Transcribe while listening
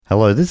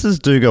Hello, this is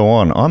Do Go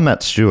On. I'm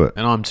Matt Stewart.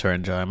 And I'm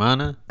Taran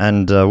Jayamana.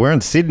 And we're in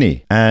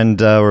Sydney.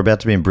 And we're about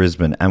to be in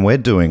Brisbane. And we're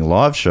doing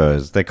live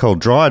shows. They're called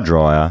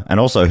Dryer.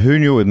 And also Who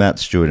Knew with Matt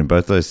Stewart in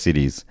both those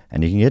cities.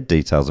 And you can get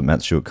details at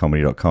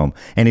mattstewartcomedy.com.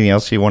 Anything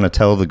else you want to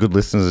tell the good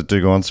listeners that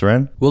Do Go On,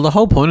 Taran? Well, the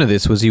whole point of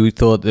this was you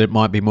thought that it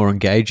might be more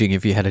engaging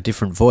if you had a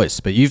different voice.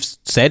 But you've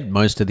said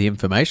most of the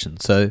information.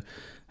 So,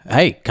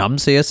 hey, come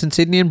see us in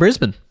Sydney and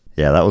Brisbane.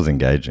 Yeah, that was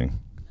engaging.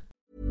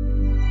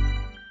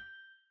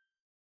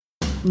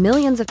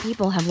 Millions of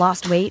people have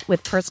lost weight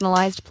with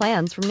personalized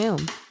plans from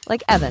Noom.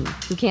 Like Evan,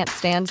 who can't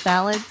stand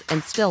salads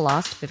and still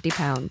lost 50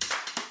 pounds.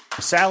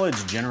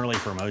 Salads generally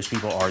for most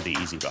people are the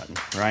easy button,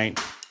 right?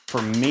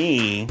 For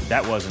me,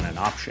 that wasn't an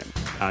option.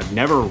 I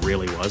never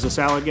really was a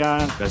salad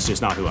guy. That's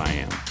just not who I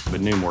am.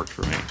 But Noom worked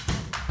for me.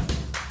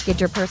 Get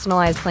your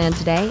personalized plan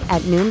today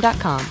at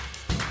Noom.com.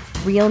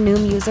 Real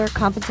Noom user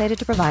compensated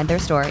to provide their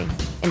story.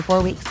 In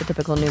 4 weeks, the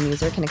typical Noom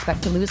user can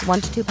expect to lose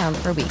 1 to 2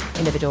 pounds per week.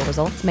 Individual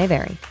results may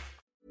vary.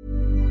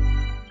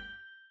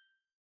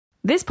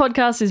 This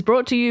podcast is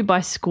brought to you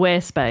by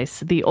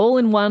Squarespace, the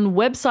all-in-one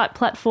website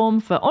platform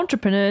for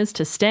entrepreneurs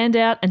to stand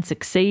out and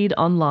succeed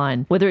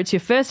online. Whether it's your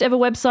first ever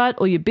website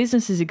or your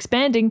business is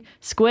expanding,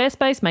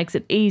 Squarespace makes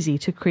it easy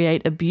to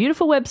create a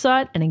beautiful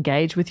website and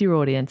engage with your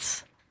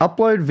audience.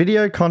 Upload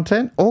video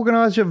content,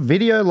 organize your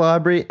video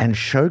library, and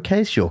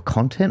showcase your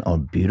content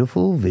on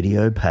beautiful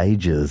video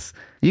pages.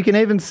 You can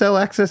even sell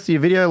access to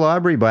your video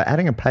library by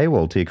adding a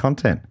paywall to your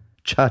content.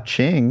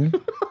 Cha-ching.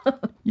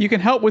 You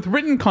can help with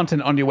written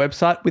content on your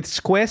website with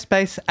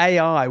Squarespace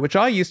AI, which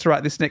I use to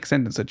write this next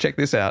sentence, so check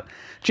this out.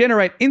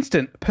 Generate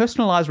instant,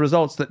 personalized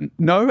results that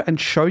know and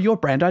show your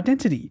brand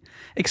identity.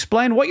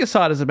 Explain what your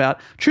site is about,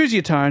 choose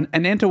your tone,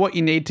 and enter what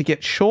you need to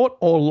get short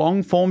or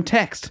long-form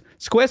text.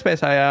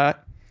 Squarespace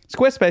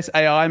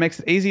AI makes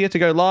it easier to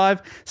go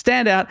live,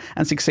 stand out,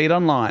 and succeed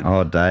online.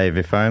 Oh, Dave,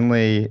 if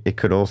only it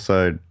could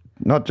also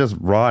not just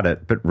write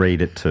it, but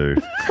read it too.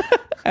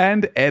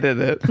 And edit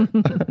it.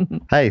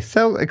 Hey,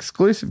 sell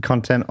exclusive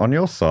content on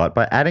your site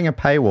by adding a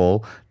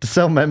paywall to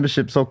sell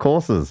memberships or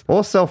courses.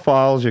 Or sell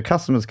files your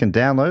customers can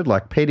download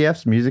like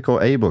PDFs, music,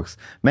 or ebooks.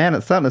 Man,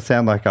 it's starting to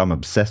sound like I'm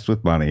obsessed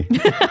with money.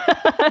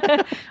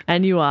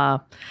 And you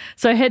are.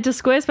 So head to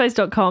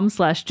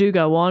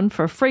squarespace.com/dogoon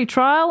for a free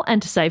trial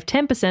and to save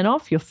 10%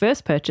 off your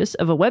first purchase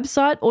of a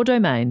website or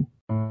domain.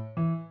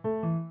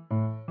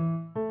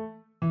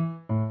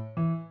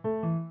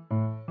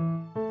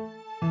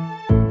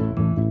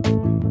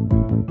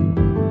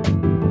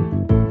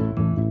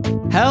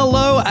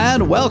 Hello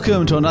and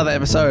welcome to another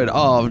episode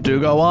of Do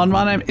Go On.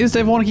 My name is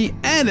Dave Warnke,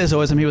 and as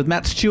always I'm here with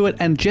Matt Stewart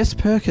and Jess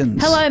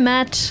Perkins. Hello,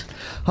 Matt.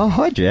 Oh,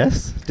 hi,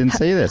 Jess. Didn't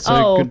see you there.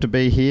 So good to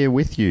be here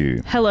with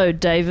you. Hello,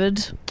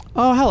 David.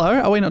 Oh,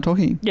 hello. Are we not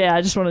talking? Yeah,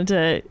 I just wanted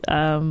to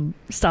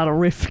start a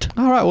rift.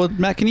 All right. Well,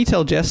 Matt, can you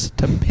tell Jess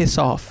to piss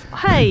off?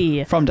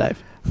 Hey. From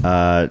Dave.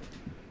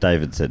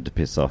 David said to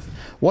piss off.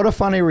 What a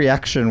funny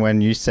reaction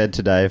when you said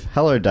to Dave,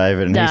 hello,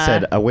 David, and he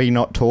said, are we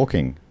not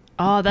talking?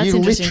 Oh, that's you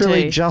interesting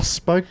literally too. just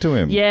spoke to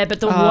him. Yeah, but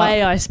the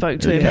way I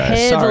spoke to him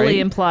heavily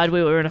implied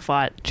we were in a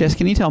fight. Jess,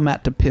 can you tell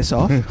Matt to piss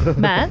off?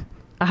 Matt,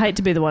 I hate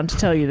to be the one to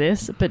tell you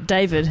this, but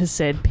David has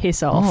said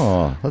piss off.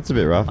 Oh, that's a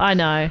bit rough. I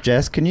know.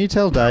 Jess, can you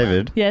tell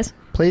David? Yes.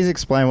 Please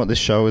explain what this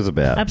show is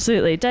about.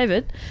 Absolutely.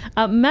 David,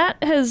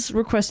 Matt has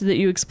requested that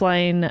you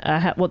explain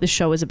what this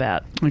show is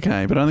about.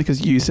 Okay, but only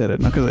because you said it,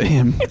 not because of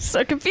him. It's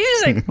so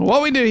confusing.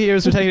 What we do here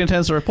is we take it in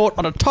turns to report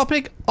on a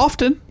topic,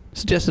 often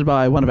suggested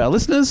by one of our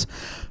listeners.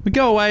 We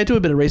go away, do a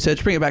bit of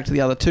research, bring it back to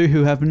the other two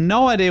who have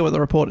no idea what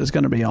the report is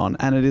going to be on.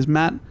 And it is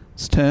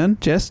Matt's turn.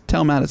 Jess,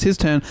 tell Matt it's his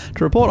turn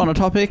to report on a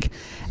topic.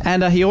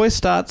 And we always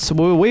start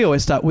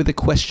with a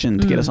question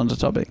to get us onto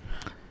the topic.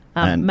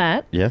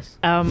 Matt? Yes?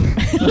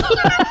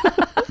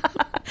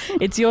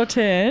 It's your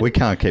turn. We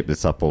can't keep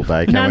this up all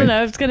day, can we?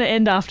 No. It's going to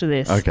end after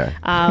this. Okay.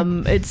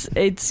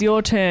 It's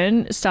your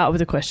turn. Start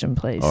with a question,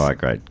 please. All right,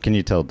 great. Can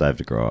you tell Dave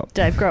to grow up?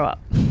 Dave, grow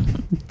up.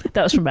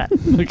 That was from Matt.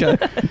 Okay.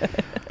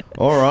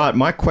 All right.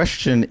 My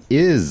question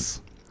is,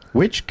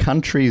 which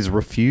country's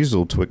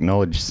refusal to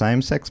acknowledge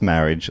same-sex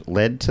marriage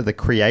led to the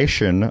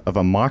creation of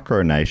a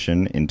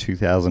micronation in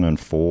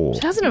 2004?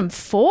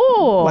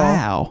 2004?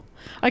 Wow.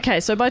 Okay,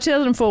 so by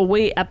 2004,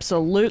 we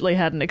absolutely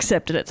hadn't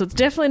accepted it. So it's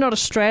definitely not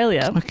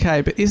Australia.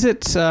 Okay, but is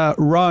it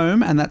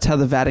Rome, and that's how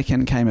the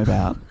Vatican came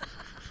about?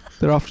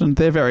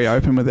 They're very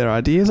open with their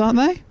ideas, aren't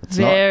they?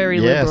 Very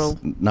liberal.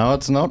 No,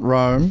 it's not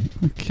Rome.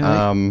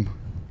 Okay.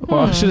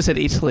 Well, I should have said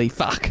Italy.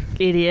 Fuck.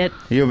 Idiot.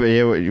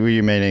 Were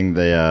you meaning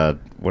the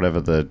where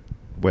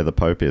the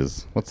Pope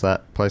is? What's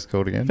that place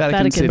called again?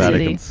 Vatican City.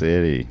 Vatican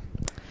City.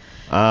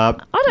 I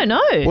don't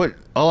know.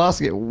 I'll ask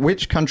you,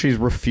 which country's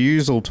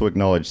refusal to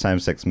acknowledge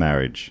same-sex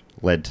marriage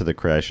led to the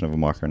creation of a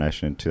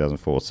micronation in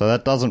 2004? So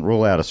that doesn't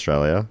rule out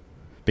Australia.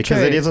 Because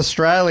True. it is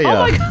Australia.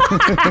 Oh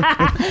my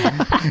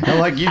God. I'm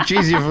like,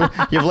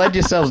 you've led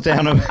yourselves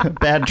down a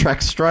bad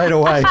track straight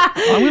away.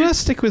 I'm going to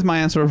stick with my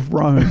answer of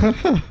Rome.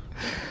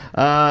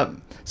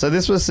 So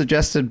this was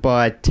suggested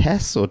by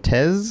Tess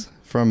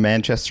from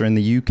Manchester in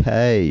the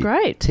UK.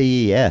 Great.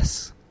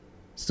 TES.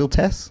 Still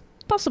Tess?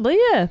 Possibly,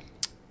 yeah.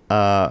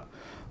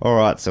 All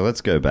right, so let's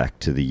go back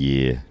to the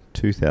year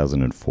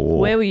 2004.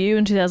 Where were you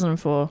in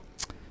 2004?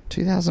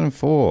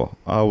 2004.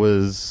 I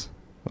was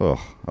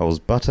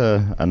but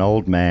an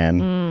old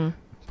man,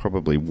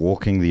 probably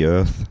walking the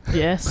earth.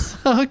 Yes.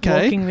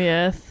 Okay. Walking the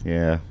earth.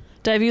 Yeah.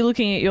 Dave, you're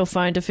looking at your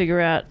phone to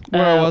figure out...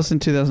 Where I was in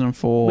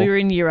 2004. We were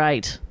in year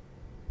 8.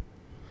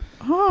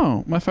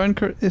 Oh, my phone,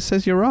 it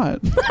says you're right.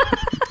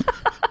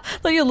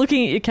 So you're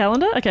looking at your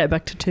calendar? Okay,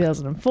 back to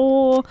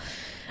 2004.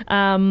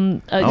 I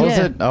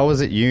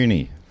was at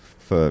uni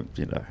for,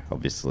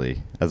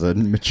 obviously, as a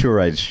mature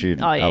age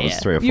student. Oh, yeah. I was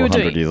 300 or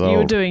 400 years old. You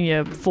were doing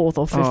your 4th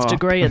or 5th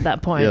degree at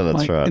that point. Yeah,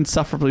 that's right.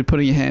 Insufferably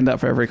putting your hand up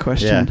for every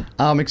question.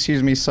 Yeah.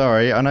 Excuse me,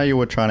 sorry. I know you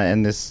were trying to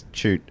end this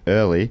shoot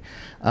early,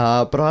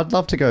 but I'd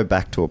love to go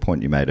back to a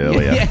point you made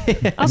earlier.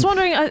 I was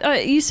wondering,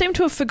 you seem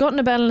to have forgotten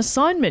about an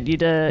assignment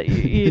you'd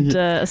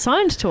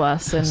assigned to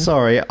us. And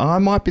Sorry, I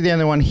might be the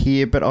only one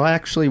here, but I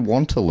actually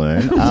want to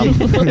learn.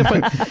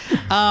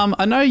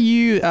 I know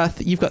you've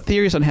got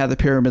theories on how the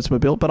pyramids were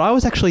built, but I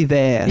was actually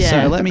there,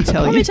 Yeah. so let me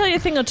tell you. Let me tell you a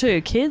thing or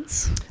two,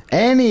 kids.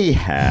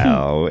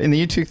 Anyhow, in the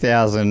year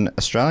 2000,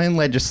 Australian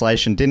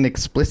legislation didn't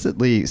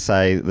explicitly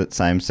say that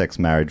same-sex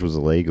marriage was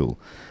illegal.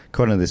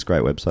 According to this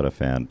great website I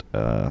found,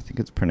 I think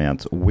it's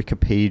pronounced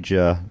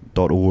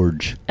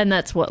wikipedia.org. And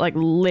that's what, like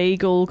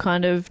legal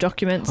kind of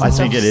documents? I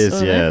think it is,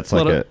 sort of yeah. thing? It's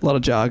like a lot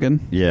of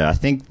jargon. Yeah, I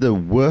think the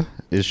W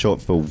is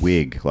short for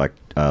wig, like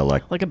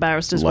a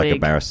barrister's like wig. a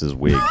barrister's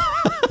wig.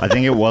 I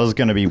think it was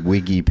going to be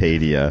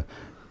Wikipedia,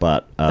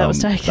 but that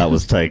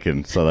was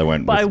taken. so they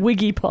went by with,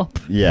 Wiggy Pop.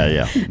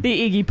 Yeah.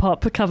 The Iggy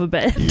Pop cover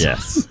band.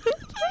 Yes.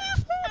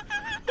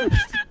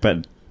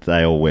 But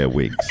they all wear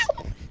wigs.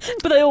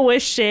 But they all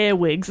wear share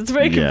wigs. It's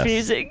very Yes.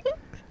 confusing.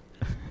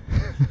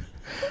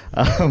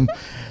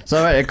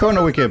 So according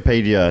to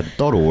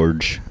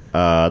wikipedia.org,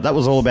 that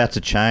was all about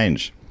to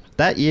change.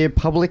 That year,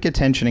 public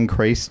attention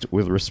increased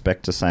with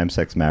respect to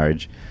same-sex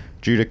marriage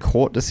due to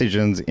court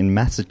decisions in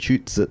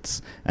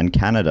Massachusetts and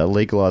Canada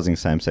legalising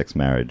same-sex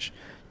marriage.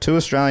 2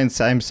 Australian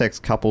same-sex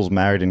couples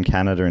married in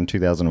Canada in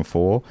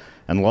 2004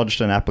 and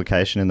lodged an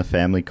application in the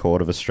Family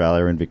Court of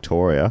Australia in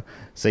Victoria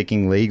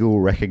seeking legal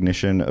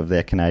recognition of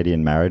their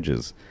Canadian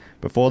marriages.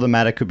 Before the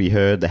matter could be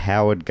heard, the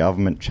Howard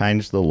government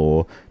changed the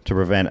law to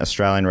prevent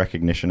Australian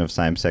recognition of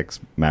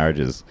same-sex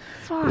marriages,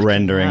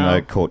 rendering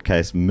the court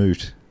case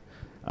moot.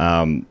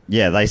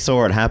 They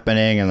saw it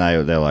happening and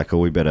they're like,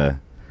 we better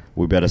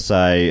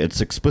say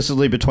it's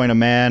explicitly between a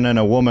man and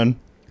a woman.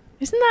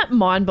 Isn't that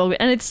mind-boggling?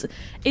 And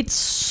it's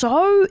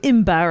so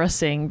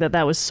embarrassing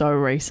that was so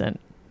recent.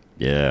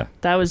 Yeah.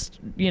 That was,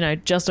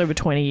 just over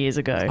 20 years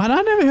ago. And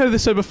I never heard of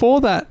this. So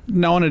before that,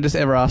 no one had just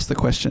ever asked the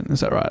question. Is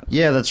that right?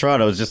 Yeah, that's right.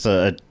 It was just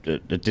it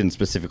didn't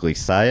specifically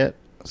say it.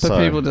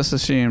 So people just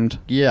assumed.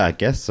 Yeah, I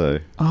guess so.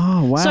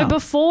 Oh, wow. So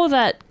before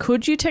that,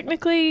 could you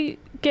technically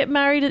get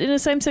married in a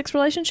same-sex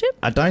relationship?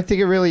 I don't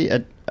think it really,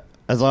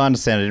 as I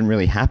understand it, didn't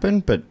really happen,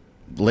 but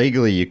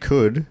legally you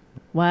could.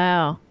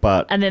 Wow.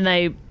 But and then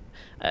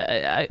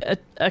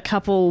a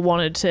couple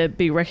wanted to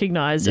be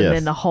recognised, and Yes.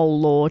 then the whole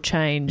law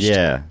changed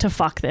Yeah. to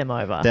fuck them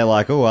over. they're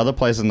like, other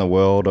places in the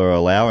world are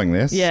allowing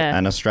this, Yeah.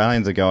 and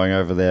Australians are going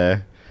over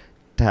there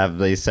to have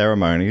these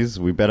ceremonies.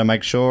 We better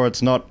make sure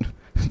it's not,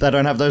 they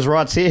don't have those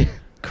rights here.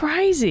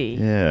 Crazy.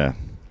 Yeah.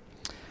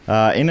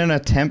 In an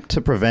attempt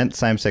to prevent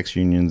same-sex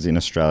unions in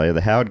Australia,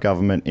 the Howard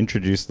government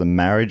introduced the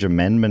Marriage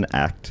Amendment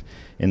Act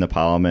in the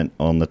Parliament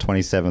on the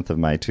 27th of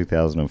May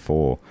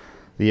 2004.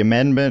 The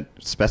amendment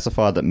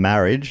specified that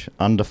marriage,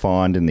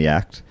 undefined in the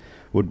Act,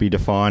 would be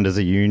defined as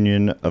a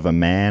union of a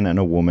man and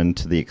a woman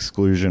to the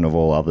exclusion of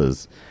all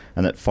others,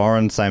 and that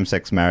foreign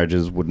same-sex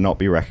marriages would not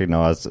be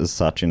recognised as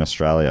such in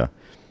Australia.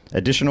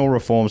 Additional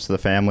reforms to the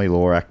Family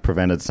Law Act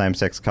prevented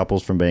same-sex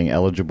couples from being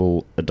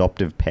eligible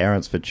adoptive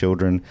parents for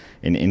children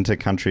in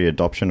inter-country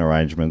adoption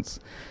arrangements.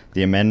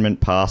 The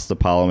amendment passed the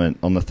Parliament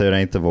on the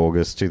 13th of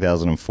August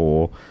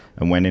 2004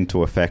 and went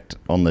into effect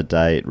on the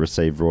day it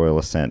received royal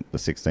assent, the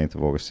 16th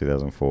of August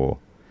 2004.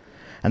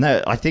 And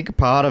I think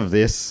part of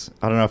this,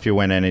 I don't know if you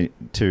went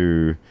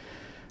to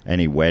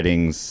any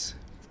weddings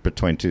for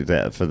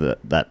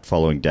that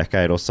following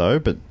decade or so,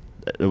 but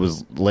it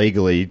was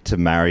legally to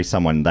marry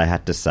someone, they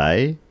had to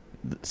say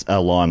a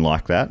line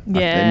like that.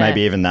 Yeah.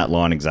 Maybe even that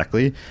line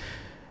exactly.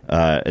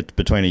 It's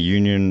between a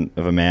union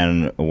of a man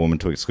and a woman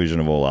to exclusion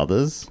of all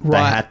others.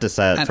 Right. They had to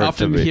say it and for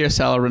often it to you be. hear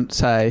Sailor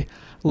say,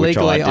 Which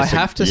legally, I I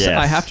have to. yes.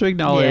 I have to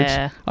acknowledge.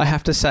 Yeah. I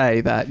have to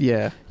say that.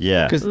 Yeah.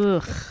 Yeah. Because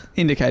Ugh.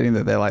 indicating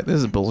that they're like, this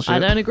is bullshit. I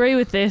don't agree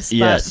with this,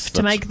 Yes, but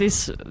to make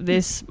this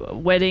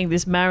wedding,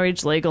 this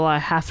marriage legal, I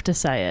have to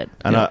say it.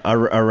 And I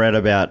read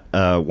about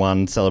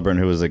one celebrant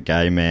who was a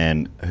gay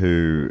man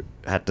who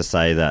had to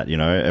say that,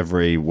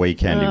 every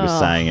weekend he was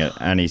saying it.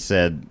 And he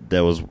said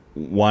there was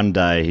one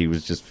day he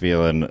was just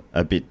feeling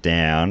a bit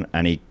down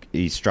and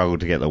he struggled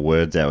to get the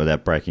words out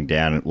without breaking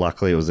down. And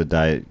luckily it was a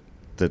day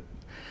that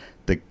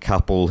the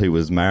couple he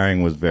was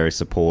marrying was very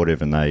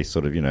supportive and they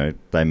sort of,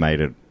 they made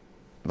it,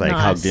 they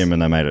Nice. hugged him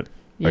and they made it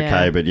Yeah.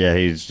 okay, but yeah,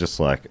 he's just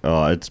like,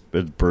 oh, it's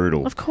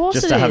brutal. Of course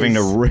just it to having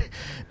is. to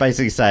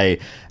basically say,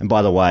 and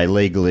by the way,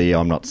 legally,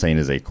 I'm not seen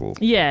as equal.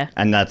 Yeah.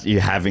 And that's you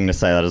having to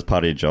say that as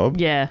part of your job.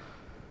 Yeah.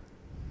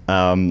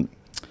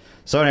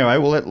 So anyway,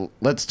 well,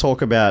 let's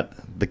talk about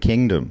the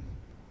kingdom,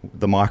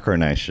 the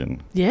micronation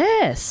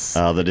Yes.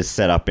 that is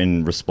set up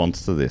in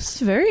response to It's this.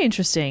 very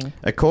interesting.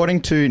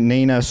 According to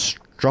Nina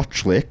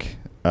Strochlik,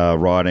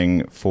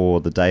 writing for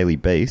the Daily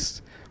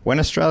Beast, when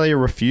Australia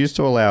refused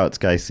to allow its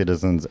gay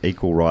citizens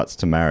equal rights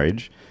to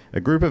marriage, a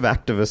group of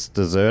activists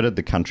deserted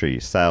the country,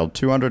 sailed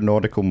 200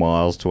 nautical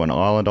miles to an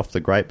island off the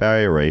Great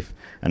Barrier Reef,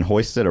 and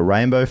hoisted a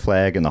rainbow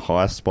flag in the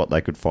highest spot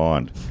they could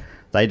find.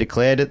 They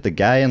declared it the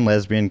gay and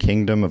lesbian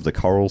kingdom of the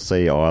Coral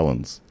Sea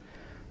Islands.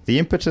 The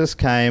impetus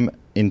came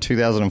in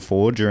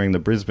 2004 during the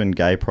Brisbane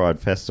Gay Pride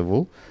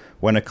Festival,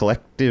 when a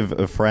collective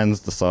of friends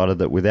decided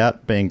that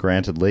without being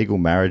granted legal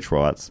marriage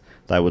rights,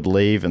 they would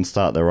leave and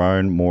start their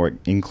own, more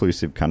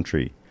inclusive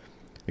country.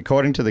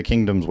 According to the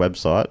Kingdom's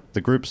website, the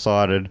group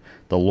cited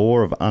the law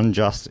of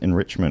unjust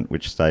enrichment,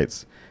 which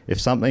states, if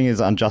something is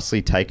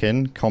unjustly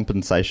taken,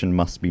 compensation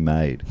must be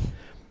made.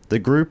 The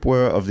group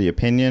were of the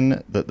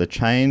opinion that the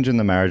change in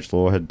the marriage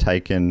law had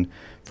taken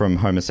from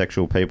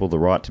homosexual people the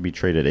right to be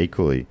treated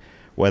equally,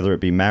 whether it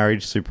be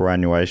marriage,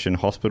 superannuation,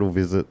 hospital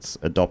visits,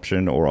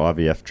 adoption, or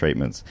IVF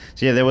treatments.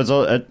 So yeah, there was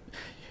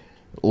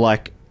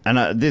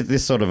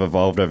this sort of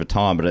evolved over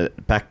time,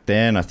 but back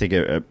then I think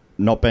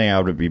not being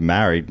able to be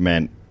married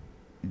meant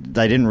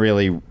they didn't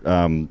really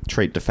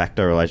treat de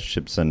facto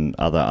relationships and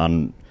other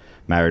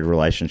unmarried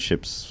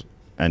relationships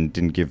and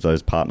didn't give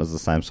those partners the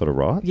same sort of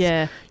rights.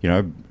 Yeah. You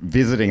know,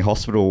 visiting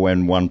hospital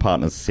when one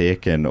partner's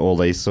sick and all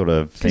these sort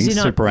of 'Cause things, you're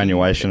not-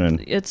 superannuation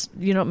and...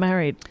 You're not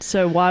married,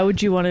 so why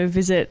would you want to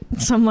visit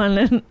someone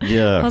in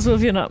Yeah. hospital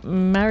if you're not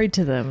married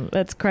to them?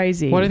 That's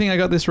crazy. Why do you think I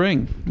got this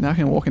ring? Now I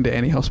can walk into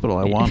any hospital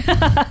I want.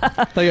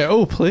 They go,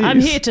 oh, please. I'm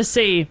here to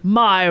see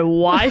my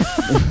wife.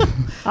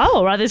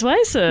 Oh, right this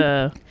way,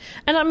 sir.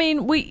 And I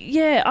mean,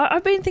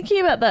 I've been thinking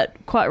about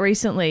that quite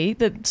recently,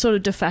 the sort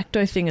of de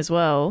facto thing as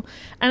well.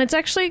 And it's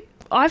actually,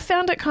 I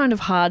found it kind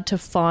of hard to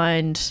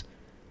find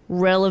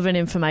relevant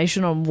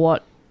information on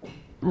what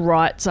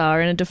rights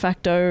are in a de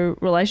facto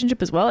relationship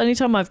as well.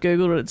 Anytime I've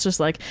Googled it, it's just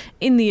like,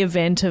 in the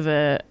event of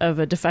a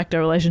de facto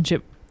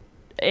relationship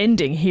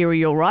ending, here are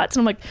your rights.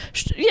 And I'm like,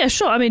 yeah,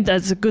 sure. I mean,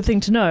 that's a good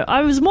thing to know.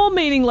 I was more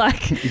meaning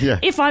like, Yeah.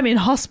 if I'm in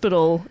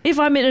hospital, if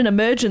I'm in an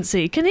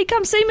emergency, can he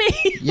come see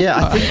me?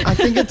 Yeah, I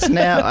think it's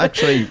now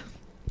actually,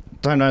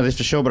 don't know this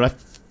for sure, but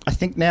I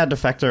think now de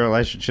facto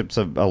relationships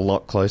are a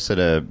lot closer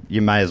to,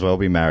 you may as well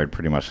be married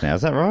pretty much now.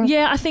 Is that right?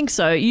 Yeah, I think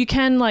so. You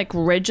can like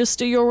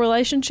register your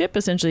relationship.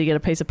 Essentially, you get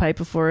a piece of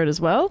paper for it as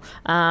well.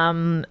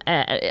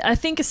 I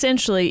think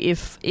essentially,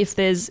 if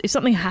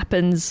something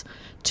happens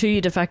to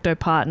your de facto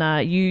partner,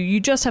 you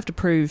just have to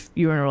prove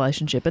you're in a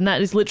relationship, and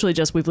that is literally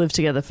just we've lived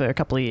together for a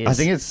couple of years. I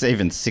think it's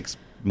even 6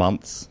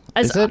 months.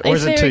 Is it? Or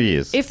is it 2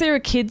 years? If there are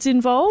kids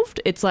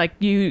involved, it's like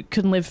you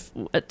can live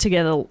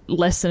together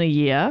less than a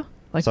year.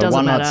 Like, So doesn't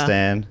one matter. night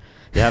stand,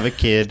 you have a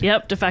kid.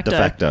 Yep, de facto. De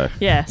facto.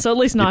 Yeah, so at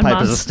least Your 9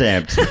 papers months. are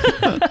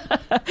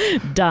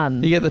stamped.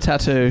 Done. You get the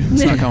tattoo.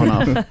 It's not coming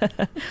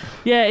off.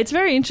 Yeah, it's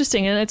very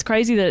interesting, and it's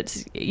crazy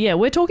that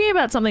we're talking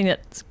about something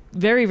that's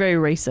very, very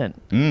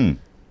recent.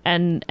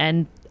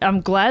 And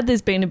I'm glad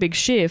there's been a big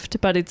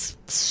shift, but it's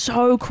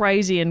so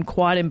crazy and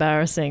quite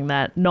embarrassing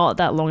that not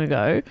that long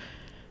ago,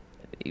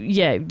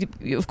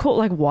 of course,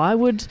 like, why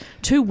would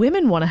two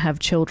women want to have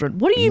children?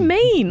 What do you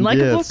mean? Like,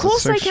 Yeah, of it's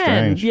course so they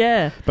can. strange.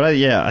 Yeah. But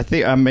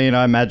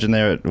I imagine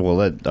I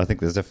think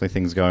there's definitely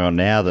things going on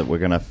now that we're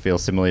going to feel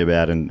similarly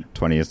about in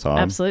 20 years' time.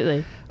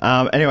 Absolutely.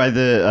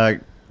 Anyway,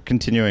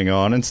 continuing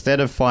on,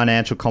 instead of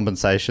financial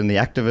compensation, the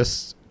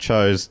activists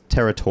chose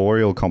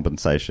territorial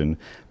compensation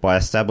by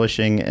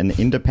establishing an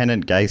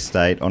independent gay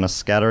state on a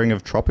scattering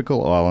of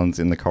tropical islands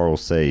in the Coral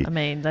Sea. I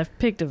mean, they've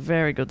picked a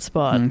very good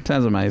spot.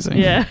 Sounds amazing.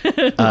 Yeah.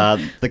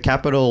 The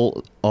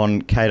capital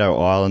on Cato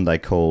Island they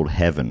called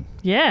Heaven.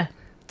 Yeah.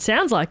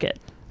 Sounds like it.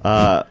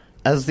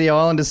 As the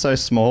island is so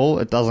small,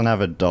 it doesn't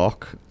have a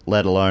dock,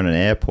 let alone an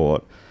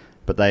airport,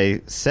 but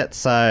they set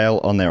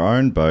sail on their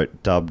own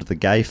boat dubbed the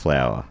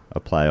Gayflower, a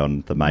play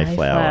on the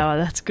Mayflower.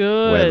 That's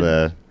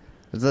good.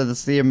 Is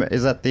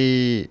that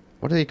the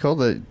what do they call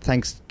the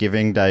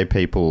Thanksgiving Day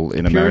people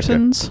in America?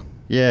 Puritans?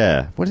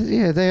 Yeah.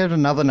 They had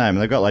another name.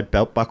 They've got like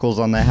belt buckles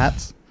on their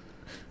hats.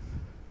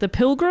 The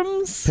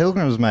Pilgrims?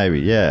 Pilgrims,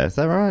 maybe. Yeah. Is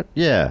that right?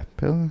 Yeah.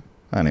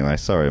 Anyway,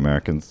 sorry,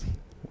 Americans.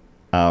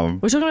 We're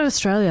talking about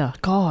Australia.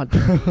 God.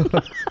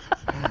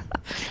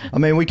 I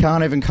mean, we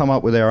can't even come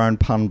up with our own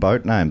pun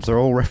boat names. They're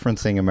all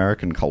referencing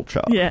American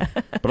culture. Yeah.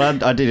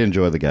 But I did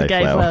enjoy the Gayflower. The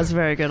Gayflower's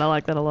very good. I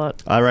like that a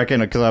lot. I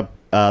reckon because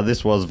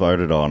this was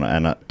voted on,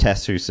 and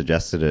Tess, who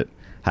suggested it,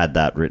 had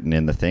that written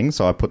in the thing,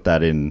 so I put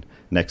that in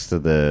next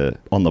to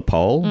on the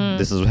poll.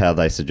 This is how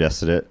they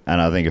suggested it, and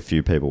I think a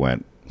few people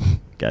went,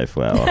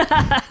 Gayflower.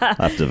 I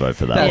have to vote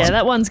for that. Yeah,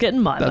 that one's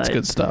getting my vote. That's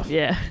good stuff.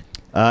 Yeah.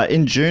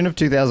 In June of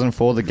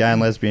 2004, the gay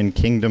and lesbian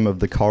kingdom of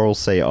the Coral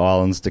Sea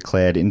Islands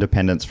declared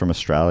independence from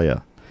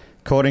Australia.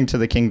 According to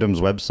the kingdom's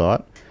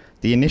website,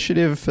 The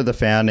initiative for the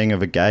founding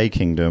of a gay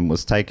kingdom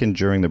was taken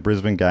during the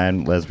Brisbane Gay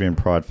and Lesbian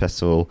Pride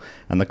Festival,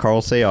 and the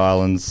Coral Sea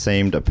Islands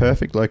seemed a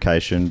perfect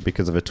location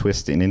because of a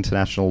twist in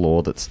international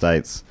law that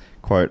states,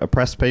 quote,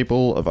 oppressed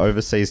people of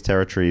overseas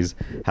territories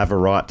have a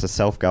right to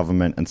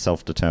self-government and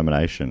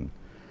self-determination.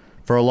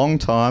 For a long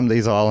time,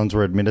 these islands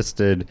were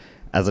administered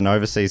as an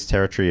overseas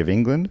territory of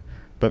England,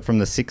 but from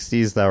the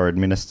 60s they were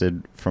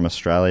administered from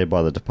Australia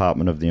by the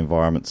Department of the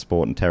Environment,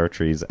 Sport and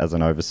Territories as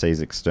an overseas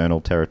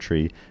external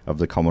territory of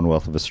the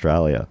Commonwealth of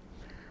Australia.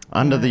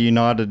 Under the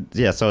United...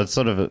 Yeah, so it's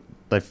sort of...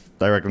 They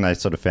reckon they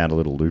sort of found a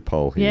little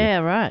loophole here. Yeah,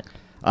 right.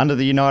 Under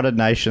the United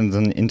Nations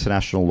and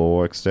international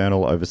law,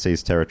 external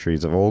overseas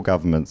territories of all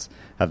governments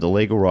have the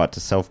legal right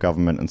to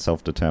self-government and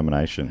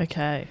self-determination.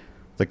 Okay.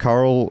 The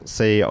Coral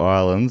Sea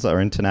Islands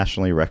are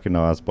internationally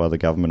recognised by the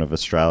Government of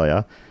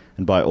Australia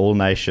and by all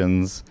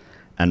nations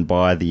and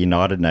by the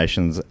United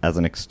Nations as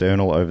an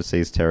external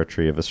overseas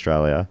territory of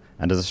Australia,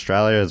 and as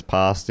Australia has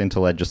passed into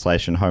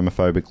legislation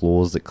homophobic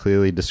laws that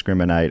clearly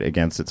discriminate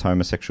against its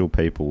homosexual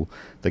people,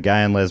 the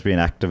gay and lesbian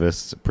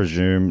activists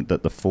presume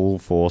that the full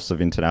force of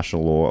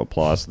international law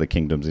applies to the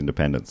kingdom's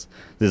independence.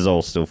 This is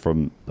all still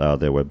from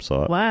their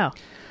website. Wow.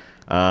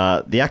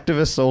 The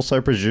activists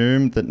also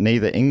presume that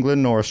neither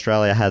England nor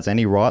Australia has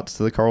any rights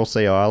to the Coral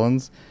Sea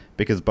Islands,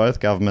 because both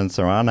governments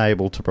are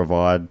unable to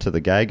provide to the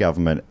gay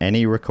government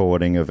any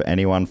recording of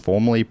anyone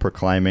formally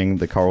proclaiming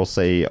the Coral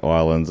Sea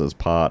Islands as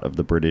part of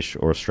the British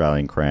or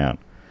Australian Crown.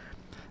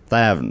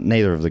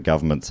 Neither of the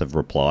governments have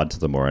replied to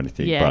them or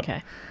anything. Yeah, but,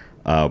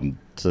 okay.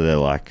 So they're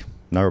like,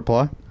 no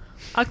reply?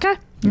 Okay.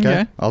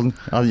 Okay.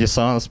 Your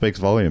silence speaks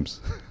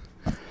volumes.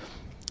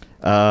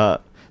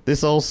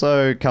 This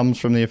also comes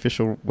from the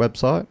official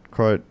website.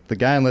 Quote, the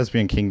Gay and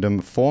Lesbian Kingdom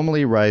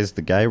formally raised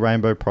the gay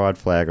rainbow pride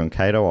flag on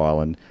Cato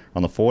Island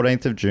on the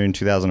 14th of June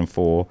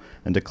 2004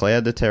 and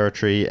declared the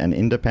territory an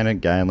independent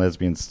gay and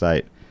lesbian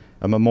state.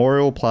 A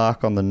memorial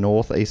plaque on the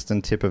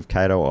northeastern tip of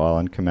Cato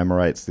Island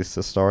commemorates this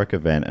historic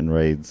event and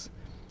reads,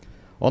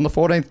 on the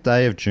 14th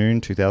day of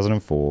June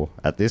 2004,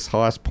 at this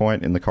highest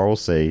point in the Coral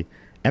Sea,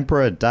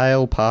 Emperor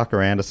Dale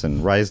Parker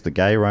Anderson raised the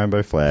gay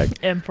rainbow flag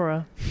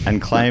Emperor. and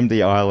claimed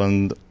the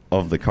island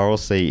of the Coral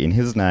Sea in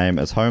his name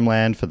as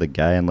homeland for the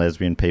gay and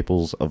lesbian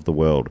peoples of the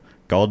world.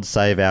 God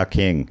save our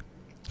king.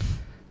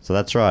 So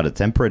that's right,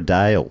 it's Emperor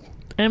Dale.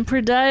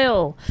 Emperor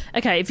Dale.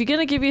 Okay, if you're going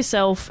to give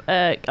yourself...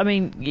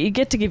 you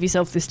get to give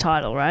yourself this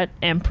title, right?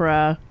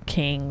 Emperor,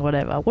 king,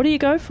 whatever. What do you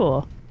go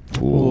for?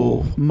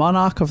 Ooh.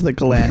 Monarch of the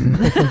Glen.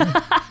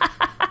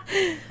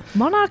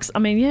 Monarchs,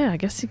 I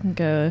guess you can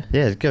go...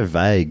 Yeah, go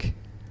vague.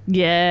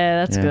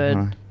 Yeah, that's good.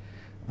 Right.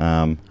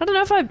 I don't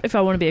know if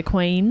I want to be a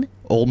queen.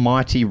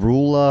 Almighty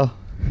ruler.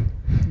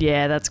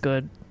 Yeah, that's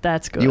good.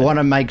 That's good. You want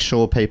to make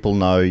sure people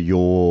know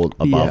you're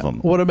above them.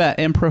 What about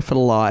Emperor for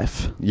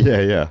life?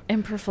 Yeah.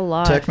 Emperor for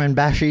life.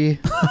 Turkmenbashi.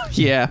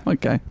 Yeah,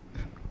 okay.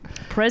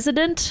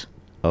 President.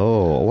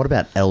 Oh, what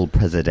about El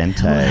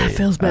Presidente? Oh, that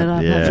feels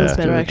better. That feels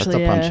better,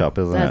 actually. That's a punch-up,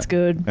 isn't it? That's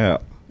good. Yeah.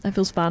 That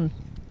feels fun.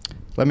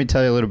 Let me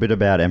tell you a little bit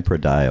about Emperor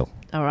Dale.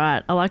 All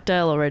right. I like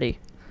Dale already.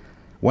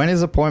 When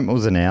his appointment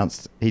was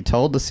announced, he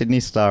told the Sydney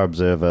Star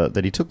Observer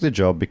that he took the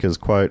job because,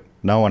 quote,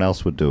 no one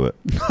else would do it.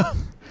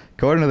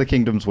 According to the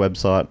Kingdom's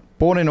website,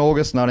 born in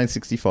August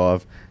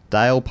 1965,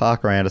 Dale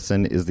Parker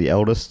Anderson is the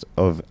eldest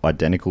of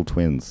identical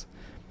twins.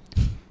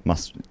 I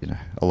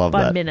love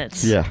that. 5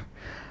 minutes. Yeah.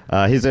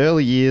 His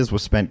early years were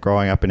spent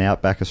growing up in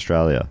outback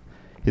Australia.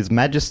 His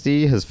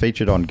Majesty has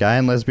featured on gay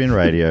and lesbian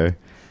radio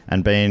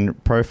and been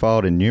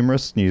profiled in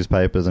numerous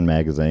newspapers and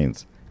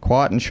magazines.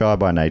 Quiet and shy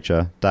by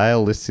nature,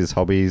 Dale lists his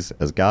hobbies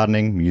as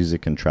gardening,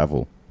 music and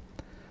travel.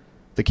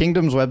 The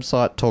Kingdom's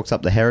website talks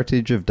up the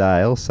heritage of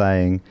Dale,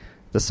 saying,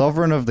 the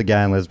sovereign of the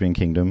Gay and Lesbian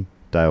Kingdom,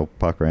 Dale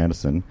Parker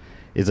Anderson,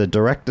 is a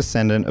direct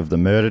descendant of the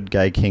murdered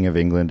gay king of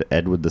England,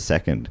 Edward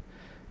II,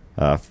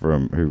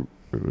 who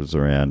was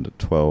around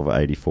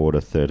 1284 to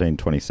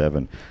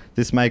 1327.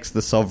 This makes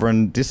the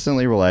sovereign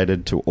distantly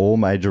related to all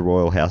major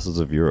royal houses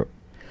of Europe.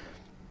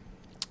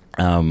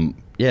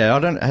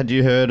 Had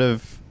you heard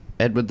of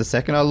Edward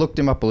II? I looked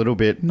him up a little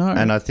bit, no,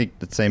 and I think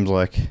it seems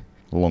like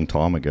a long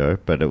time ago,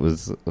 but it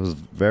was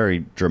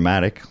very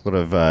dramatic. A lot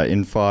of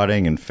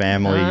infighting and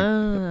family.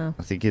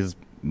 I think his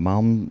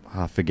mum,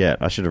 I forget.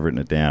 I should have written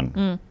it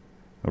down.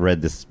 I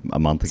read this a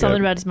month ago.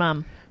 Something about his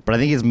mum. But I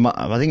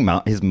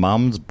think his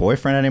mum's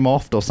boyfriend had him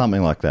offed or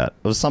something like that.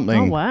 It was something.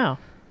 Oh wow!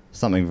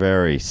 Something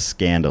very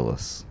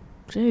scandalous.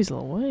 Jeez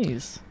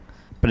Louise.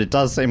 But it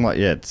does seem like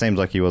it seems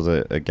like he was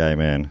a gay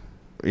man.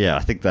 Yeah, I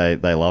think they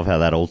love how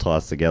that all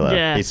ties together.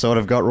 Yeah. He's sort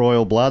of got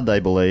royal blood, they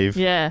believe.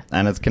 Yeah.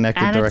 And it's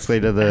connected directly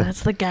to the... And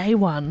it's the gay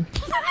one.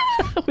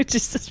 Which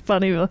is just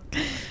funny. The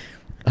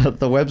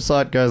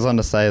website goes on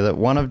to say that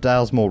one of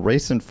Dale's more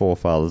recent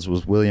forefathers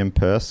was William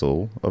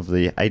Purcell of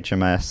the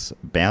HMS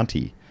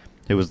Bounty,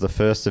 who was the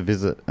first to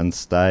visit and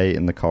stay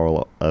in the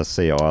Coral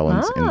Sea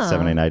Islands in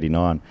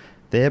 1789.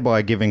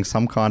 Thereby giving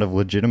some kind of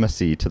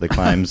legitimacy to the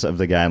claims of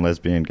the gay and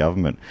lesbian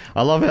government.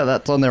 I love how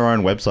that's on their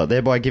own website.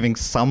 Thereby giving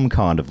some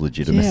kind of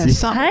legitimacy.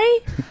 Yeah,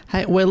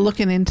 hey, we're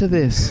looking into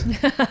this.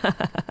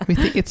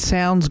 me think. It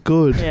sounds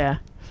good. Yeah.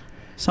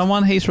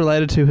 Someone he's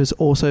related to has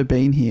also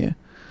been here.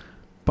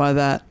 By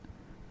that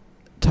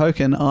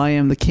token, I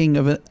am the king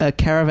of a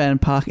caravan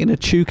park in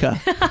Echuca.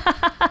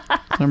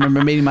 I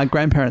remember meeting my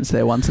grandparents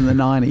there once in the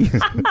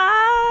 90s.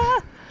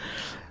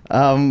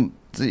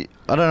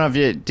 I don't know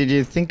if did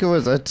you think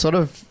it sort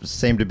of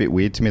seemed a bit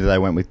weird to me that they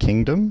went with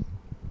Kingdom.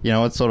 You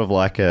know, it's sort of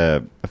like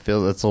I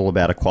feel it's all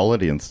about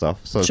equality and stuff.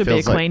 So Should it be a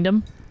feels like,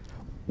 queendom.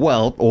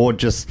 well, or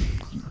just,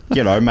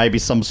 you know, maybe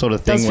some sort of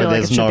thing Does where feel like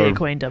there's it should be a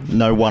queendom.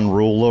 no one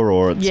ruler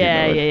or it's,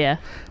 Yeah, you know, yeah.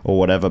 or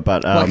whatever.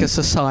 But Like a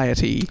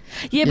society.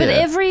 Yeah, but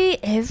Yeah.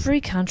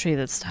 every country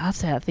that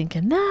starts out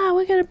thinking, nah,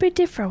 we're going to be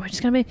different. We're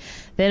just going to be...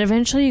 Then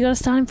eventually you got to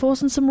start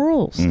enforcing some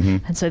rules. Mm-hmm.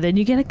 And so then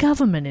you get a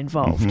government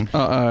involved.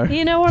 Uh-oh.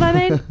 You know what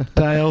I mean?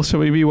 Dale, should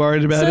we be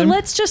worried about So him?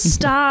 let's just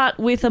start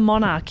with a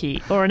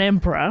monarchy or an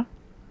emperor,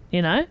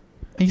 you know?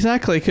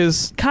 Exactly,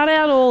 because... Cut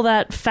out all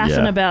that faffing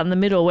Yeah. about in the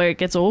middle where it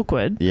gets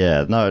awkward.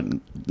 yeah,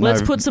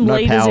 Let's put some no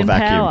leaders power in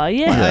vacuum. power.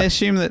 Yeah. I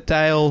assume that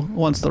Dale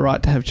wants the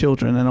right to have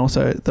children and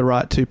also the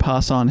right to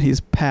pass on his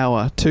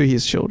power to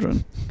his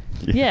children.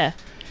 Yeah.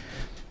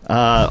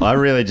 I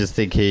really just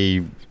think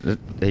he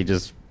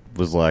just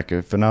was like,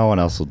 if no one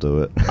else will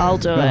do it, I'll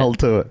do it. I'll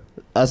do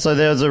it. So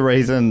there's a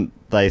reason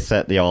they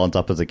set the island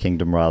up as a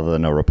kingdom rather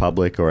than a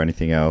republic or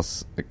anything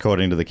else,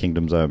 according to the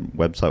kingdom's own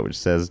website, which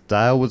says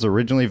Dale was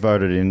originally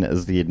voted in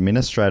as the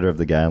administrator of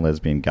the gay and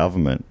lesbian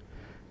government,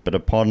 but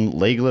upon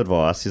legal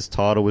advice, his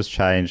title was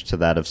changed to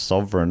that of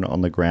sovereign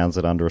on the grounds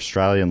that under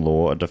Australian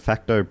law, a de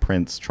facto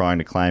prince trying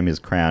to claim his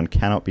crown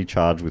cannot be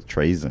charged with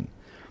treason.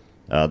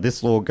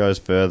 This law goes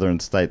further and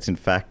states, in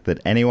fact, that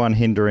anyone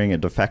hindering a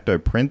de facto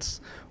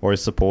prince or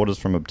his supporters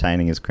from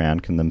obtaining his crown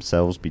can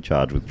themselves be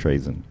charged with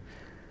treason.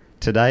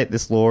 To date,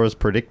 this law has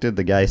predicted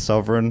the gay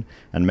sovereign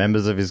and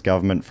members of his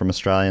government from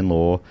Australian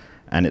law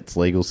and its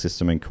legal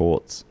system and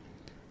courts.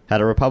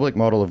 Had a republic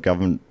model of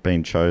government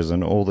been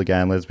chosen, all the gay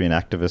and lesbian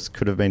activists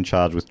could have been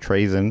charged with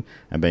treason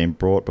and been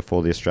brought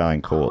before the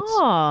Australian courts.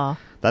 Oh,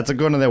 That's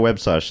according to their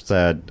website. I should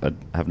say I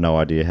have no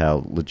idea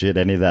how legit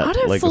any of that I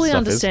don't legal fully stuff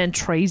understand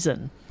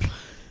treason. is.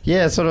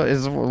 Yeah, sort of.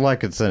 It's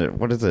like it's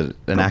what is it?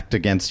 An act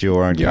against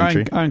your own Your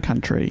country. own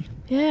country.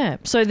 Yeah.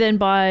 So then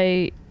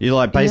by... You're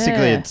like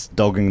basically Yeah. it's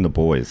dogging the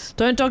boys.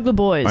 Don't dog the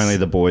boys. Only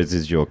the boys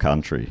is your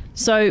country.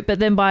 So, but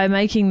then by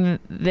making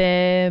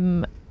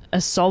them a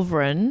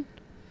sovereign,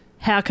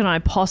 how can I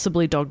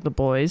possibly dog the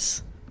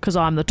boys? Because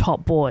I'm the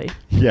top boy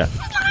Yeah.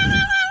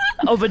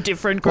 of a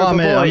different group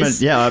Well, of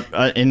boys.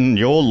 in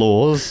your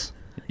laws,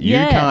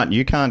 Yeah.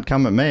 you can't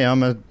come at me.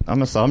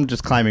 I'm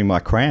just claiming my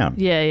crown.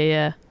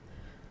 Yeah.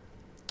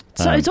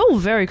 So it's all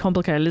very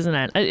complicated, isn't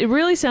it? It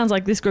really sounds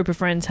like this group of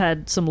friends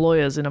had some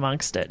lawyers in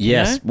amongst it. you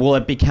Yes. know? Well,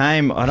 it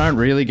became. I don't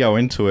really go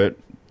into it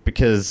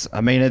because I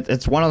mean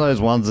it's one of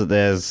those ones that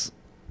there's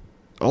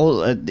all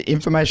the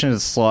information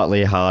is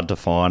slightly hard to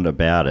find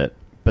about it,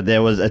 but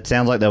it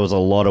sounds like there was a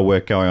lot of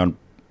work going on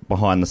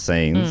behind the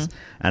scenes,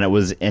 and it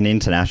was an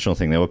international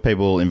thing. There were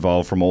people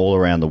involved from all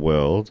around the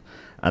world,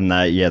 and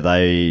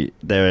they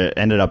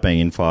ended up being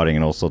infighting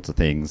and all sorts of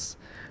things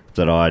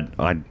that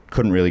I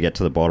couldn't really get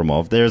to the bottom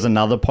of. There's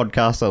another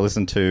podcast I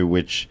listen to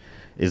which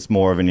is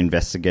more of an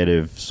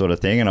investigative sort of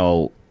thing, and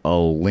I'll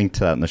link to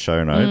that in the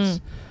show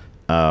notes.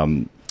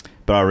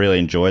 But I really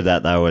enjoyed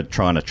that. They were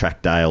trying to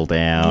track Dale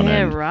down. Yeah,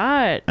 and,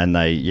 right. And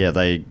they you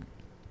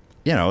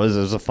know, it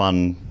was a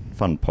fun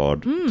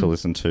pod to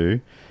listen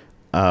to.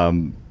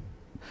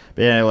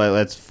 But anyway,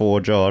 let's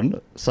forge on.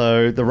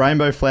 So the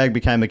rainbow flag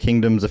became the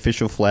kingdom's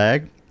official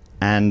flag,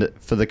 and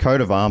for the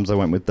coat of arms, I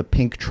went with the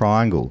pink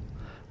triangle,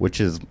 which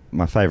is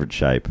my favourite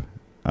shape.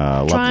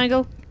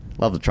 Triangle.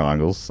 Love the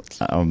triangles.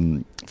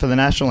 For the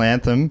national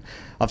anthem,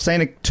 I've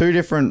seen two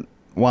different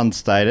ones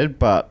stated,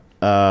 but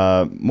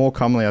more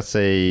commonly I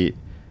see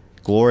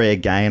Gloria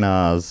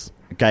Gaynor's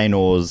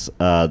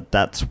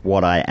That's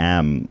What I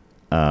Am,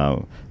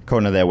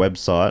 according to their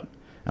website.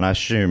 And I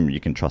assume you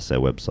can trust their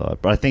website.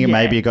 But I think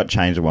maybe it got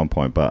changed at one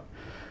point. But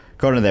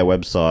according to their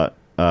website,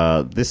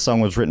 this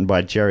song was written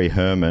by Jerry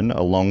Herman,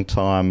 a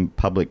long-time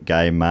public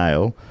gay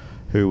male,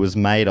 who was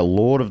made a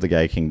lord of the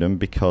gay kingdom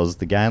because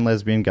the gay and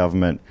lesbian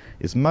government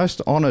is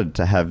most honoured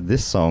to have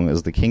this song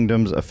as the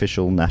kingdom's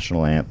official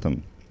national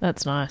anthem.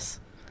 That's nice.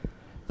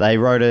 They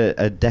wrote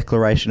a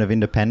Declaration of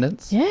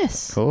Independence,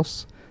 Yes. of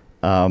course,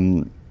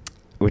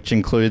 which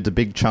includes a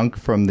big chunk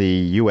from the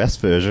US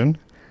version,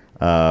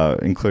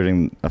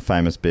 including a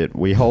famous bit.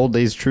 We hold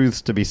these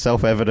truths to be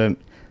self-evident,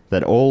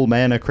 that all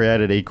men are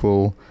created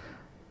equal.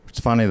 It's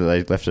funny that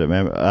they left it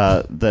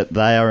at that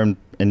they are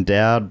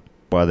endowed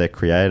by their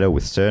creator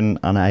with certain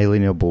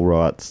unalienable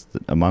rights.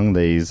 That among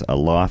these are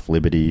life,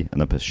 liberty, and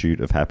the pursuit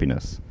of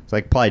happiness. It's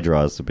like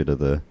plagiarized a bit of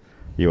the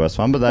US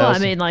one, but they Well, also,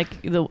 I mean,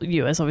 like, the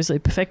US obviously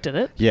perfected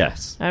it.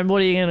 yes. And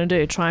what are you going to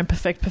do? Try and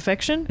perfect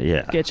perfection?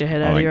 Yeah. Get your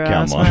head I out of mean, your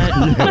come ass,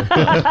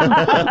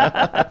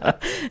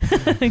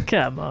 mate.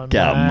 Come on,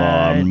 Come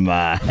on,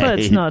 mate.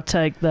 Let's not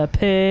take the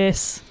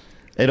piss.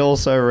 It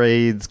also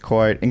reads,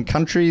 quote, "In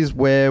countries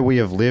where we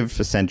have lived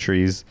for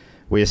centuries,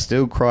 we are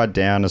still cried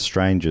down as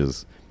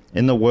strangers.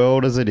 In the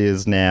world as it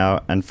is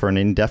now and for an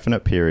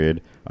indefinite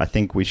period, I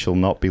think we shall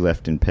not be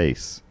left in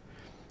peace.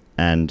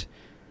 And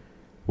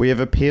we have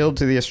appealed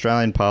to the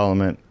Australian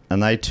Parliament,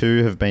 and they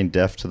too have been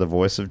deaf to the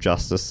voice of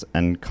justice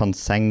and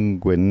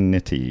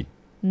consanguinity.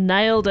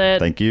 Nailed it.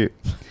 Thank you.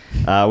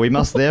 We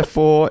must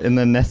therefore, in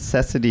the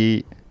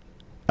necessity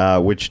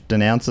which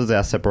denounces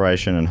our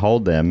separation, and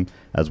hold them,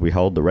 as we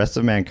hold the rest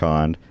of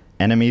mankind,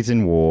 enemies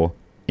in war,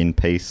 in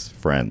peace,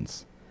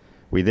 friends.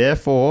 We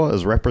therefore,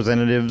 as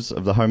representatives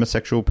of the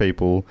homosexual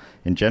people,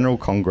 in General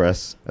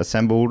Congress,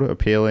 assembled,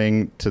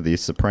 appealing to the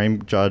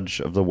Supreme Judge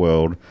of the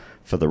world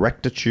for the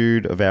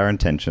rectitude of our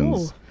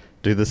intentions, Ooh.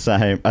 do the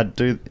same,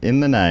 do in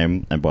the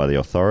name and by the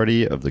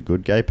authority of the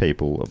good gay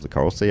people of the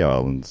Coral Sea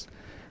Islands,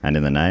 and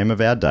in the name of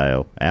our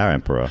Dale, our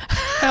Emperor,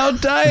 Our In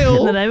the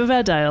Dale. name of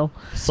our Dale.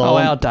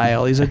 Our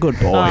Dale. He's a good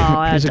boy.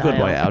 our He's a good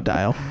Dale. boy, our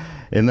Dale.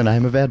 In the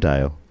name of our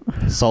Dale,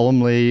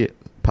 solemnly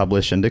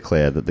publish and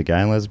declare that the gay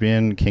and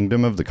lesbian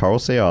kingdom of the Coral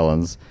Sea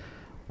Islands,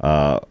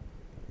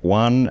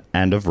 one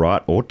and of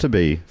right ought to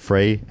be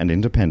free and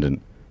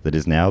independent, that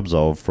is now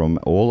absolved from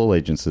all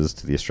allegiances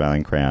to the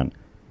Australian Crown,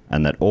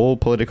 and that all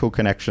political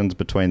connections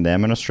between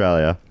them and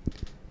Australia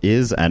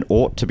is and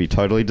ought to be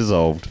totally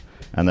dissolved,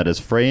 and that as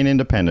free and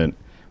independent,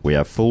 we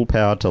have full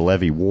power to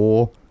levy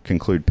war,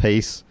 conclude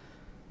peace,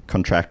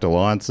 contract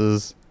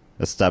alliances,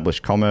 establish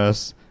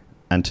commerce,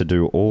 and to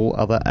do all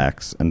other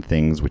acts and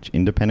things which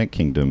independent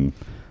kingdom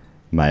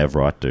may have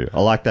right to.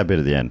 I like that bit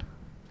at the end.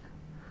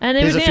 And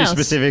Here's a everything few else.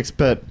 specifics,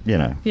 but, You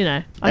know, I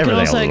can Everything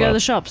also else as go well. to the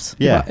shops.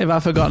 yeah. If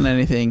I've forgotten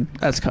anything,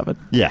 that's covered.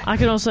 Yeah. I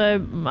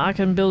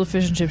can build a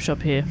fish and chip shop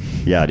here.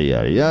 Yada,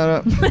 yada,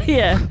 yada.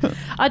 Yeah,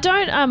 I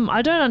don't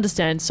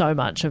understand so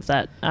much of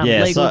that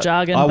Yeah, legal so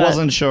jargon. I but,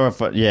 wasn't sure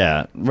if...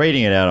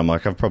 reading it out, I'm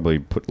like, I've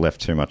probably left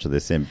too much of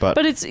this in. But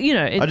it's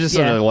I just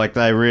sort of like,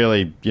 they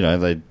really,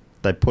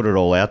 they put it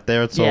all out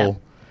there. It's Yeah.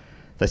 all...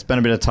 They spent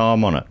a bit of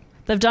time on it.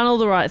 they've done all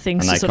the right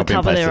things And to they sort of copy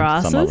and cover their pasted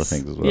asses. some other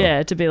things as well.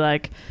 Yeah, to be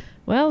like,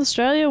 well,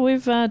 Australia,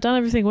 we've done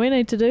everything we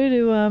need to do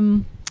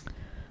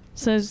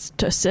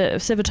to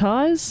sever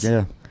ties.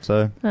 Yeah.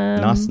 So,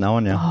 nice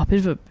knowing you. Oh, a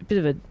bit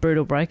of a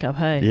brutal breakup.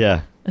 Hey,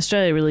 Yeah.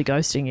 Australia really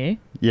ghosting you.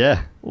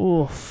 Yeah.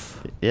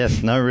 Oof.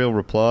 Yes, no real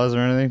replies or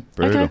anything.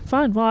 Brutal. Okay,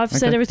 fine. Well, I've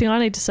said Okay. everything I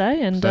need to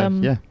say, and So,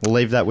 yeah, we'll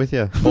leave that with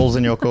you. Ball's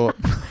in your court.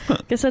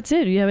 guess that's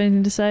it. If you have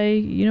anything to say,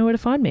 you know where to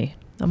find me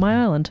on my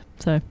island.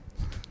 So,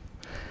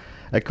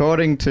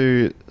 According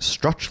to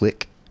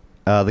Strachlik,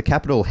 the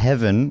capital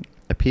Heaven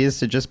appears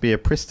to just be a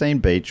pristine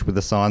beach with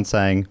a sign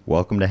saying,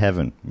 "Welcome to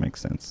Heaven."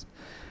 Makes sense.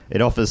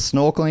 It offers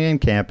snorkeling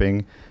and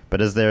camping, but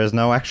as there is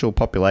no actual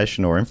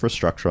population or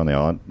infrastructure on the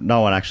island,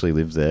 no one actually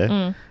lives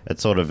there.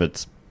 It's sort of,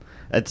 it's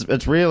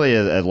really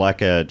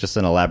just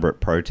an elaborate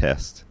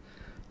protest.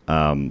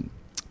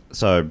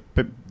 So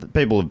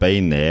people have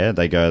been there,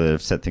 they go, they've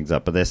set things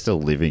up, but they're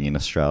still living in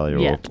Australia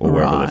Yeah. or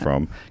wherever Right. they're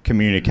from,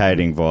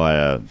 communicating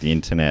via the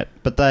internet.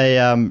 But they,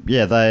 I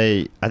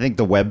think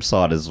the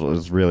website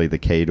is really the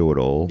key to it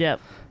all. yep.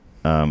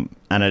 And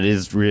it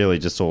is really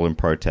just all in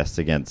protest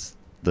against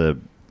the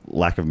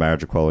lack of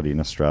marriage equality in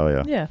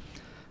Australia. Yeah.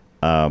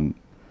 The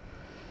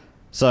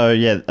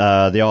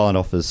island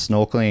offers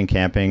snorkeling and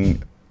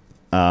camping,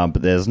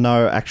 but there's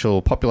no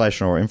actual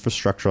population or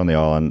infrastructure on the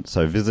island,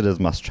 so visitors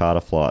must charter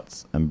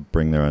flights and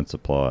bring their own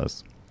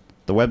supplies.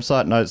 The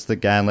website notes that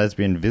gay and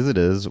lesbian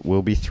visitors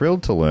will be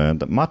thrilled to learn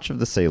that much of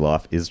the sea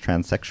life is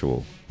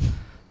transsexual.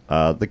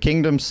 The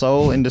kingdom's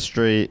sole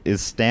industry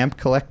is stamp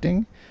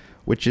collecting,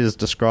 which is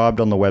described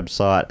on the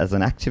website as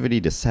an activity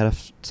to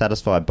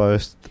satisfy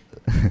both...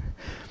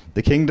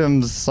 The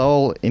kingdom's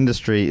sole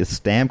industry is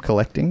stamp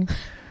collecting,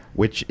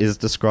 which is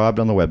described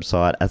on the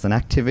website as an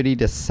activity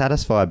to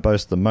satisfy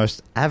both the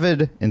most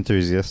avid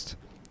enthusiast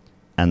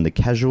and the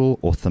casual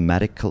or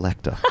thematic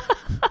collector.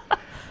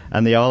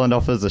 And the island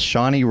offers a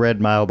shiny red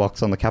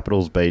mailbox on the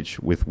capital's beach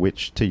with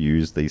which to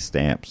use these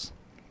stamps.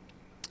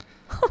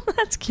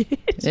 That's cute.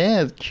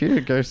 Yeah, it's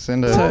cute. Go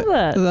send Love a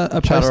that.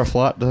 A charter a post,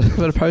 flight.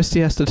 but a postie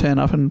has to turn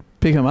up and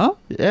pick him up.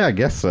 Yeah, I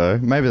guess so.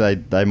 Maybe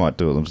they might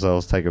do it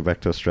themselves, take it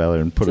back to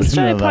Australia and put Does it in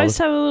Australia another... Post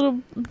have a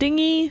little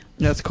dinghy?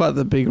 Yeah, it's quite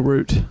the big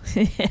route.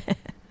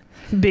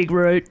 Big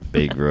root.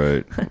 Big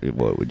root.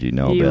 What would you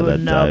know You about would that,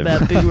 know Dave?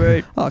 about big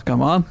root. Oh,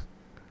 come on.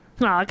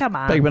 Oh, come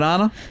on. Big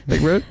banana.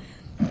 Big route.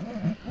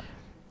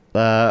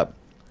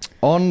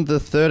 On the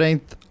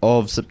 13th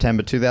of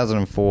September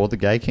 2004, the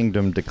Gay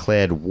Kingdom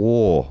declared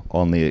war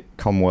on the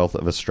Commonwealth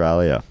of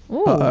Australia.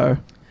 Ooh. Uh-oh.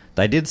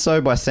 They did so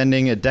by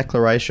sending a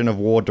declaration of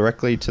war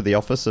directly to the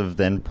office of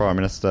then Prime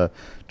Minister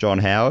John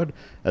Howard,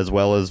 as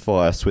well as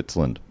via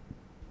Switzerland.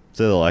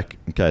 So they're like,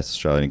 in case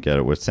Australia didn't get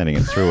it, we're sending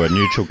it through a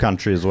neutral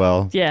country as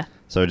well. Yeah.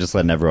 So just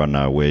letting everyone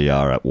know we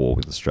are at war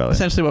with Australia.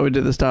 Essentially what we did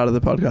at the start of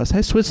the podcast.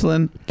 Hey,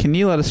 Switzerland, can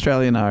you let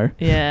Australia know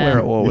Yeah. we're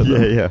at war with Yeah,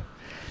 them? yeah.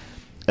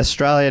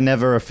 Australia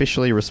never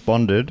officially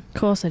responded. Of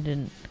course I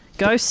didn't.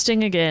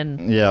 Ghosting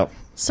again. Yeah,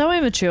 So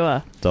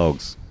immature.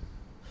 dogs.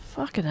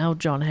 Fucking hell,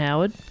 John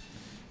Howard.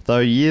 Though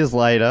years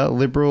later,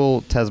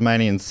 Liberal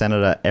Tasmanian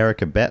Senator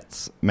Erica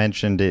Betts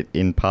mentioned it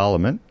in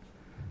Parliament.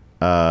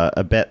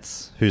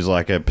 Abetz, who's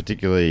like a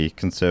particularly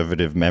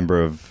conservative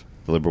member of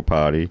the Liberal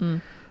Party,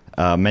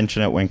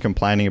 mentioned it when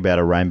complaining about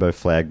a rainbow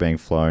flag being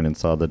flown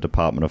inside the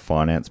Department of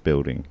Finance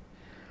building.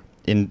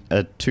 In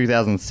a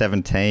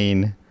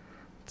 2017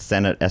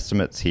 Senate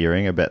estimates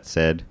hearing, Abetz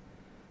said,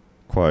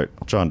 quote,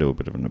 I'll try and do a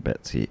bit of an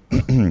Abetz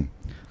here.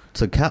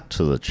 To cut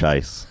to the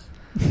chase,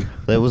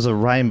 there was a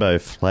rainbow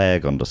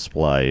flag on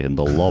display in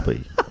the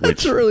lobby,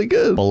 which, really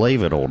good.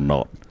 believe it or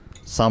not,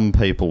 some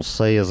people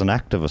see as an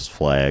activist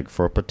flag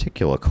for a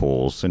particular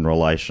cause in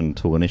relation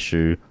to an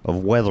issue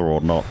of whether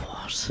or not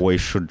we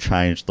should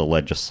change the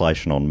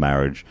legislation on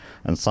marriage.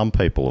 And some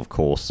people, of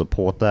course,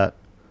 support that.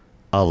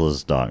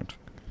 Others don't.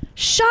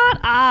 Shut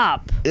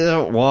up!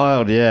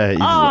 Wild, yeah.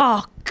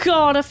 Oh,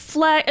 God, a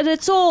flag. And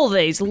it's all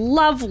these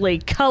lovely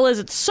colours.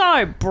 It's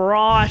so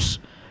bright.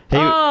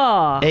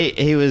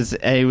 He was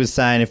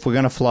saying if we're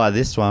going to fly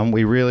this one,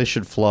 we really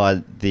should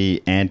fly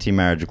the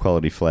anti-marriage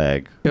equality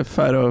flag. A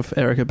photo of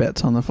Eric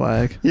Abetz on the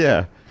flag.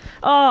 Yeah.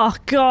 Oh,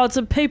 God,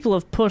 some people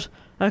have put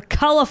a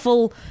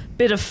colourful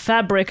bit of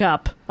fabric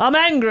up. I'm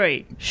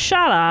angry.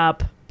 Shut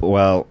up.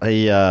 Well,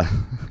 he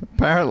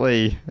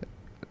apparently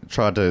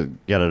tried to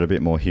get it a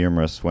bit more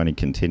humorous when he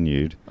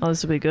continued. Oh,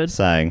 this will be good.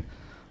 Saying,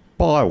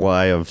 by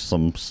way of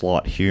some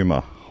slight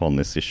humour on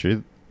this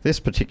issue, this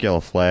particular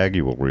flag,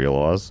 you will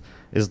realise,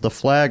 is the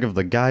flag of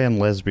the gay and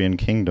lesbian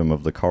kingdom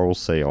of the Coral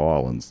Sea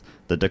Islands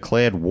that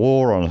declared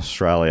war on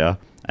Australia,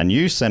 and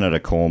you, Senator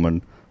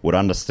Cormann, would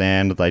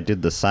understand they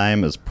did the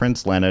same as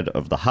Prince Leonard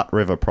of the Hutt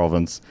River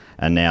province,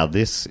 and now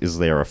this is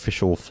their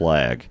official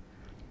flag.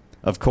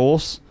 Of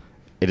course,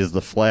 it is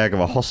the flag of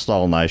a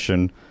hostile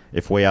nation,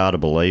 if we are to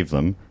believe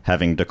them,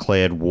 having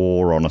declared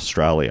war on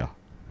Australia.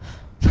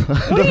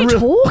 What are you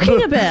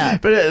talking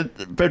about?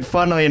 But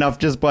funnily enough,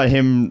 just by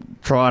him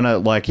trying to,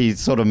 like, he's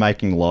sort of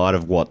making light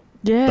of what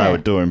they were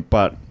doing,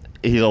 but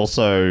he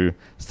also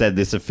said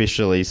this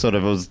officially, sort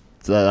of was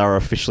they are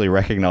officially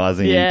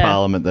recognising in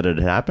Parliament that it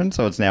had happened,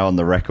 so it's now on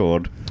the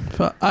record.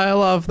 I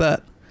love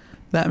that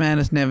man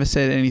has never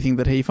said anything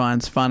that he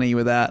finds funny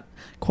without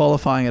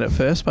qualifying it at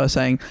first by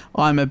saying,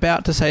 I'm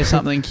about to say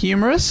something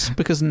humorous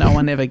because no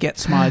one ever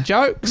gets my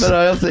jokes. But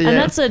I also, And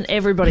that's an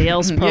everybody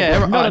else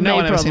problem, not a me no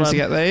one ever problem. seems to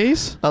get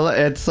these.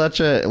 It's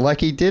such a,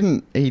 like, he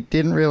didn't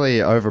really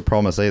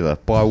overpromise either,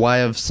 by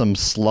way of some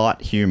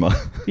slight humour.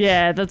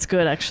 Yeah, that's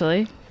good,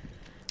 actually.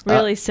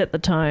 Really set the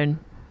tone.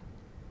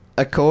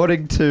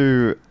 According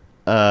to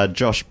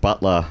Josh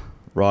Butler,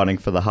 writing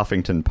for the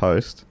Huffington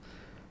Post,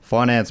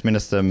 Finance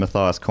Minister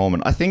Matthias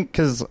Cormann, I think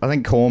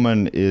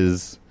Cormann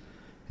is,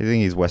 I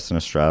think he's Western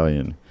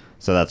Australian,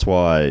 so that's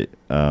why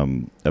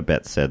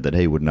Abetz said that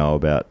he would know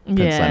about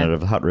Prince Leonard of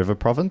the Hutt River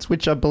province,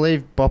 which I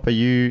believe,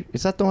 Bopper,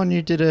 is that the one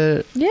you did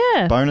a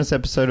bonus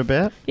episode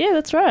about? Yeah,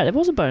 that's right. It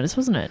was a bonus,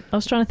 wasn't it? I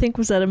was trying to think,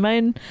 was that a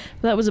main...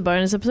 That was a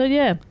bonus episode,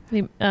 yeah.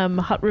 The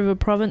Hutt River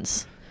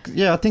province.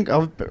 Yeah, I think I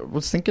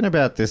was thinking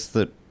about this,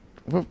 that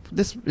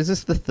is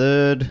this the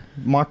third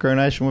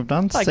micronation we've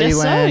done? I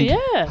guess so,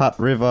 yeah. Hutt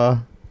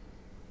River.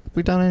 Have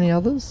we done any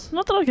others?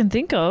 Not that I can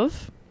think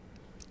of.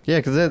 Yeah,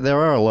 because there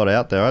are a lot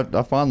out there.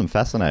 I find them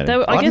fascinating.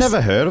 I've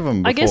never heard of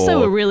them before. I guess they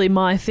were really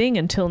my thing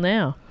until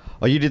now.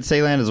 Oh, you did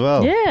Sealand as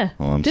well? Yeah.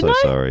 Oh, I'm Didn't so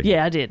I? sorry.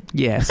 Yeah, I did.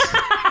 Yes.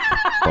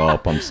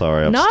 Bob, I'm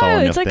sorry. I've no, stolen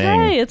your it's okay.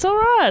 thing. It's all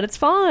right. It's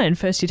fine.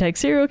 First you take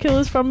serial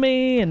killers from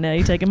me, and now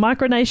you're taking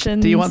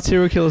micronations. Do you want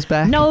serial killers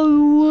back?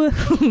 No.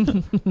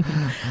 I'm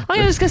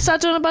just going to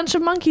start doing a bunch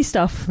of monkey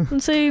stuff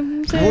and see.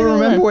 Well,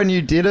 remember when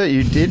you did it?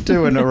 You did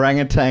do an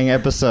orangutan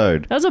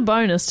episode. That was a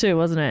bonus too,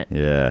 wasn't it?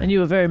 Yeah. And you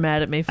were very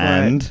mad at me for it.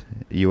 And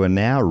you are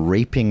now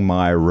reaping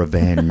my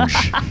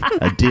revenge.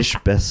 A dish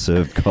best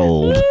served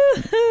cold.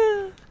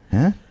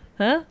 Huh?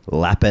 Huh?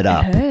 Lap it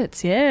up. It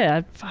hurts.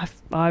 Yeah,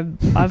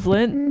 I've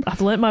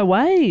learnt my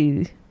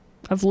way.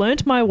 I've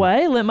learnt my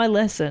way. Learnt my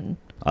lesson.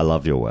 I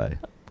love your way.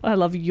 I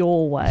love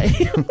your way.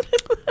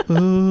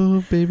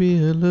 Oh, baby,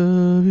 I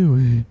love your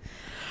way.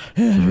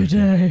 Every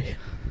day.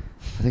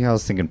 I think I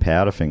was thinking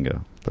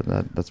Powderfinger,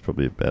 but that's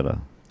probably better.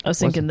 I was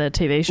thinking the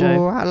TV show.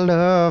 Oh, I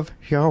love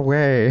your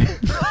way.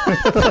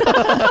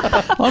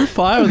 On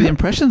fire with the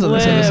impressions on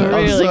this We're episode.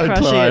 really I'm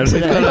so crushing tired. it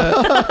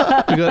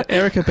today. We've got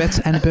Erica Betts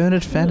and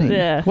Bernard Fanning.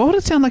 Yeah. What would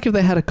it sound like if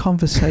they had a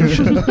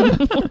conversation?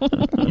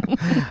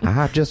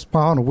 I just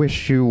want to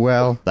wish you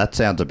well. That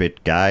sounds a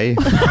bit gay.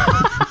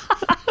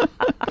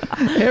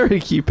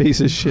 Eric, you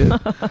piece of shit.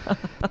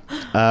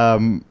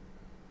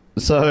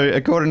 So,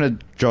 according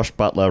to Josh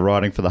Butler,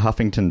 writing for the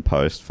Huffington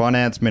Post,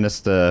 Finance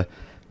Minister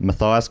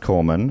Matthias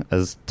Cormann,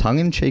 as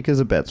tongue-in-cheek as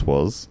Abetz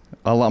was,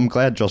 I'm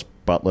glad Josh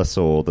Butler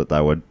saw that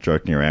they were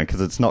joking around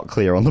because it's not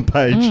clear on the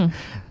page.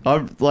 I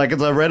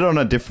read it on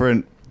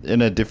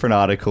in a different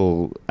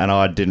article and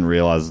I didn't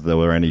realise there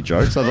were any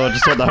jokes. I thought I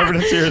just thought they were having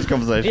a serious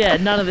conversation. Yeah,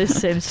 none of this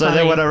seems So funny.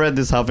 then when I read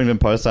this Huffington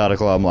Post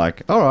article, I'm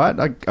like, all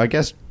right, I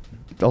guess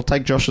I'll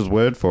take Josh's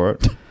word for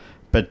it.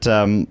 But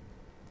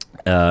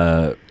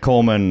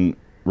Cormann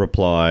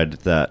replied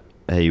that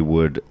he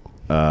would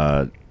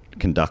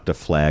conduct a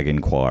flag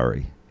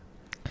inquiry.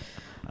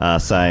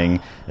 saying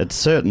it's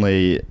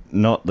certainly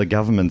not the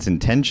government's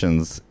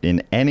intentions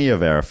in any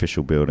of our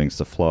official buildings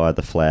to fly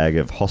the flag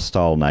of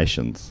hostile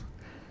nations.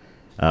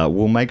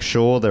 We'll make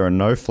sure there are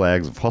no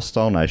flags of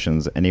hostile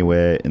nations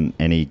anywhere in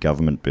any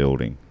government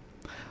building.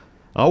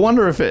 I'm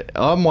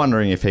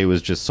wondering if he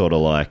was just sort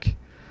of like,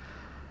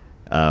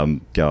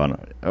 going,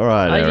 all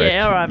right, Eric.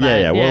 Yeah, all right,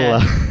 mate. Yeah. Well,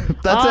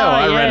 that's how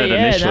I read it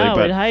initially. No,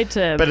 but I'd hate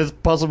to. But it's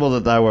possible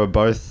that they were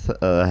both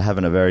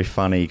having a very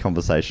funny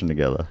conversation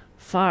together.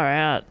 Far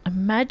out.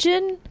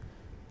 Imagine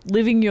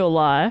living your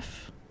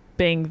life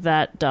being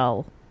that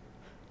dull.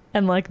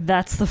 And, like,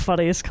 that's the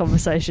funniest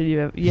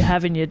conversation you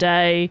have in your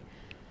day,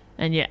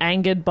 and you're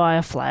angered by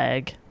a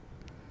flag.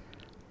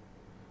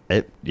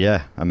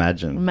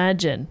 Imagine.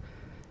 Imagine.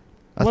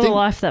 I What think, a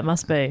life that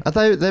must be.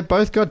 They've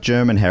both got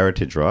German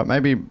heritage, right?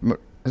 Maybe,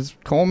 is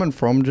Corman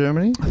from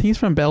Germany? I think he's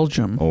from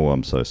Belgium. Oh,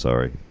 I'm so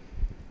sorry.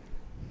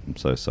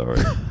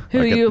 Who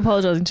are you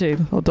apologising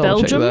to? I'll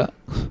double check Belgium?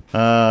 that.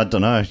 I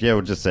don't know. Yeah,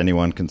 well, just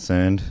anyone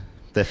concerned.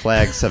 Their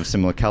flags have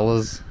similar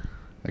colours.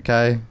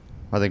 Okay?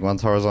 I think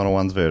one's horizontal,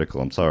 one's vertical.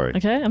 I'm sorry.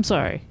 Okay, I'm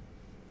sorry.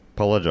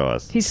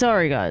 Apologise. He's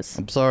sorry, guys.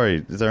 I'm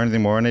sorry. Is there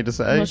anything more I need to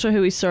say? I'm not sure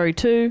who he's sorry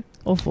to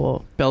or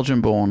for.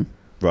 Belgium born.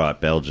 Right,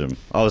 Belgium.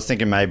 I was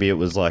thinking maybe it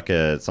was like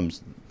some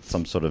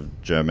sort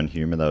of German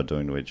humour they were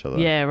doing to each other.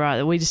 Yeah, right,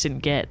 that we just didn't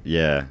get.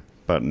 Yeah,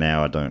 but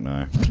now I don't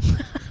know.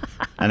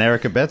 And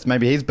Erica Betts,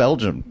 maybe he's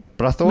Belgium.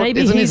 But I thought,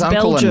 Maybe isn't his he's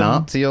uncle Belgium. a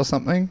Nazi or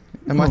something?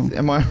 Am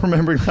I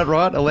remembering that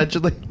right,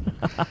 allegedly?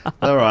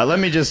 All right, let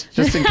me just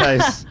in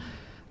case,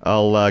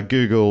 I'll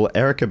Google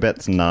Erica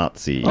Betts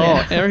Nazi.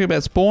 Oh, Erica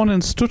Betts, born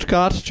in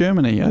Stuttgart,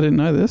 Germany. I didn't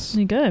know this.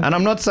 There you go. And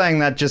I'm not saying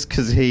that just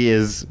because he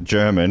is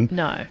German.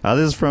 No.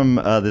 This is from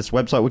this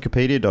website,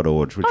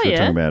 wikipedia.org, which we're yeah.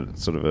 talking about.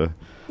 It's sort of a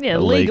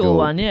legal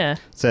one, yeah.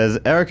 Says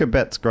Erica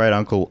Betts' great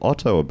uncle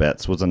Otto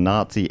Betts was a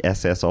Nazi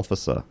SS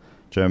officer,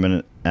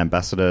 German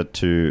ambassador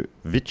to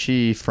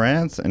Vichy,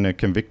 France, and a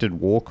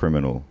convicted war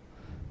criminal.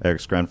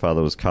 Eric's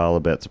grandfather was Carla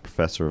Betts, a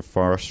professor of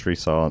forestry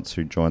science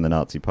who joined the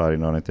Nazi Party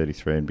in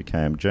 1933 and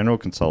became general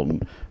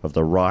consultant of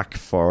the Reich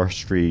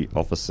Forestry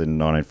Office in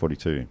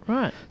 1942.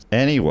 Right.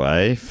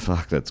 Anyway,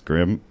 fuck, that's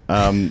grim.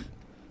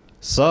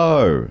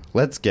 So,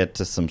 let's get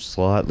to some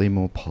slightly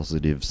more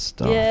positive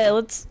stuff. Yeah,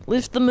 let's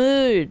lift the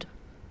mood.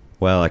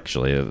 Well,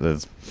 actually,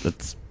 there's some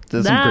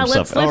Nah, grim let's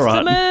stuff. lift All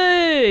right. the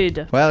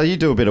mood. Well, you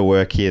do a bit of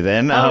work here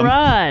then. All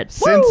right.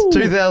 Since Woo!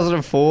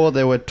 2004,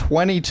 there were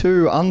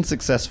 22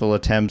 unsuccessful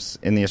attempts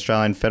in the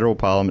Australian Federal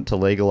Parliament to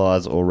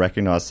legalise or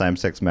recognise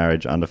same-sex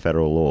marriage under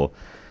federal law.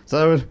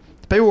 So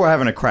people were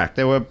having a crack.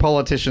 There were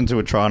politicians who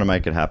were trying to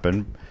make it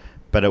happen,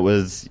 but it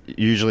was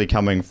usually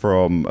coming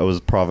from, it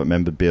was private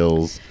member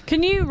bills,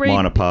 Can you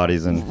minor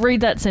parties. And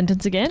read that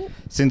sentence again?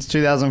 since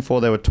 2004,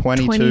 there were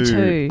 22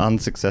 22.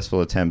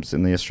 unsuccessful attempts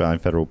in the Australian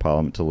Federal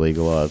Parliament to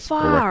legalise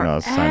or Far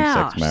recognise same-sex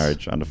out.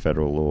 marriage under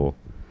federal law.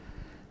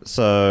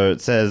 So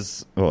it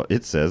says,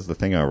 the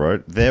thing I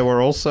wrote, there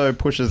were also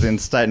pushes in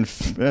state and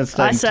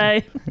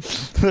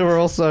there were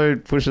also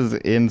pushes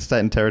in state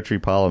and territory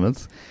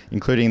parliaments,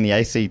 including the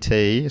ACT,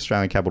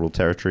 Australian Capital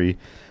Territory,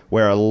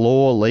 where a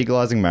law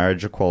legalising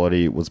marriage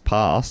equality was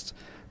passed,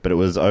 but it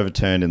was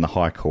overturned in the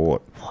High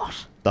Court.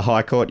 What? The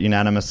High Court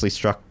unanimously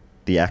struck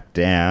the Act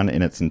down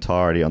in its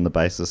entirety on the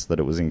basis that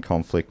it was in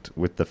conflict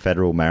with the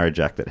Federal Marriage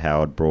Act that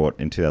Howard brought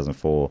in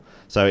 2004.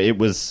 So it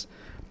was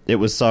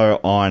so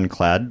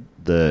ironclad,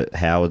 the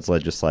Howard's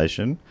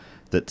legislation,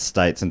 that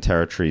states and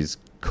territories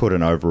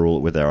couldn't overrule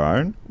it with their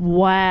own.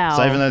 Wow.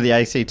 So even though the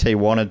ACT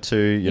wanted to,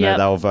 Yep.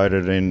 they were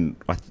voted in,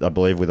 I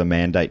believe, with a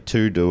mandate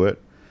to do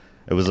it.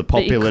 It was a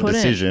popular couldn't.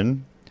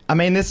 decision. I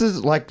mean, this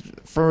is like,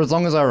 for as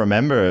long as I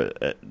remember,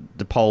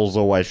 the polls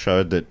always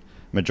showed that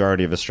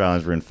majority of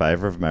Australians were in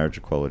favour of marriage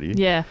equality.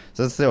 Yeah.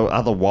 So that's the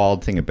other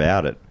wild thing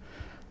about it,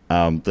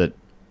 that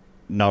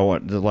no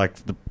one, like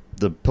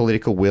the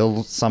political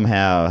will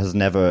somehow has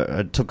never,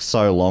 it took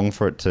so long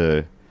for it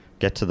to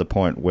get to the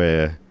point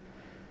where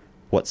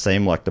what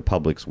seemed like the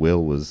public's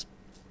will was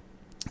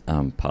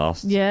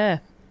passed. Yeah.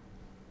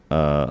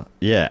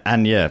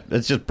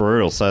 It's just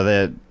brutal. So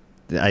the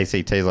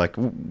ACT's like,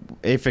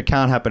 if it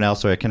can't happen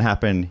elsewhere, it can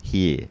happen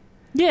here.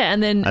 Yeah,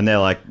 and then And they're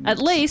like, at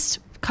least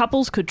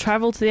couples could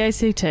travel to the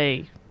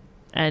ACT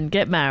and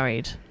get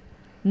married.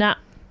 Nah.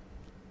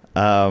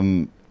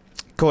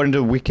 according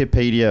to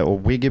Wikipedia,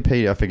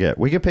 I forget.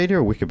 Wikipedia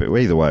or Wikipedia?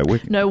 Either way.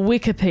 No,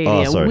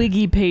 Wikipedia. Oh, sorry.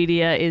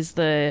 Wikipedia is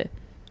the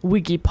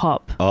Wiggy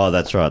Pop. Oh,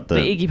 that's right. The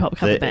Iggy Pop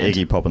cover band.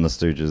 Iggy Pop and the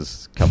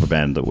Stooges cover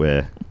band that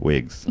wear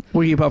wigs.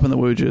 Wiggy Pop and the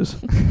Woojers.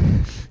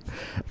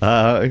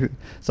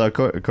 So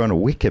according to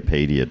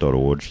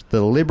Wikipedia.org,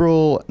 the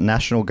Liberal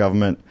National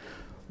Government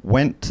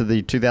went to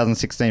the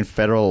 2016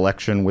 federal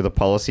election with a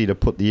policy to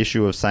put the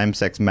issue of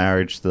same-sex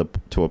marriage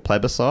to a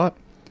plebiscite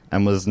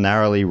and was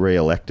narrowly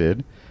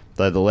re-elected,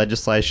 though the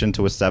legislation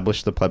to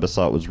establish the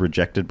plebiscite was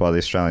rejected by the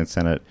Australian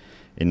Senate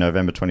in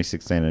November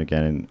 2016 and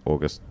again in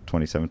August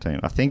 2017.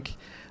 I think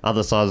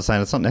other sides are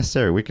saying it's not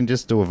necessary. We can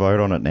just do a vote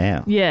on it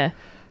now. Yeah.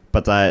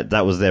 But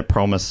that was their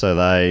promise, so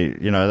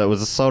that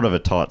was a sort of a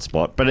tight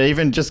spot. But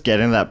even just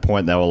getting to that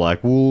point, they were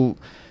like, well,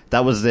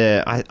 that was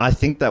their. I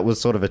think that was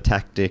sort of a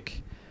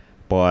tactic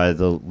by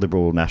the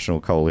Liberal National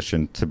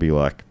Coalition to be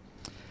like,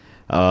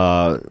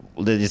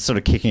 they're just sort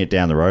of kicking it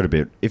down the road a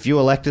bit. If you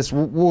elect us,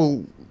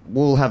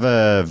 we'll have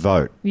a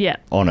vote Yeah.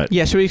 on it.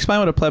 Yeah, should we explain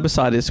what a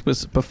plebiscite is?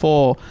 Because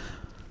before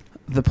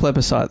the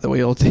plebiscite that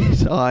we all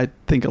did, I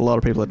think a lot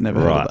of people had never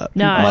heard Right. of that.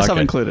 No. Myself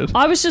Okay. included.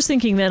 I was just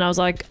thinking then, I was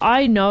like,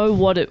 I know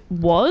what it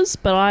was,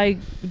 but I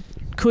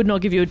could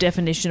not give you a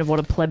definition of what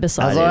a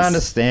plebiscite As is. I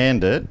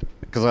understand it,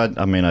 because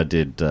I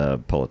did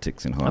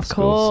politics in high Of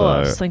school.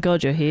 course. So Thank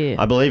God you're here.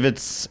 I believe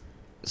it's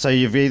so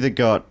you've either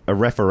got a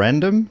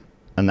referendum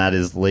and that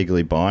is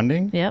legally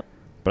binding. Yep.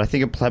 But I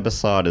think a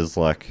plebiscite is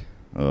like,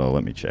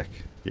 let me check.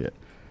 Yeah.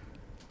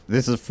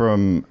 This is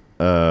from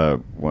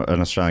an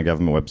Australian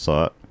government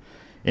website.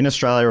 In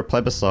Australia, a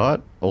plebiscite,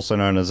 also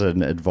known as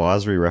an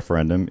advisory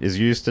referendum, is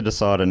used to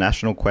decide a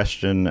national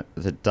question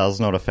that does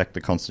not affect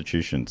the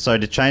Constitution. So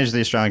to change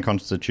the Australian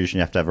Constitution,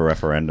 you have to have a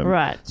referendum.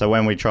 Right. So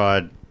when we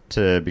tried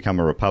to become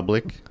a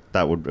republic,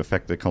 that would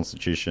affect the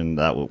Constitution.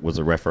 That was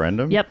a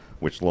referendum. Yep.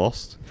 Which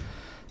lost.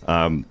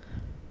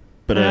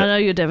 But And I know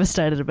you're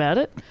devastated about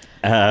it.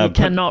 You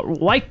cannot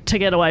wait to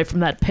get away from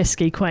that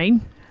pesky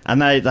queen.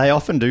 And they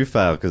often do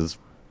fail because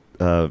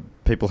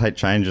people hate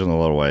change in a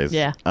lot of ways.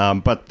 Yeah.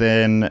 But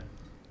then,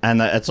 and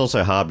it's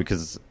also hard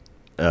because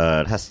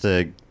it has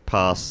to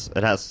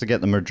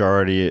get the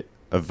majority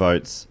of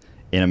votes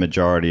in a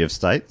majority of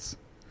states.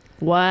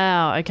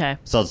 Wow, okay.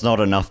 So it's not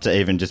enough to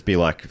even just be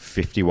like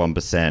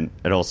 51%.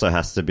 It also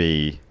has to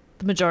be,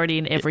 The majority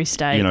in every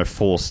state.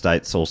 4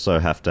 states also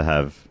have to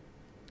have,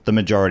 the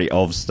majority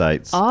of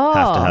states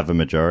have to have a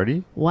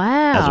majority.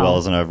 Wow. As well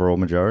as an overall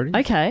majority.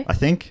 Okay. I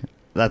think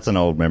that's an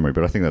old memory,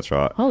 but I think that's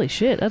right. Holy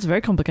shit, that's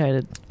very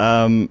complicated.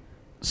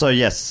 So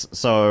yes,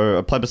 so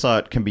a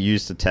plebiscite can be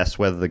used to test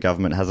whether the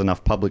government has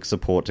enough public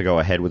support to go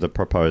ahead with a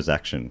proposed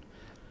action,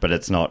 but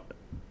it's not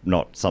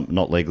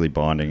legally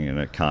binding and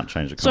it can't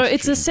change the So Constitution.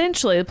 it's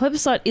essentially, the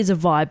plebiscite is a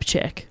vibe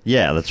check.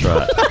 Yeah, that's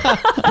right.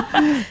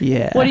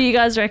 Yeah. What do you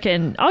guys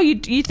reckon? Oh,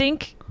 you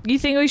think we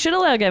should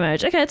allow gay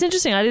marriage? Okay, it's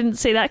interesting. I didn't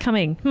see that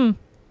coming.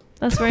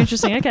 That's very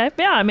interesting. Okay.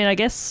 Yeah, I mean, I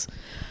guess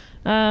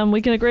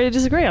we can agree to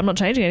disagree. I'm not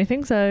changing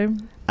anything, so...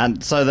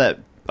 And so that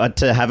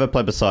to have a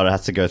plebiscite, it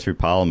has to go through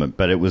Parliament,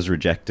 but it was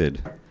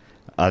rejected.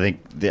 I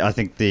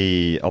think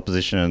the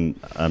opposition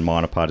and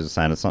minor parties are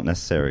saying it's not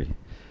necessary.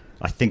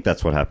 I think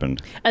that's what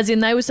happened. As in,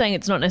 they were saying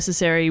it's not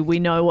necessary. We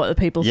know what the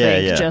people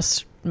think. Yeah.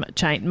 Just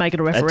make it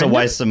a referendum. It's a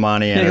waste of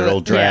money and Yeah. it'll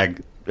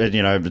drag.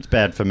 It's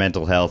bad for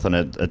mental health and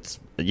it's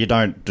you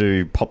don't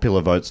do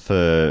popular votes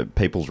for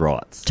people's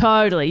rights.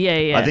 Totally.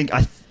 Yeah. I think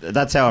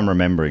that's how I'm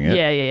remembering it.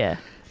 Yeah.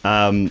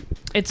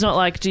 It's not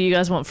like, do you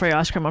guys want free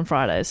ice cream on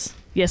Fridays?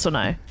 Yes or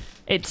no?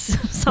 It's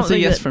That's something a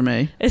yes that, for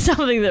me. It's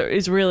something that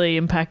is really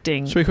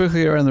impacting. Should we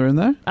quickly go around the room,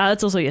 though?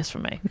 That's also a yes for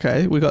me.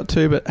 Okay, we got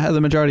 2, but how the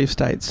majority of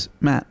states.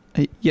 Matt,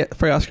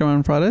 free ice cream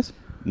on Fridays?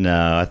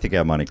 No, I think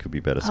our money could be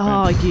better spent.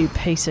 Oh, you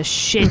piece of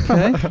shit.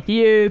 Okay.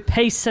 You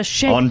piece of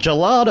shit. On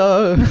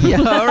gelato. Yeah,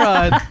 all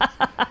right.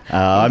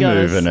 I'm got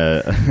moving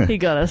He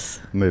got us.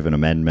 an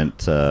amendment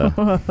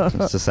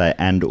just to say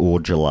and or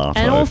gelato.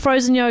 And all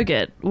frozen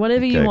yogurt,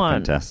 whatever you Okay,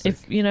 want. fantastic.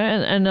 If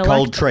and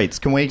cold treats.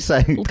 Can we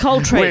say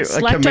Cold treats,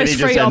 a committee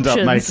lactose-free just ends up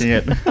options. making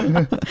it?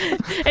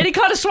 any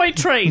kind of sweet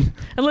treat,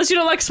 unless you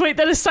don't like sweet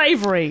that is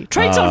savoury.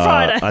 Treats on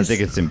Fridays. I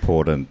think it's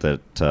important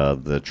that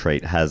the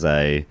treat has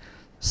a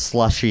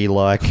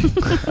slushy-like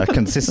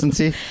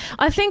consistency.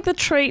 I think the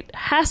treat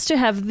has to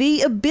have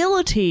the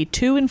ability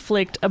to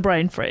inflict a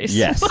brain freeze.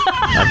 Yes,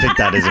 I think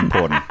that is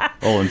important.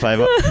 All in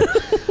favour?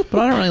 But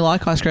I don't really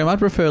like ice cream. I'd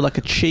prefer like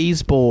a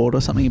cheese board or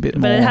something a bit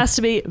more. But it has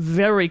to be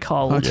very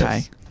cold.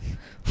 Okay.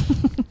 Yes.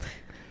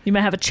 You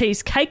may have a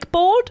cheesecake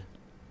board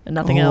and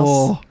nothing else.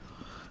 Oh,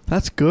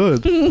 that's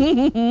good.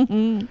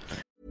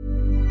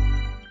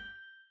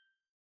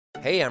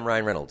 Hey, I'm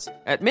Ryan Reynolds.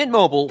 At Mint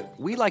Mobile,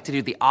 we like to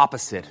do the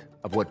opposite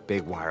of what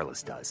Big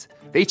Wireless does.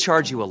 They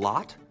charge you a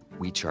lot,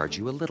 we charge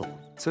you a little.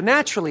 So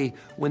naturally,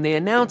 when they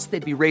announced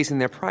they'd be raising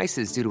their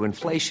prices due to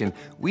inflation,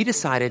 we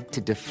decided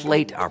to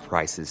deflate our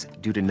prices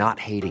due to not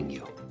hating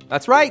you.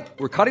 That's right.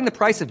 We're cutting the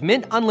price of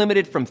Mint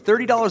Unlimited from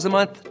 $30 a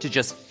month to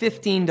just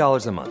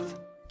 $15 a month.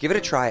 Give it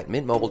a try at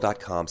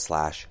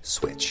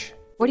mintmobile.com/switch.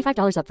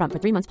 $45 up front for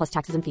 3 months plus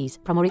taxes and fees.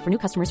 Promo rate for new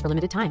customers for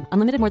limited time.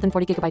 Unlimited more than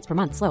 40 gigabytes per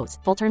month. Slows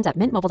full terms at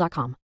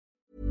mintmobile.com.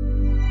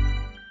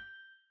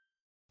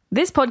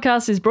 This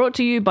podcast is brought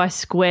to you by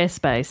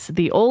Squarespace,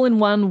 the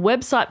all-in-one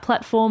website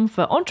platform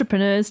for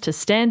entrepreneurs to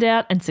stand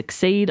out and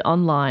succeed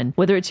online.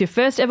 Whether it's your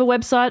first ever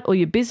website or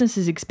your business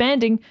is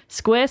expanding,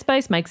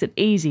 Squarespace makes it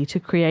easy to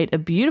create a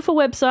beautiful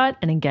website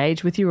and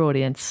engage with your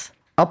audience.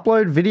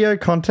 Upload video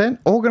content,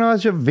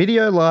 organize your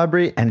video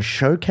library, and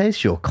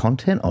showcase your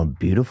content on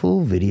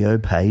beautiful video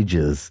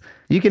pages.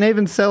 You can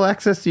even sell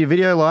access to your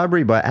video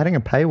library by adding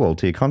a paywall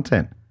to your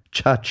content.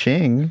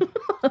 Cha-ching.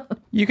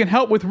 You can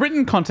help with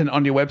written content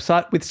on your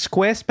website with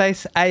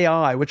Squarespace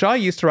AI, which I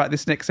used to write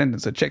this next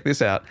sentence, so check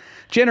this out.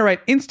 Generate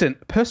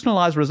instant,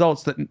 personalized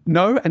results that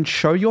know and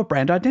show your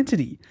brand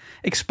identity.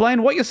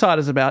 Explain what your site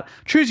is about,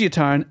 choose your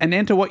tone, and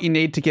enter what you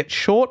need to get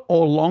short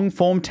or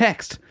long-form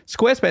text.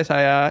 Squarespace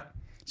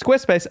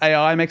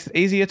AI makes it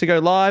easier to go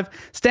live,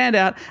 stand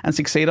out, and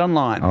succeed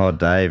online. Oh,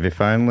 Dave,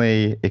 if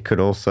only it could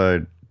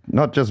also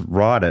not just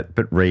write it,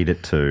 but read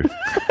it too.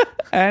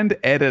 And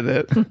edit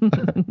it.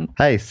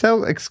 Hey,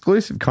 sell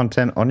exclusive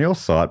content on your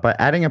site by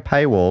adding a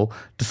paywall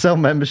to sell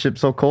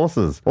memberships or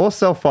courses, or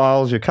sell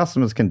files your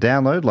customers can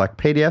download like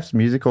PDFs,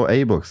 music, or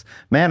ebooks.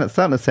 Man, it's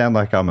starting to sound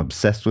like I'm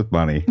obsessed with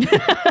money.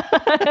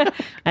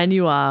 And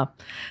you are.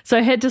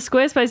 So head to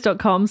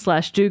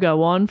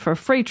squarespace.com/dogoon for a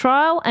free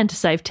trial and to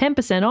save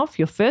 10% off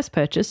your first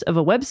purchase of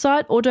a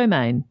website or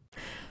domain.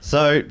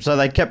 So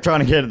they kept trying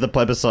to get the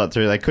plebiscite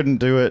through. They couldn't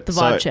do it. The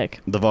vibe check.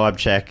 The vibe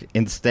check.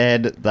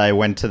 Instead, they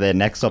went to their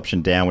next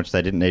option down, which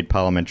they didn't need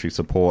parliamentary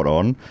support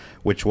on,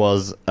 which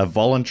was a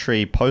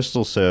voluntary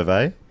postal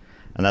survey,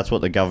 and that's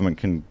what the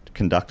government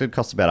conducted.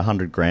 Cost about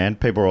 $100,000.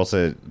 People are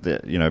also,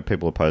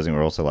 people opposing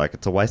were also like,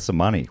 it's a waste of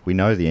money. We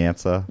know the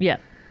answer. Yeah.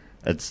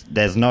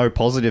 There's no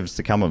positives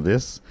to come of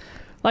this.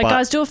 Like,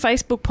 guys, do a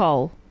Facebook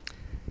poll.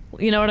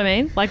 You know what I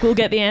mean? Like, we'll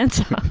get the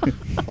answer.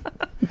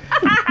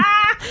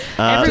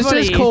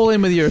 Just call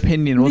in with your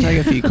opinion. We'll take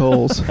a few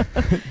calls.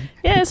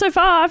 Yeah, so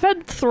far I've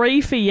had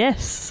 3 for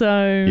yes.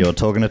 So you're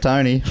talking to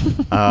Tony.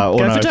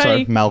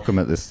 Sorry, Malcolm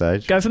at this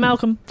stage. Go for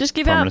Malcolm. Just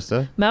give Prime out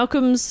Minister.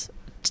 Malcolm's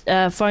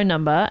phone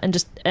number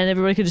and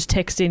everybody could just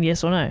text in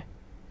yes or no.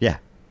 Yeah.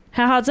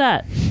 How hard's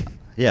that?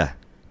 Yeah.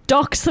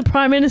 Dox the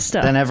Prime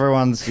Minister. Then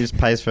everyone just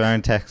pays for their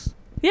own text.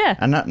 Yeah.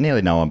 And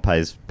nearly no one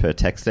pays per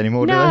text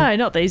anymore, do they? No,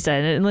 not these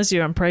days, unless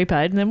you're on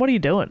prepaid. And then what are you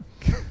doing?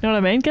 You know what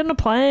I mean? Get on a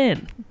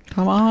plan.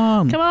 Come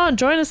on,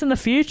 join us in the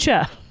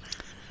future.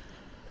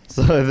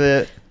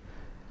 So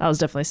I was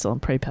definitely still on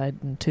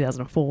prepaid in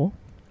 2004.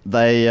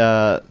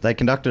 They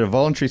conducted a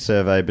voluntary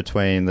survey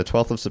between the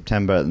 12th of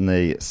September and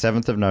the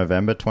 7th of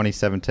November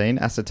 2017,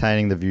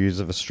 ascertaining the views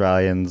of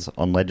Australians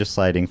on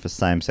legislating for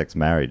same-sex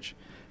marriage.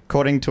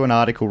 According to an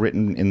article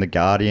written in The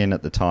Guardian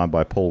at the time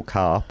by Paul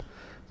Karp,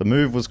 the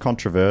move was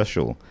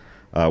controversial,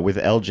 with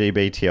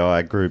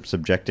LGBTI groups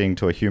objecting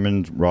to a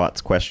human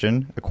rights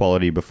question,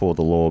 equality before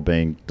the law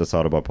being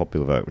decided by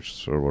popular vote, which is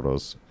sort of what I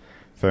was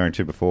referring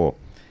to before.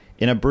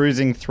 In a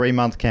bruising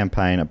 3-month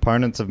campaign,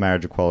 opponents of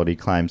marriage equality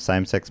claimed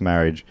same-sex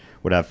marriage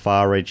would have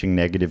far-reaching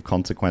negative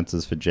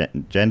consequences for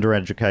gender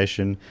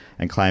education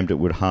and claimed it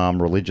would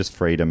harm religious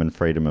freedom and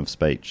freedom of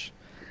speech.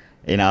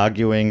 In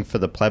arguing for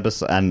the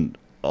plebiscite, and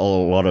a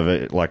lot of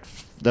it,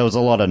 there was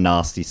a lot of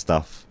nasty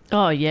stuff.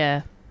 Oh,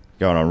 yeah.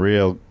 Going on,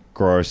 real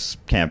gross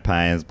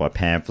campaigns by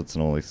pamphlets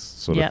and all these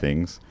sort of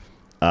things.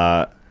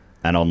 And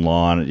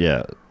online,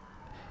 yeah.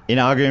 In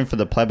arguing for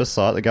the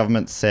plebiscite, the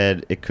government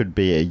said it could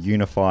be a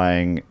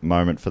unifying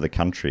moment for the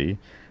country.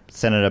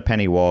 Senator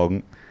Penny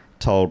Wong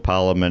told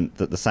Parliament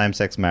that the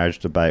same-sex marriage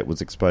debate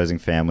was exposing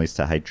families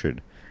to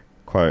hatred.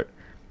 Quote,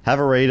 "Have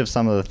a read of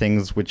some of the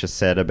things which are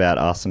said about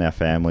us and our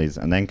families,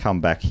 and then come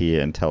back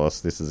here and tell us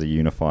this is a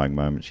unifying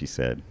moment," she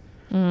said.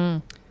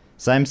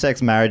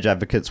 Same-sex marriage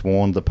advocates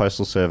warned the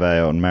postal survey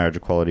on marriage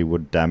equality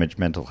would damage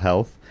mental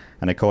health,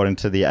 and according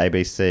to the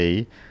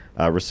ABC,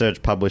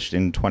 research published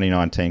in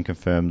 2019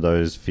 confirmed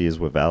those fears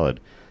were valid.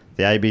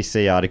 The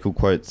ABC article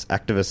quotes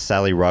activist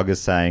Sally Rugg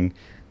as saying,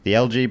 "The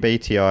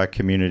LGBTI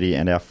community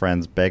and our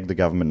friends begged the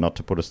government not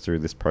to put us through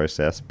this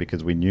process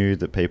because we knew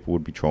that people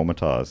would be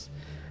traumatised.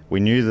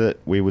 We knew that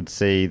we would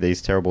see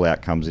these terrible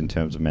outcomes in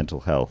terms of mental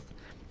health."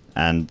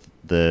 And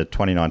the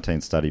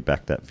 2019 study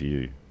backed that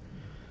view.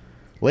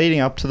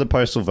 Leading up to the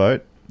postal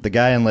vote, the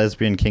Gay and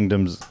Lesbian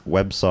Kingdom's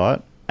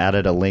website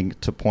added a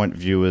link to point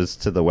viewers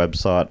to the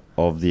website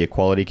of the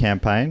Equality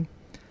Campaign,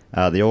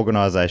 the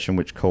organisation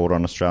which called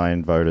on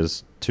Australian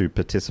voters to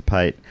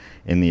participate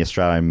in the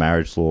Australian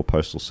Marriage Law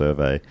Postal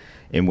Survey,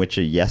 in which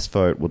a yes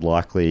vote would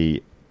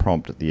likely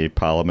prompt the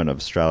Parliament of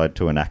Australia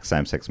to enact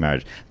same-sex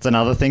marriage. It's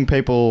another thing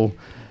people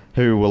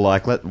who were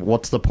like,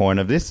 what's the point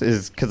of this?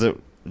 Is because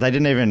it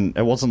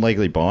wasn't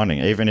legally binding,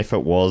 even if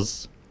it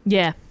was.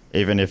 Yeah.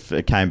 Even if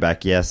it came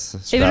back,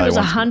 yes. Even if it was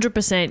Australia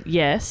 100%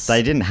 yes.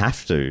 They didn't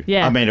have to.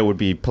 Yeah. I mean, it would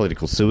be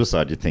political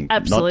suicide, you'd think,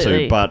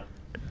 Absolutely. not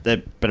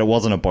to, but it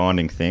wasn't a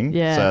binding thing.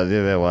 Yeah. So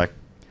they're like,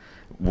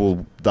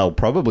 well, they'll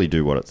probably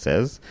do what it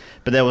says.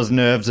 But there was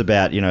nerves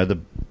about,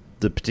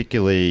 the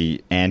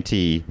particularly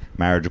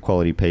anti-marriage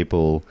equality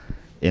people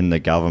in the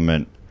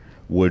government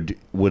would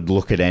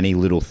look at any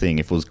little thing.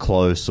 If it was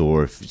close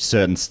or if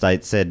certain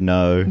states said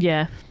no,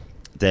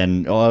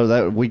 then,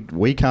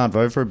 we can't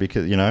vote for it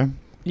because,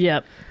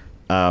 Yep.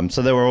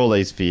 So there were all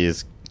these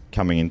fears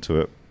coming into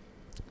it.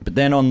 But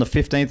then on the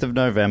 15th of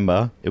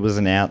November, it was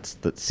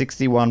announced that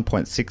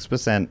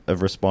 61.6%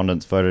 of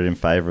respondents voted in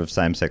favour of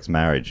same-sex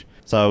marriage.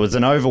 So it was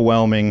an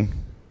overwhelming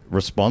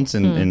response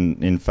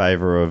in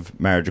favour of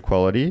marriage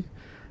equality.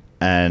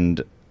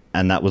 And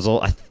that was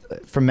all...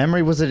 from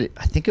memory, was it...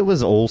 I think it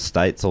was all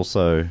states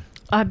also...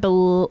 it's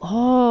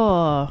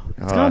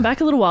going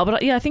back a little while,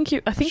 but yeah, I think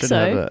Should have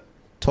so. that.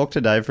 Talk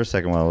to Dave for a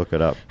second while I look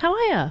it up. How are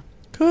you?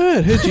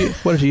 Good.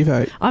 What did you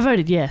vote? I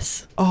voted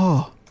yes.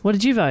 Oh, What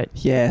did you vote?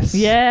 yes.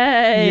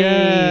 Yay!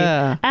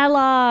 Yeah.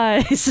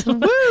 Allies.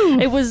 Woo!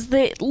 It was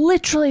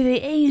literally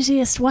the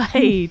easiest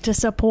way to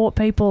support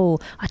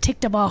people. I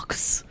ticked a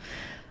box.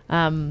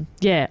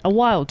 Yeah, a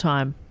wild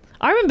time.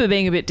 I remember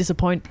being a bit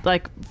disappointed,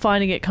 like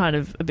finding it kind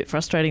of a bit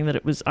frustrating that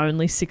it was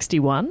only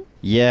 61.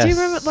 Yes. Do you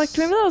remember? Like,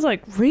 do you remember that? I was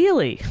like,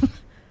 really?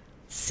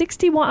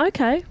 61?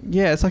 Okay.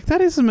 Yeah, it's like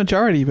that is a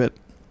majority, but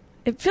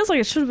It feels like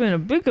it should have been a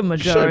bigger Should be a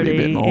majority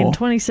bit more. in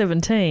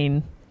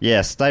 2017.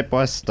 Yeah, state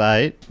by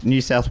state, New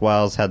South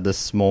Wales had the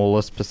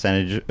smallest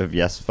percentage of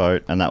yes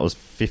vote, and that was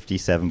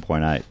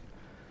 57.8.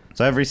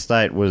 So every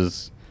state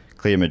was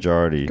clear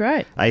majority.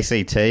 Great.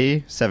 ACT,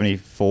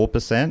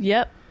 74%.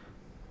 Yep.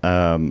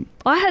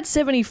 I had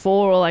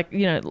 74 or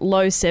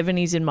low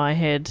 70s in my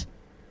head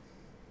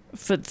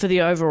for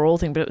the overall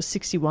thing, but it was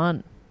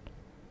 61,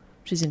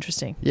 which is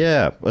interesting.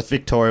 Yeah,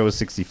 Victoria was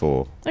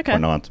 64. Okay.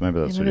 Maybe that's what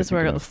That's you're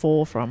where I got thinking the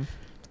 4 from.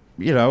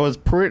 it was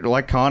pretty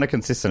kind of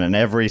consistent in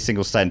every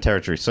single state and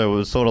territory. So it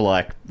was sort of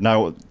like,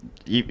 no,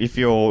 if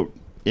you're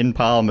in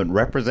Parliament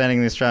representing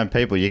the Australian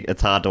people,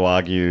 it's hard to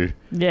argue.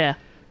 Yeah.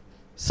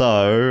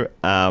 So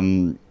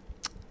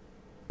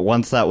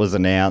once that was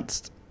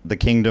announced, the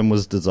kingdom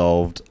was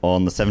dissolved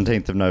on the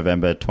 17th of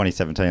November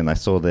 2017. They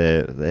saw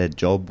their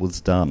job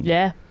was done.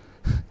 Yeah.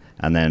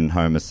 And then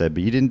Homer said,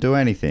 but you didn't do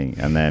anything.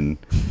 And then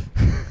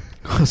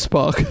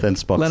Spock. Then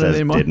Spock Leonard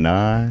says, Nimoy. didn't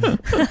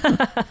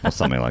I? Or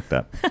something like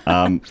that.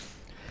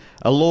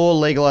 A law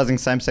legalising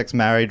same-sex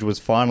marriage was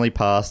finally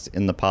passed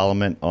in the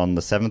Parliament on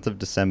the 7th of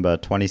December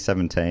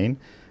 2017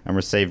 and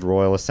received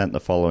royal assent the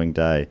following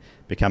day,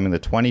 becoming the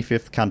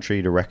 25th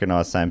country to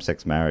recognise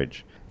same-sex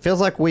marriage. Feels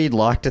like we'd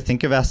like to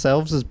think of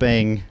ourselves as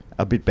being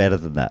a bit better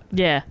than that.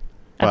 Yeah.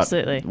 But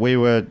Absolutely. we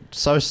were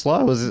so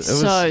slow. It was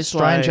So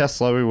strange slow. how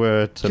slow we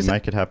were to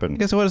make it happen.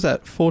 Okay, so what is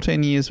that?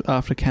 14 years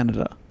after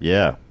Canada.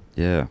 Yeah.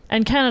 Yeah.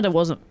 And Canada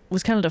was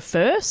Canada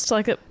first?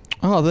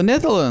 Oh, the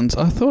Netherlands.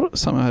 I thought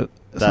something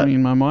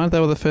in my mind. They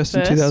were the first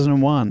in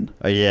 2001.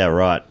 Oh, yeah,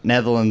 right.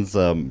 Netherlands,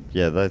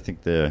 they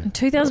think they're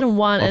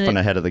 2001 often and it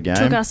ahead of the game.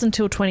 took us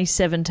until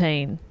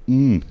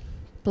 2017.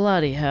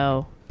 Bloody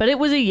hell. But it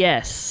was a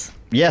yes.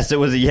 Yes, it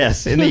was a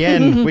yes. In the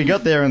end, we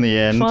got there in the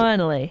end.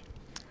 Finally.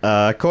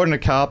 According to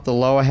CARP, the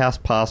lower house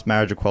passed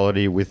marriage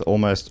equality with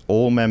almost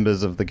all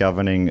members of the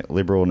governing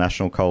Liberal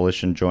National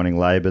Coalition joining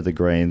Labor, the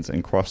Greens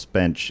and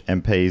crossbench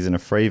MPs in a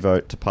free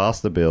vote to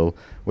pass the bill,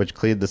 which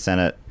cleared the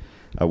Senate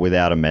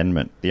without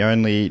amendment. The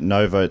only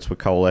no votes were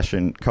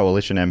coalition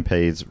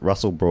MPs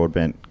Russell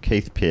Broadbent,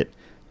 Keith Pitt,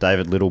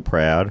 David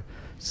Littleproud,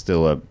 he's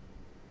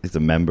a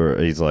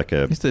member, he's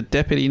the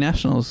Deputy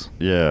Nationals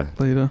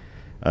leader.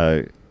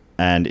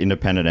 And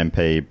independent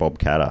MP Bob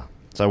Katter.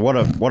 So what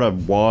a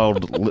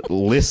wild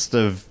list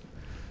of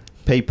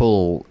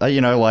people,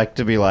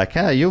 to be like,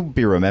 hey, you'll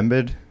be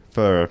remembered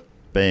for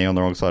being on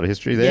the wrong side of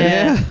history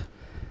there. Yeah.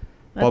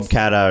 Bob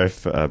Katter,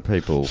 if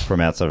people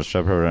from outside of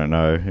Australia probably don't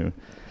know,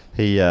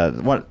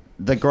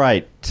 the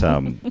great,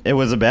 it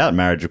was about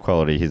marriage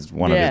equality.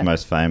 One of his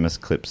most famous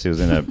clips, he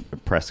was in a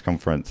press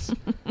conference.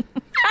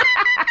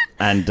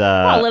 And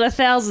I'll let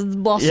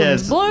 1,000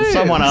 blossoms bloom.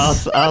 Someone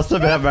asked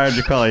about marriage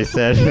equality.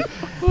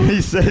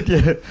 He said,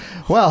 yeah,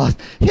 well,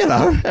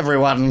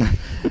 everyone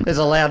is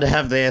allowed to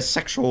have their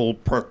sexual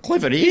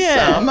proclivities.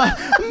 Yeah.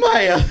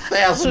 May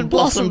 1,000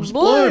 blossoms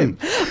bloom.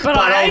 But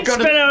I ain't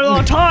spending a lot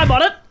of time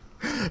on it.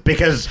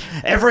 Because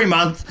every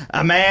month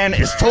a man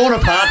is torn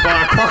apart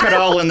by a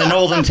crocodile in the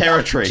Northern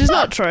Territory. Which is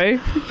not true.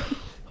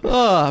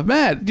 Oh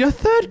man, your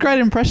third great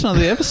impression of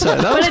the episode.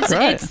 That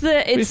was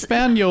great. We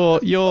found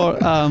your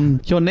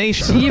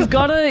niche. You've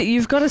got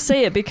to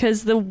see it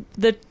because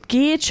the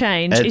gear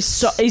change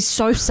is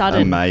so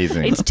sudden.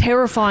 Amazing. It's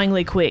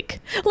terrifyingly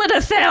quick. Let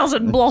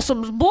 1,000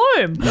 blossoms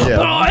bloom. Yeah.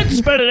 But I ain't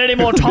spending any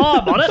more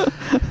time on it.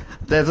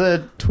 There's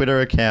a Twitter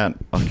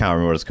account, I can't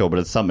remember what it's called, but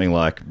it's something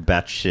like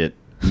batshit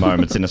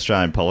moments in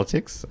Australian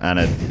politics, and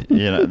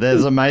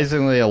there's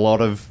amazingly a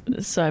lot of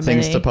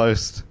things to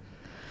post.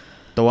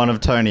 The one of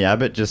Tony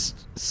Abbott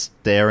just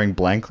staring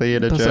blankly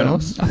at a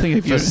journalist I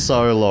think for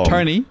so long.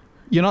 Tony,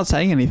 you're not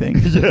saying anything.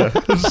 Yeah.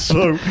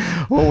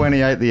 Or when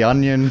he ate the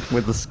onion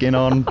with the skin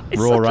on,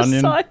 raw such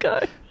onion. A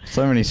psycho.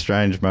 So many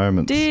strange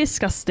moments.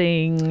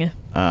 Disgusting.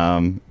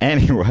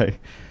 Anyway,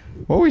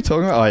 what were we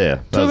talking about? Oh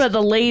yeah, Talking about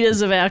the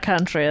leaders of our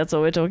country. That's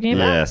what we're talking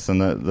about. Yes,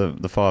 and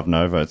the 5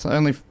 no votes.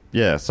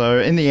 So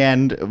in the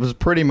end, it was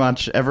pretty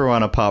much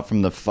everyone apart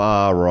from the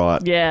far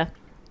right. Yeah.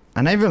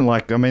 And even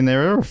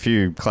there are a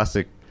few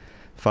classic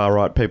far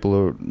right people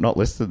who are not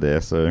listed there.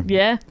 So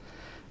yeah.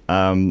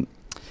 The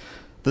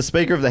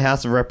Speaker of the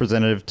House of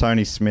Representatives,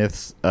 Tony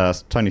Smith,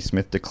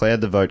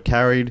 declared the vote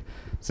carried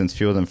since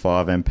fewer than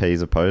 5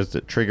 MPs opposed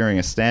it, triggering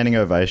a standing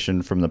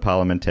ovation from the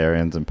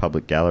parliamentarians and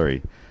public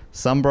gallery.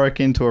 Some broke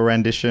into a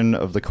rendition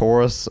of the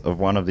chorus of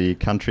one of the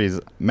country's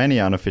many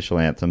unofficial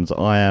anthems,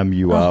 I Am,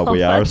 You Are,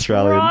 We Are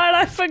Australian. Right,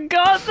 I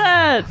forgot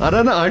that. I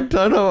don't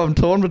know. I'm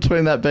torn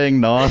between that being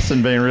nice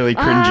and being really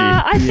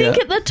cringy. I think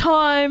at the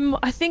time,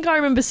 I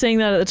remember seeing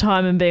that at the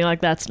time and being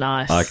like, that's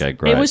nice. Okay,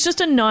 great. It was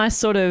just a nice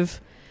sort of...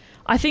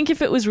 I think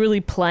if it was really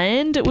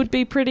planned, it would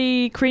be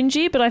pretty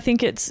cringy, but I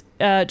think it's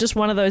just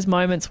one of those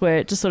moments where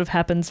it just sort of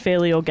happens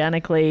fairly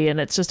organically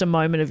and it's just a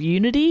moment of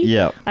unity.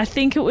 Yeah. I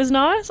think it was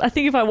nice. I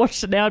think if I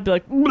watched it now, I'd be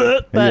like,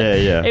 bleh, but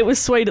it was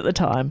sweet at the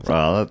time.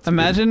 Well,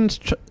 imagine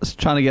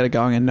trying to get it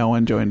going and no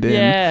one joined in.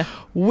 Yeah.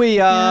 We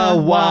are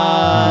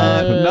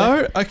one.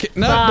 No? Okay.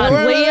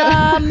 No. We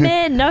are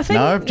men. No,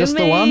 just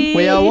the one.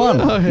 We are one.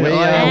 We are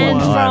and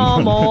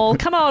one. from all.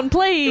 Come on,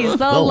 please.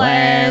 The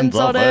lands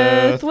on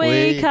earth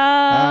we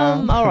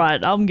come. All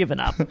right, I'm giving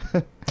up.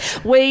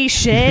 We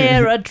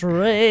share a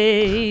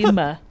dream.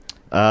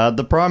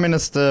 The Prime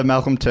Minister,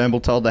 Malcolm Turnbull,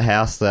 told the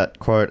House that,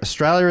 quote,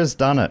 Australia has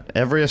done it.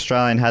 Every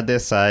Australian had their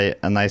say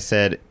and they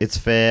said, it's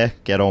fair,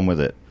 get on with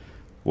it.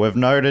 We've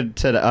voted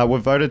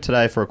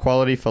today for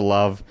equality, for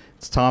love.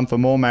 It's time for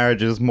more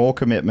marriages, more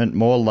commitment,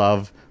 more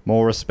love,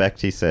 more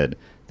respect, he said.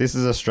 This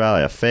is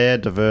Australia, fair,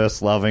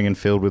 diverse, loving and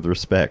filled with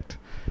respect.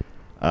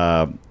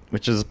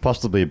 Which is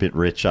possibly a bit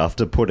rich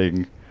after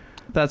putting...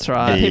 That's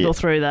right. People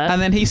through that. And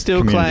then he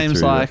still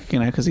claims,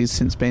 because he's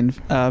since been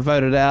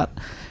voted out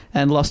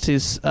and lost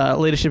his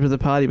leadership of the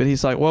party, but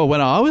he's like, well,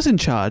 when I was in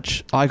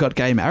charge, I got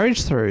gay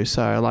marriage through.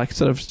 So,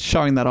 sort of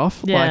showing that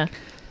off. Yeah.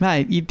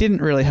 Mate, you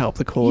didn't really help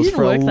the cause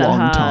for a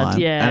long time.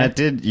 Yeah. And it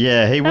did,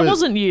 that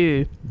wasn't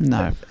you.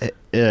 No.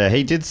 Yeah,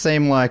 he did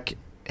seem like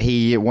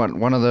he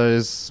one of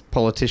those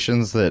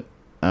politicians that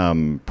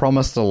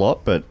promised a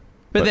lot, but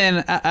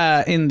then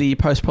in the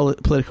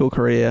post-political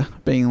career,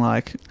 being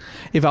like,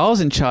 if I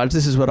was in charge,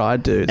 this is what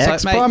I'd do. It's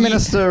Ex-Prime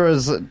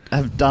Ministers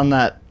have done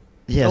that,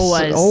 yes,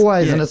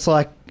 always. Yeah. And it's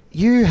like,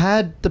 you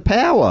had the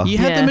power. You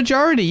had the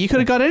majority. You could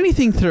have got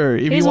anything through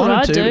if you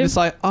wanted to. But it's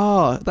like,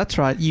 oh, that's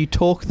right. You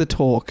talk the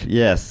talk.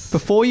 Yes.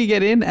 Before you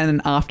get in and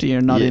then after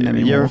you're not in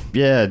anymore.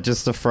 You're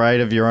just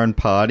afraid of your own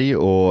party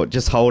or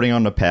just holding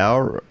on to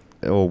power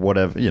or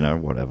whatever,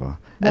 whatever.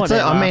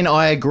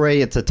 I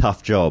agree it's a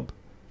tough job.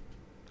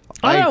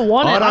 I don't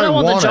want it. I don't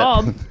want the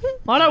job.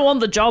 I don't want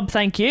the job,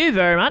 thank you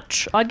very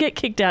much. I'd get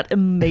kicked out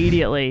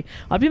immediately.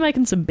 I'd be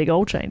making some big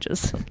old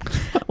changes.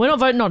 We're not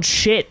voting on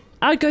shit.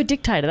 I'd go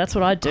dictator. That's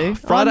what I'd do.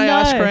 Friday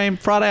ice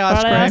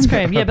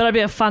cream. Yeah, but I'd be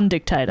a fun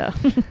dictator.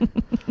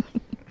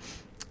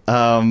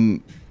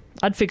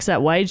 I'd fix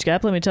that wage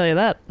gap, let me tell you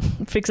that.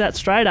 Fix that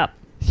straight up.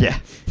 Yeah.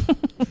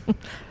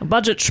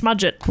 Budget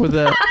schmudget. With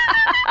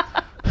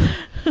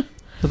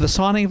the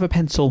signing of a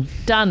pencil.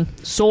 Done.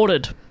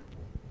 Sorted.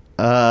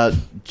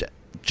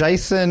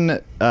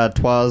 Jason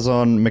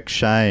Toison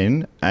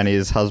McShane and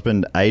his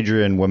husband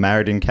Adrian were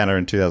married in Canada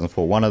in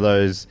 2004. One of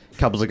those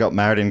couples that got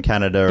married in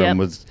Canada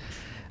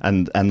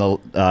and the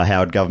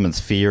Howard government's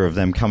fear of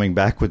them coming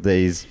back with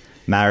these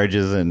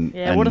marriages and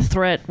what a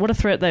threat! What a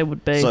threat they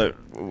would be. So,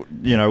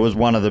 was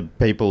one of the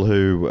people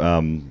who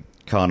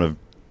kind of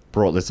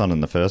brought this on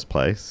in the first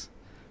place.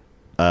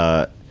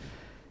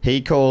 He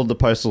called the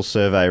postal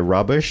survey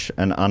rubbish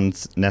and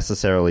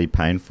unnecessarily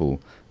painful,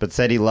 but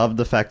said he loved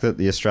the fact that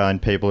the Australian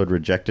people had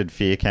rejected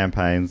fear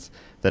campaigns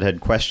that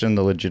had questioned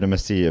the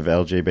legitimacy of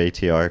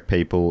LGBTI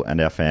people and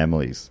our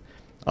families.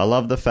 I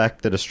love the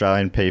fact that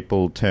Australian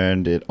people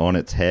turned it on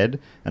its head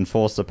and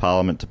forced the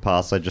Parliament to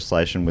pass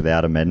legislation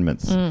without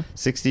amendments.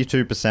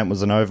 62%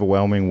 was an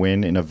overwhelming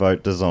win in a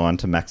vote designed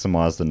to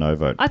maximise the no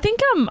vote. I think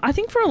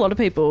for a lot of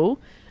people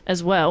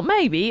as well,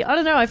 maybe, I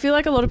don't know, I feel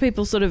like a lot of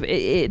people sort of,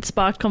 it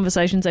sparked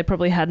conversations they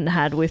probably hadn't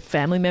had with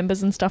family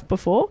members and stuff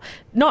before.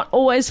 Not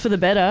always for the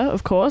better,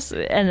 of course,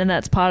 and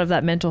that's part of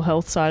that mental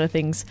health side of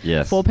things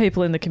for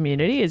people in the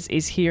community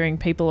is hearing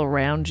people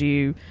around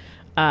you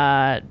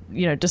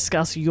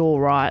discuss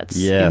your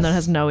rights, and that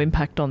has no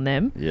impact on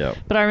them. Yeah.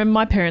 But I remember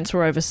my parents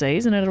were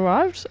overseas and it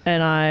arrived,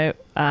 and I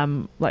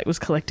was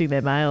collecting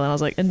their mail, and I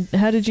was like, "And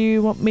how did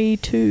you want me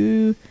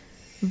to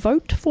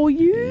vote for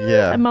you?"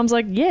 Yeah. And Mum's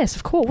like, "Yes,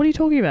 of course. What are you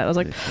talking about?" I was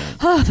like,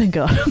 "Oh, thank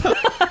God."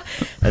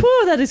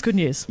 Whew, that is good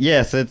news.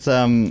 Yes, it's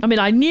I mean,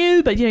 I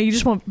knew, but you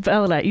just want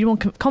validate. You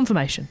want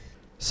confirmation.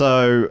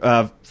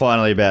 So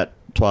finally, about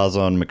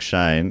Toison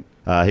McShane.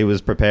 He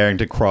was preparing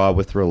to cry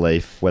with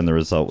relief when the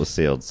result was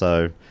sealed.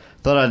 So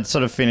thought I'd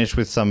sort of finish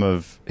with some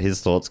of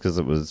his thoughts because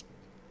it was,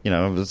 it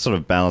was sort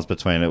of balanced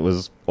between it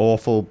was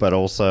awful but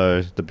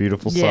also the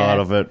beautiful side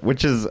of it,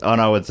 which is, I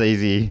know it's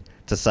easy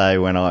to say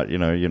when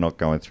you're not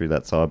going through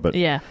that side, but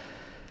the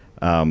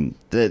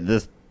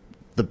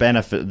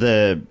benefit,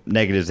 the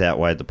negatives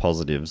outweighed the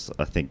positives,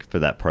 I think, for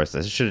that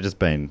process. It should have just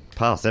been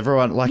passed.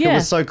 Everyone, it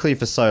was so clear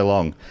for so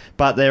long.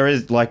 But there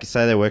is, like you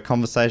say, there were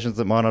conversations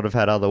that might not have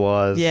had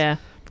otherwise. Yeah.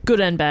 Good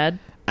and bad.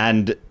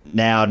 And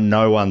now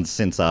no one's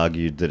since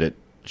argued that it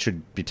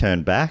should be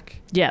turned back.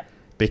 Yeah.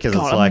 Because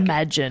God, it's like...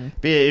 imagine.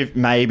 If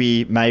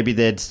maybe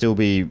there'd still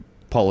be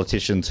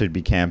politicians who'd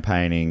be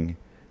campaigning,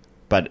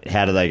 but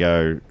how do they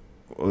go,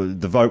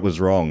 the vote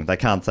was wrong? They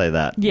can't say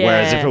that. Yeah.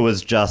 Whereas if it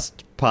was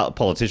just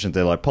politicians.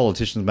 They're like,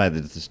 politicians made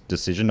the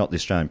decision, not the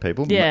Australian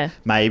people. Yeah.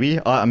 Maybe.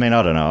 I mean,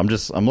 I don't know.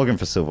 I'm looking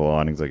for silver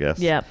linings, I guess.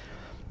 Yeah.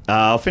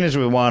 I'll finish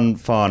with one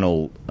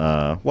final,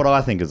 what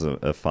I think is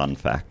a fun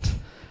fact.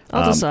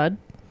 I'll decide.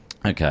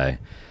 Okay.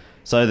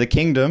 So the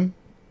kingdom,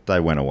 they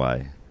went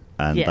away.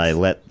 And Yes. they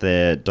let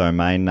their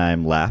domain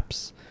name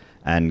lapse.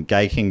 And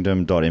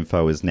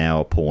gaykingdom.info is now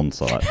a porn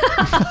site.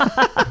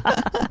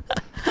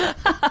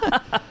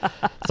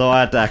 So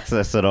I had to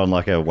access it on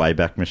like a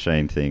Wayback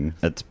Machine thing.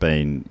 It's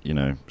been,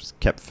 just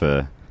kept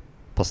for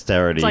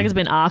posterity. It's like it's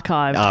been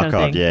archived. Kind of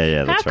thing.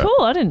 Yeah, that's How right.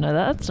 cool! I didn't know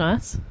that. That's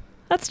nice.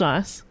 That's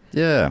nice.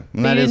 Yeah,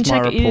 and that you is didn't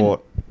my check it- you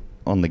report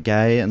on the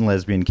gay and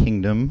lesbian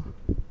kingdom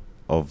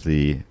of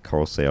the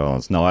Coral Sea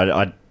Islands. No,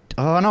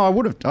 I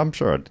would have. I'm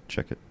sure I'd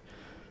check it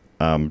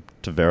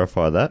to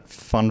verify that.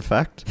 Fun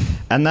fact.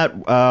 And that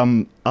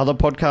other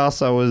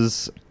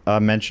podcast I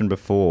mentioned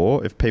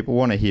before, if people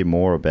want to hear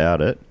more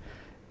about it,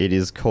 it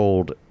is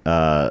called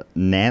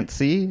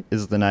Nancy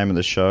is the name of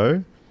the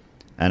show,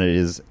 and it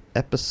is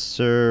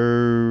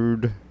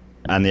the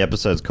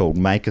episode's called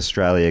Make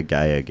Australia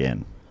Gay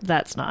Again.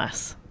 That's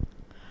nice.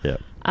 Yeah.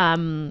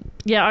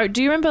 Yeah.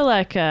 Do you remember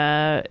like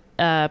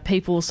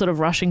people sort of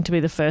rushing to be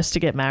the first to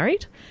get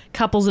married?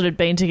 Couples that had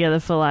been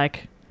together for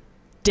like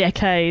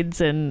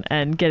decades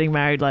and getting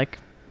married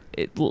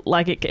it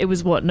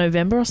was what,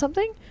 November or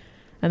something,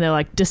 and they're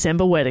like,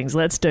 December weddings.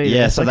 Let's do this.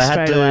 Yeah. So they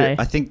had straight away.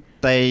 to. I think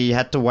they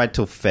had to wait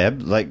till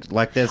Feb.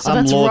 Like there's some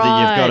that's law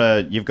right.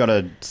 that you've got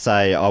to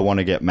say I want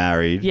to get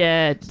married.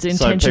 Yeah, it's So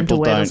intention to people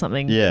wed or don't-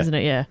 something, yeah. isn't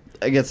it? Yeah.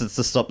 I guess it's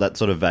to stop that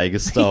sort of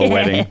Vegas style Yeah.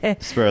 wedding,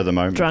 spur of the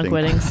moment Drunk thing.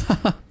 weddings.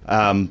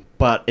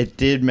 But it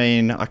did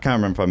mean, I can't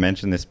remember if I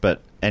mentioned this,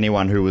 but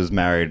anyone who was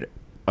married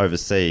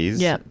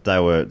overseas, Yeah.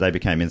 they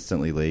became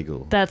instantly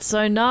legal. That's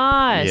so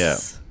nice.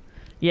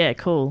 Yeah. Yeah,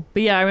 cool.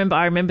 But yeah,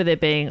 I remember there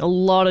being a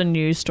lot of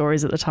news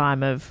stories at the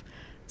time of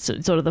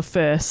sort of the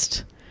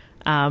first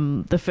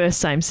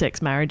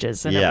same-sex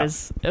marriages, and Yeah. it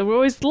was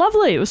always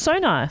lovely. It was so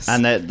nice.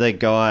 And the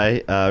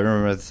guy,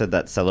 remember I said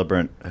that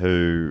celebrant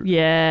who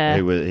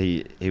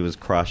he was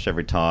crushed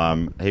every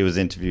time. He was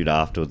interviewed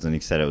afterwards, and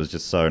he said it was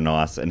just so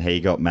nice, and he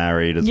got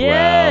married as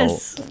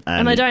yes. well.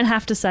 And they don't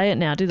have to say it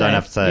now, do they? Don't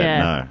have to say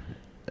Yeah. it,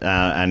 no.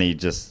 And he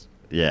just,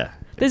 yeah.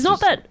 There's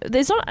not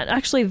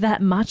actually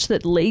that much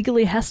that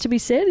legally has to be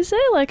said, is there?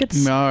 Like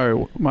it's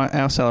No,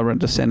 our celebrant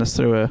just sent us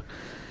through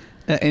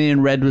and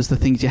in red was the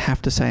things you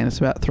have to say, and it's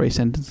about 3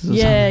 sentences or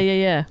something.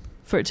 yeah.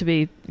 For it to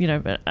be,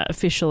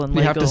 official and You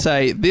legal. have to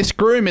say, this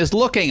groom is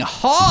looking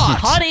hot.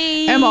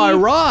 Hottie! Am I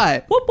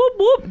right? Whoop whoop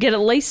whoop! Get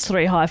at least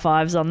 3 high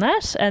fives on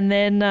that, and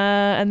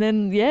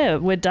then yeah,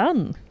 we're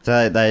done.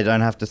 So they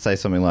don't have to say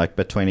something like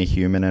between a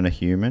human and a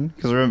human?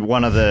 Because remember,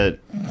 one of the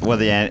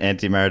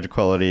anti-marriage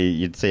equality,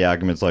 you'd see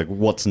arguments like,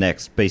 what's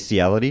next?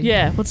 Bestiality?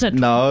 Yeah, what's that?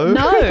 No.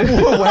 No.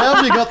 Whoa, how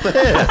have you got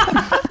there?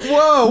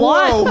 Whoa,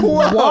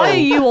 Why are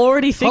you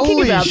already thinking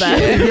Holy about that?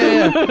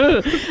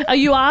 Yeah. Are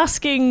you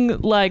asking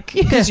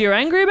because you're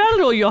angry about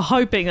it, or you're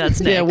hoping that's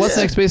next? Yeah, what's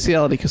next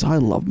bestiality? Because I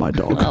love my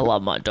dog. I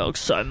love my dog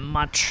so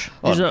much.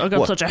 Oh, I've got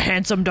what? such a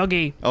handsome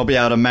doggy. I'll be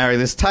able to marry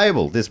this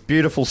table, this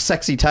beautiful,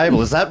 sexy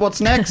table. Is that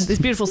what's next? This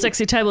beautiful,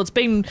 sexy table. It's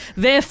been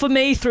there for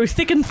me through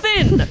thick and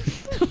thin.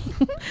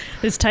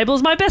 This table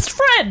is my best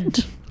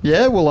friend.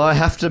 Yeah, will I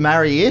have to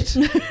marry it?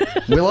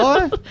 Will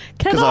I? Can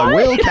Because I? I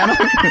will, can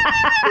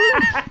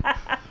I?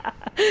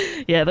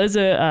 Yeah, those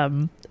are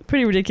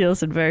pretty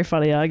ridiculous and very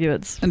funny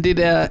arguments. And did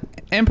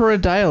Emperor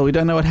Dale, we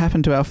don't know what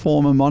happened to our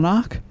former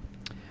monarch.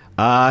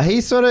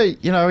 He sort of,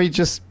 he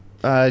just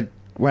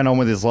went on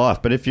with his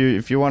life. But if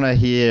you want to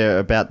hear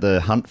about the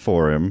hunt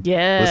for him,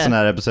 Yeah. listen to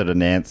that episode of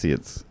Nancy.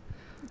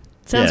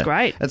 Sounds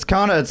great. It's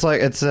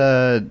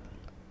a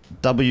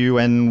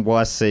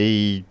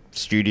WNYC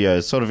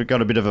Studios, sort of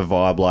got a bit of a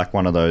vibe like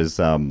one of those,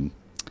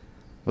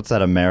 what's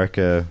that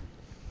America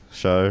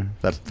show?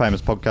 That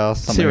famous podcast?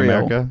 Something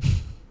Serial. America?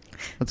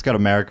 It's got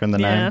America in the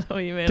Yeah, I name. know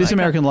what you mean. This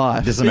American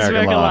Life. This American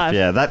American Life. Life.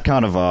 Yeah, that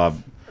kind of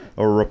vibe.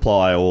 Or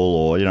Reply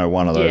All, or,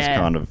 one of those Yeah.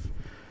 kind of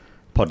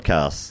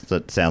podcasts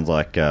that sounds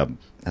like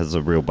has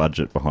a real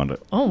budget behind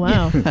it. Oh,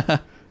 wow.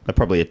 They're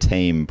probably a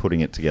team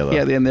putting it together.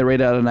 Yeah, then they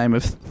read out a name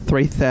of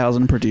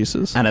 3,000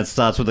 producers. And it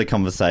starts with a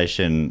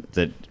conversation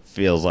that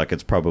feels like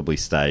it's probably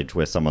staged,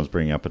 where someone's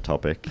bringing up a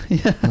topic.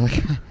 Yeah.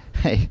 Like,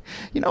 hey,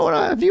 you know what?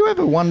 Have you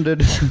ever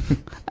wondered?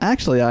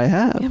 Actually, I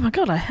have. Oh, my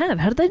God, I have.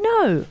 How did they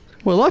know?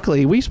 Well,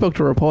 luckily, we spoke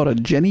to reporter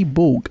Jenny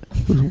Boog,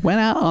 who went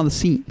out on the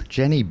scene.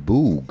 Jenny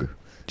Boog.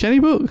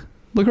 Jenny Boog.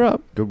 Look her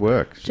up. Good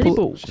work. Jenny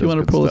Boog. She won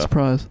a Pulitzer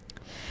Prize.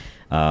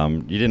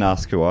 You didn't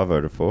ask who I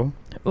voted for.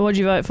 What'd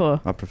you vote for?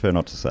 I prefer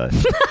not to say.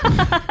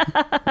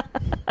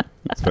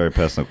 It's a very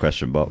personal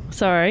question, Bob.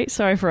 Sorry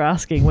for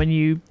asking when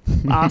you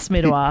asked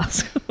me to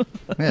ask.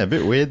 Yeah, a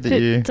bit weird that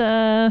you...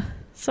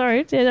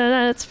 Sorry. Yeah, no,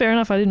 that's fair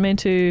enough. I didn't mean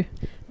to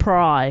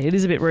pry. It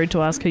is a bit rude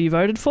to ask who you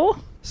voted for.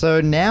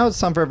 So now it's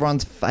time for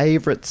everyone's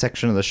favourite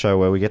section of the show,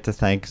 where we get to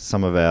thank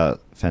some of our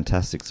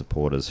fantastic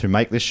supporters who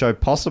make this show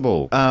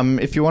possible.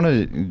 If you want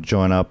to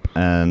join up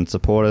and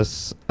support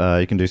us,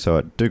 you can do so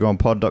at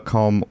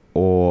dogoonpod.com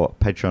or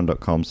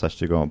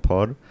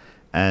patreon.com/dogoonpod.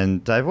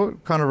 And Dave,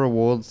 what kind of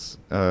rewards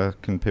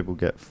can people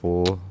get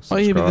for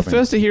subscribing? You'll be the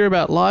first to hear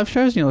about live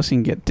shows. You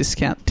can get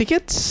discount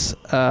tickets.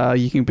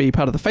 You can be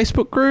part of the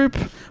Facebook group,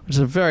 which is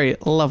a very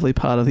lovely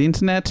part of the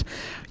internet.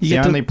 It's the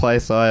only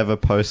place I ever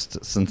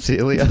post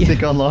sincerely, I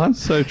think, online.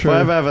 So true. If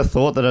I ever have a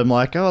thought that I'm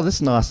like, oh, this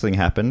nice thing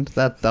happened,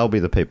 they'll be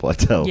the people I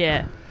tell.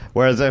 Yeah.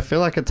 Whereas I feel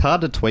like it's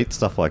hard to tweet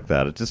stuff like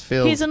that. It just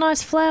feels... Here's a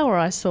nice flower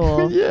I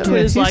saw. Yeah.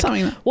 Twitter's Yeah, like,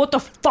 something- what the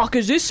fuck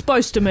is this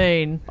supposed to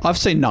mean? I've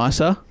seen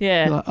nicer.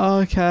 Yeah. You're like, oh,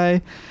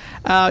 okay.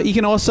 You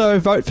can also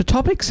vote for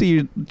topics, so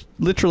you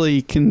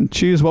literally can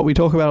choose what we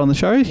talk about on the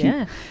show.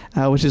 Yeah.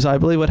 Which is, I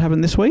believe, what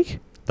happened this week.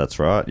 That's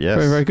right, yes.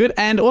 Very, very good.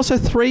 And also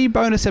 3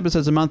 bonus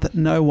episodes a month that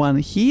no one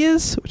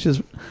hears, which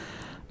is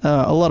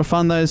a lot of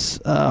fun. Those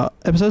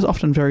episodes,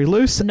 often very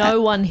loose.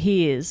 No one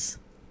hears.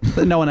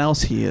 That no one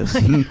else hears.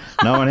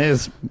 No one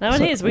hears. No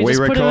one hears. We just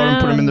record put 'em and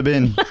put out them in the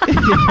bin.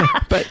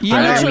 But you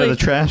I know, know. Into the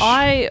trash.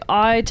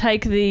 I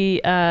take the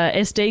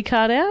SD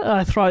card out and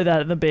I throw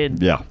that in the bin.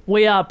 Yeah.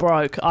 We are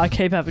broke. I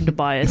keep having to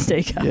buy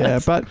SD cards. yeah,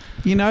 but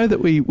you know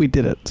that we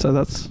did it, so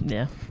that's...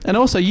 Yeah. And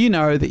also, you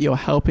know that you're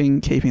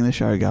helping keeping the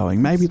show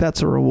going. Maybe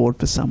that's a reward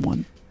for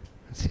someone.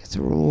 It's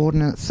a reward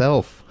in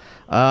itself.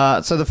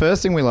 So the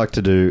first thing we like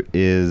to do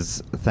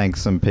is thank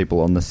some people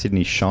on the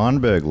Sydney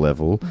Scheinberg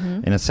level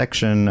in a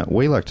section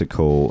we like to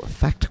call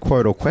Fact,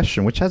 Quote or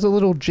Question, which has a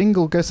little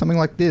jingle, goes something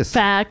like this.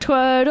 Fact,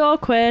 quote, or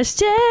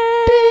question. Ding!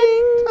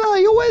 Oh,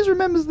 he always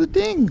remembers the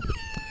ding.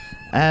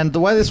 And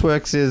the way this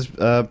works is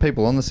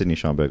people on the Sydney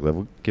Scheinberg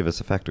level give us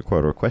a fact, a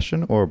quote or a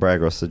question or a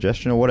brag or a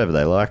suggestion or whatever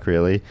they like,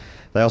 really.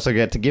 They also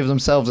get to give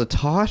themselves a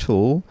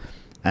title,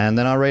 and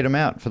then I read them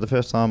out for the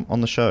first time on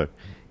the show.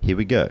 Here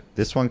we go.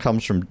 This one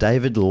comes from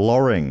David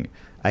Loring,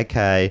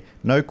 aka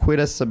No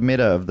Quitter Submitter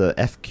of the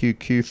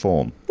FQQ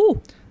form.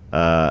 Ooh.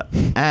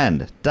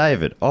 And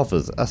David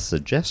offers a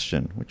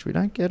suggestion, which we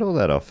don't get all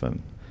that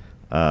often.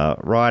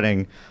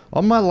 Writing,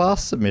 on my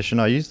last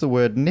submission, I used the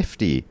word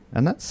nifty,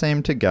 and that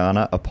seemed to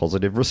garner a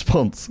positive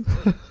response.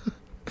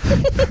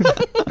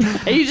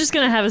 Are you just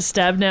going to have a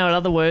stab now at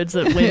other words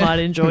that we might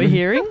enjoy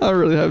hearing? I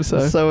really hope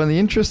so. So in the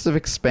interest of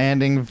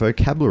expanding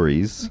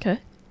vocabularies, Okay.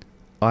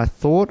 I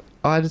thought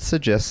I'd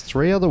suggest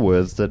 3 other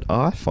words that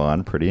I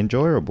find pretty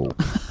enjoyable.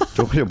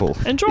 Enjoyable.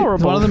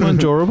 One of them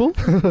enjoyable.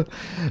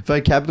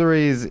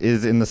 Vocabularies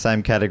is in the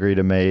same category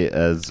to me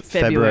as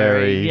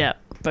February. Yeah.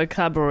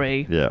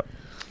 Vocabulary. Yeah.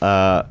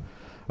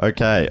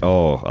 Okay.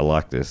 Oh, I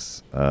like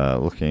this.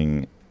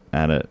 Looking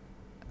at it,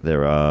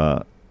 there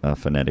are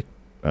phonetic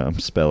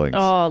spellings.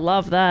 Oh,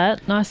 love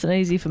that. Nice and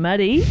easy for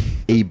Maddie.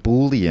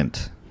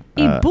 Ebullient.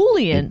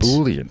 Ebullient.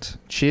 Ebullient.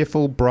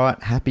 Cheerful,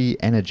 bright, happy,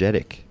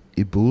 energetic.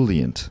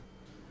 Ebullient.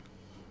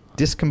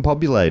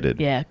 Discombobulated.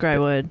 Yeah, great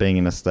word. Being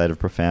in a state of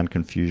profound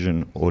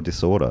confusion or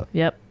disorder.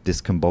 Yep.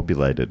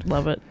 Discombobulated.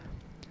 Love it.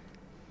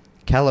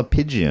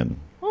 Callipygian.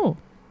 Oh.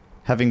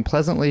 Having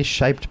pleasantly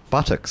shaped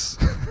buttocks.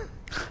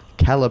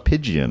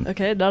 Callipygian.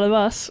 Okay, none of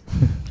us.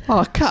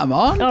 Oh, come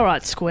on. All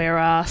right, square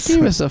ass.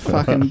 Give us a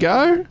fucking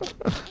go.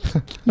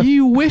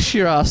 You wish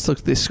your ass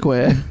looked this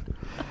square.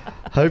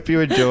 Hope you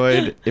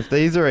enjoyed. If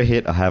these are a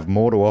hit, I have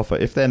more to offer.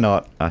 If they're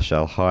not, I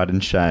shall hide in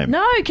shame.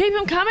 No, keep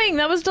them coming.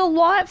 That was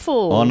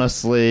delightful.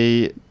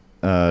 Honestly,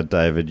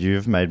 David,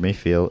 you've made me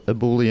feel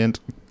ebullient.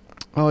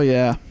 Oh,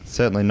 yeah.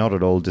 Certainly not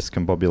at all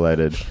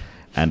discombobulated,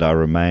 and I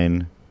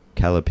remain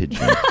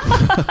callipygian.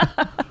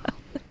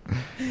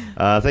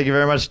 Thank you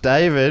very much,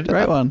 David.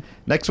 Great one.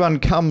 Next one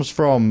comes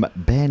from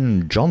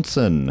Ben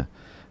Johnson.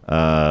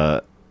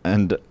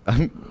 And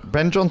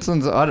Ben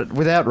Johnson's,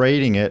 without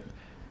reading it,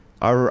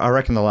 I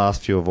reckon the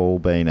last few have all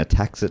been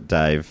attacks at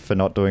Dave for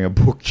not doing a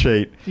book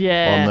cheat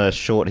on the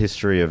short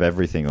history of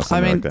everything or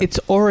something like that. It's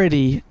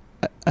already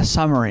a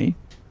summary.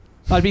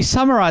 I'd be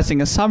summarising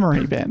a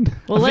summary, Ben.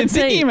 Well, I've been let's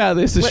thinking see. about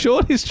this, a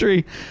short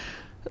history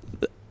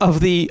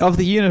of the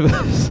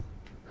universe.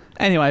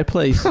 Anyway,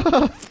 please.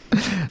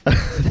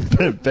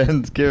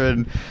 Ben's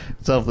given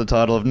himself the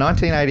title of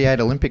 1988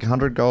 Olympic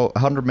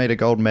 100-metre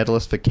gold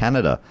medalist for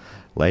Canada,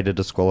 later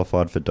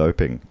disqualified for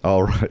doping.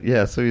 Oh, right.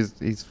 Yeah, so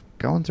he's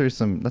going through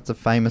some... That's a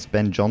famous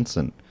Ben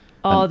Johnson.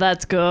 Oh,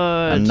 that's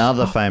good.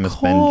 Another famous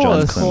Ben Of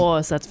Johnson.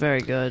 course, that's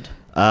very good.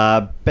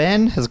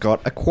 Ben has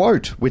got a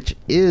quote, which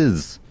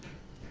is...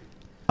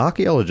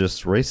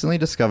 Archaeologists recently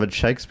discovered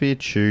Shakespeare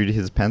chewed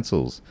his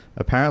pencils.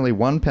 Apparently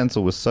one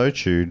pencil was so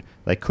chewed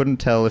they couldn't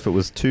tell if it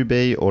was to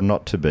be or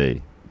not to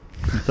be.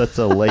 That's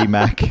a Lee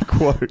Mack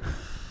quote.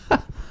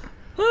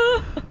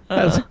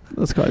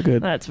 That's quite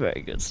good. That's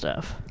very good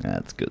stuff.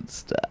 That's good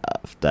stuff.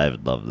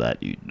 David loved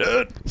that, you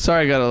nerd.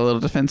 Sorry, I got a little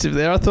defensive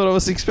there. I thought I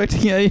was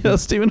expecting a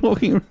Stephen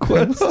Hawking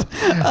request.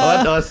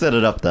 I set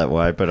it up that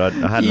way, but I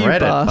hadn't You read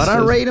bastard. it. I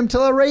don't read them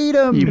till I read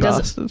them. You He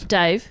doesn't- bastard.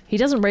 Dave, he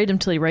doesn't read them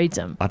till he reads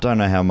them. I don't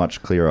know how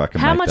much clearer I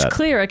can How make much that.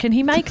 clearer can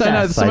he make I know, that?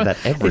 there's Say someone-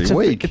 that every it's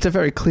week. It's a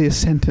very clear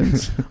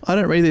sentence. I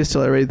don't read these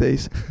till I read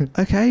these.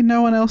 Okay,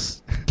 no one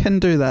else can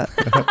do that.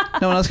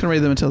 No one else can read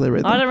them until they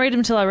read them. I don't read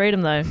them till I read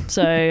them, though,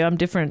 so I'm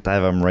different.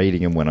 Dave, I'm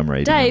reading them when I'm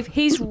reading Dave, them.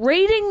 he's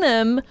reading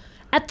them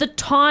at the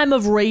time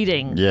of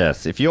reading.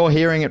 Yes. If you're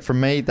hearing it from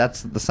me,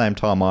 that's at the same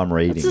time I'm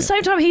reading It's the it.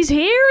 same time he's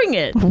hearing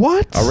it.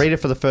 What? I'll read it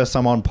for the first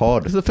time on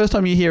pod. Is it the first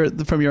time you hear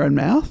it from your own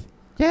mouth?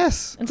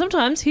 Yes. And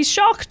sometimes he's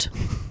shocked.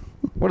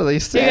 What are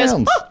these He goes,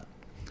 sounds? "Oh!"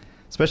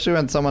 Especially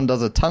when someone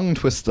does a tongue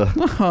twister.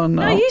 Oh, no.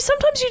 No,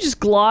 sometimes you just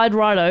glide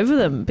right over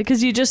them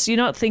because you're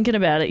not thinking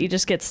about it. You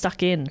just get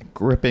stuck in.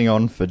 Gripping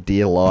on for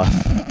dear life.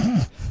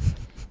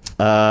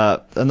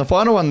 And the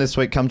final one this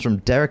week comes from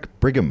Derek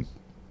Brigham,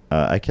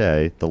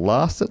 aka The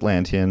Last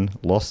Atlantean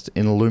Lost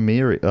in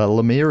Lemuria.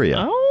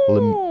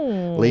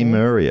 Oh.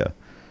 Lemuria.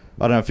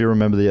 I don't know if you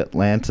remember the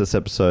Atlantis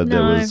episode.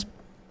 No.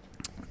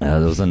 There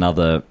was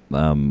another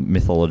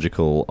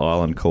mythological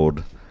island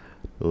called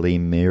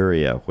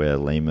Lemuria where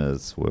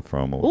lemurs were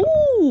from. Or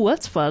Ooh,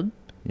 that's fun.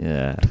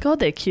 yeah. God,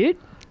 they're cute.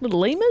 Little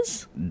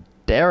lemurs.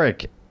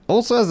 Derek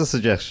also has a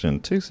suggestion.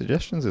 2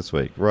 suggestions this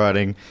week.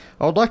 Writing,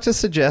 I would like to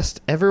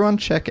suggest everyone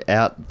check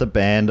out the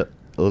band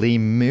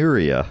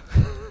Lemuria.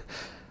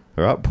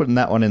 All right, putting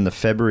that one in the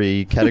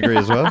February category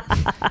as well.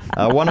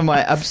 One of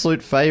my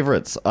absolute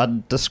favourites.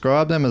 I'd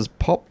describe them as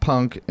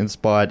pop-punk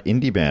inspired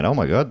indie band. Oh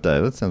my God,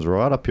 Dave, that sounds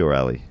right up your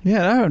alley.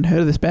 Yeah, I haven't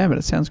heard of this band, but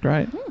it sounds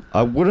great.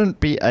 I wouldn't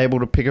be able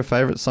to pick a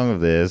favourite song of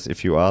theirs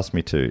if you asked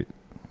me to.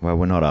 Well,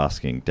 we're not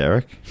asking,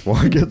 Derek.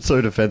 Why get so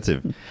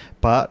defensive?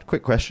 But,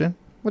 quick question.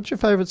 What's your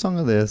favourite song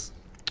of theirs?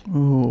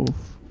 Ooh.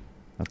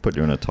 I've put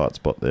you in a tight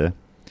spot there.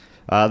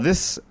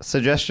 This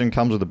suggestion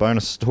comes with a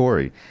bonus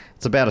story.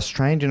 It's about a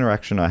strange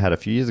interaction I had a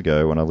few years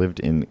ago when I lived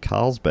in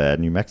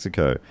Carlsbad, New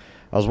Mexico.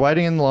 I was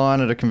waiting in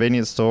line at a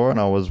convenience store and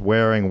I was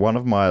wearing one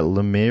of my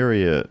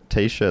Lemuria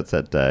t-shirts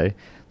that day.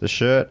 The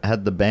shirt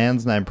had the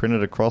band's name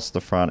printed across the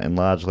front in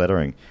large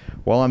lettering.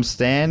 While I'm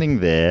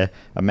standing there,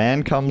 a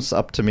man comes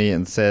up to me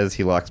and says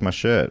he likes my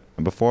shirt.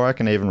 And before I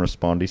can even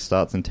respond, he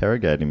starts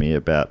interrogating me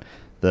about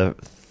the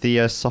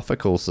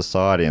Theosophical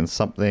Society and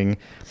something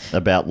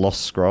about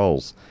lost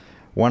scrolls.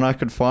 When I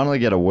could finally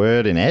get a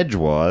word in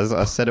edgewise,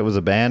 I said it was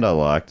a band I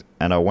liked,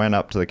 and I went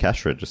up to the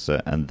cash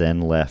register and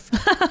then left.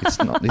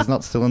 He's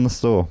not still in the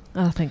store.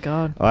 Oh, thank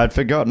God. I had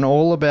forgotten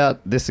all about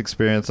this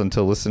experience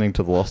until listening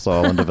to the Lost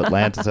Island of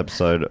Atlantis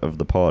episode of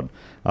the pod.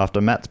 After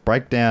Matt's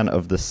breakdown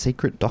of the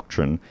secret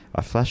doctrine,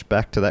 I flashed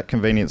back to that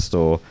convenience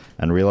store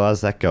and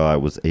realised that guy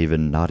was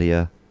even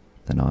nuttier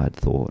than I had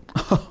thought.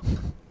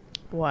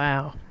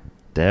 Wow.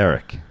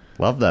 Derek,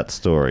 love that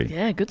story.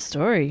 Yeah, good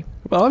story.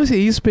 Well,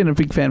 obviously, he's been a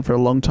big fan for a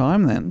long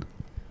time then.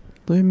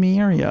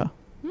 Lemuria.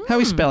 How are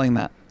we spelling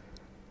that?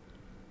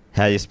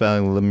 How are you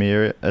spelling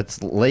Lemuria?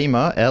 It's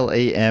Lemur,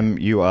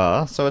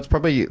 Lemur, so it's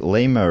probably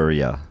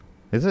Lemuria.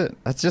 Is it?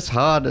 That's just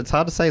hard. It's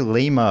hard to say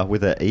Lima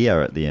with an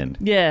ear at the end.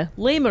 Yeah,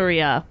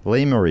 Lemuria.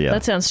 Lemuria.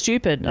 That sounds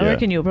stupid. I Yeah.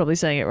 reckon you were probably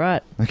saying it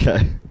right.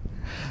 Okay.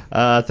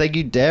 Thank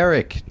you,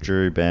 Derek,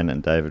 Drew, Ben,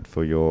 and David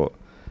for your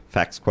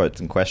facts, quotes,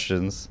 and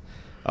questions.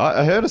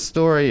 I heard a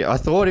story. I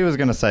thought he was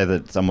going to say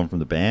that someone from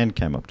the band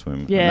came up to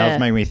him. And that Yeah. was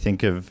making me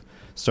think of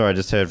a story I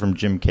just heard from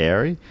Jim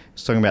Carrey. He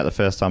was talking about the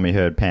first time he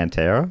heard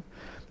Pantera.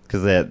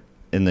 Because they're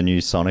in the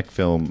new Sonic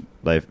film,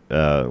 they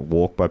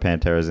Walk by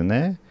Pantera's in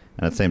there.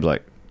 And it seems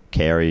like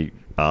Carrey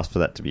asked for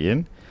that to be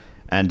in.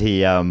 And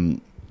he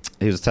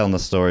was telling the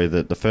story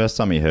that the first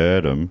time he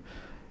heard them,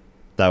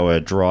 they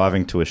were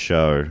driving to a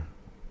show.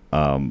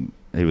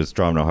 He was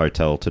driving to a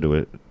hotel to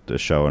do a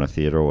show in a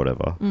theatre or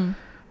whatever.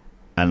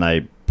 And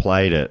they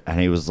played it, and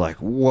he was like,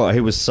 "What?" He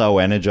was so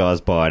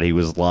energized by it. He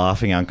was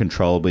laughing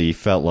uncontrollably. He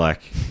felt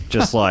like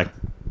just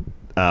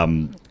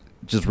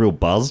real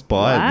buzzed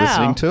by Wow.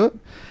 listening to it.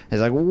 He's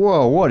like,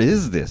 "Whoa, what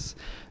is this?"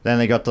 Then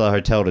they got to the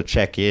hotel to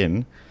check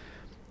in,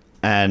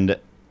 and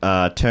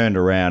turned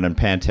around, and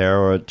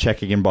Pantera were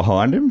checking in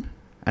behind him,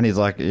 and he's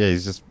like, "Yeah,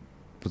 he's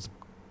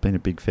been a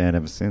big fan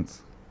ever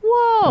since."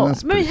 Whoa.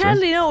 That's I mean, pretty how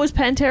did he know it was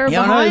Pantera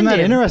Yeah, I know, behind isn't that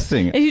him?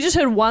 interesting? If you just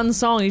heard one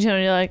song, you turn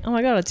and you're like, oh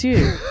my God, it's you.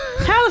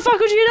 How the fuck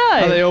would you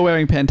know? Are they all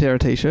wearing Pantera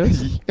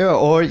t-shirts?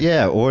 Or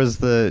is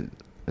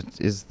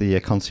the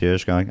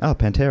concierge going, "Oh,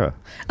 Pantera,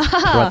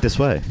 right this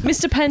way"?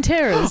 Mr.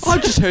 Panteras. I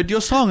just heard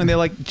your song, and they're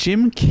like,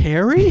 Jim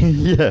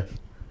Carrey?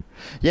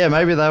 Yeah,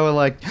 maybe they were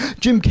like,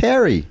 "Jim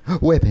Carrey,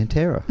 we're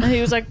Pantera." And he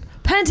was like,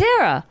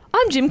 Pantera,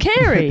 I'm Jim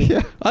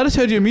Carrey. I just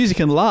heard your music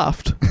and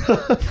laughed.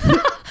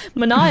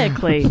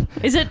 Maniacally.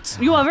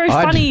 You are very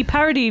funny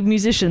parody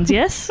musicians,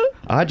 yes?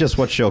 I just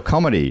watched your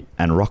comedy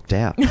and rocked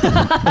out.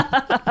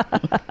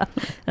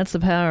 That's the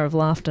power of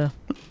laughter.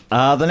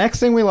 The next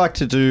thing we like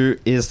to do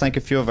is thank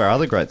a few of our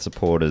other great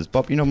supporters.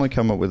 Bob, you normally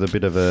come up with a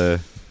bit of a...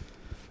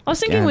 I was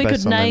thinking we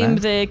based could on their name name?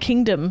 their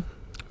kingdom.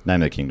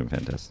 Name their kingdom,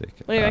 fantastic.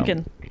 What do you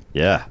reckon?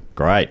 Yeah,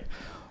 great.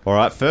 All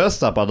right,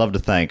 first up, I'd love to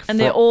thank... And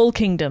they're all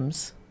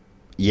kingdoms.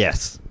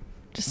 Yes.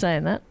 Just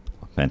saying that.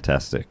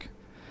 Fantastic.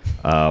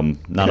 None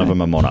of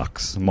them are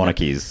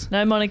monarchies.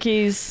 No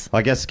monarchies.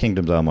 I guess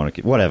kingdoms are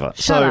monarchies. Whatever.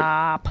 Shut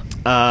up.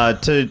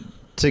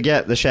 To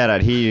get the shout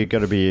out here, you've got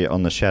to be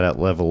on the shout out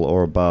level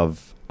or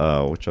above,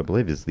 which I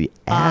believe is the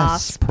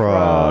ass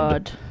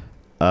prod.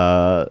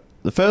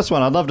 The first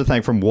one I'd love to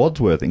thank from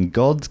Wadsworth in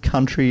God's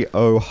country,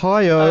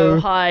 Ohio.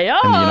 Ohio.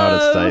 In the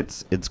United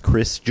States, it's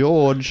Chris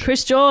George.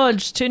 Chris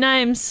George, 2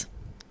 names.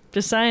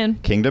 Just saying.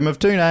 Kingdom of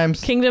two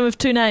names. Kingdom of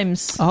two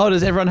names. Oh,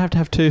 does everyone have to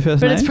have two first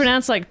But names? it's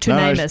pronounced like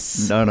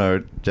two-namus.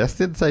 No. Jess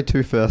didn't say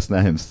two first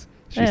names.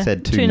 She Yeah,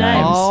 said two two names.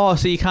 names. Oh,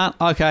 so you can't...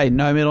 Okay,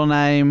 no middle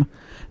name,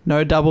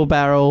 no double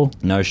barrel.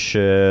 No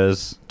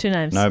Shers. Two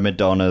names. No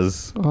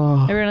Madonnas.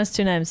 Oh, Everyone has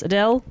two names.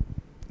 Adele,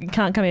 you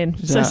can't come in.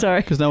 So that-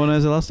 sorry. Because no one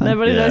knows the last name.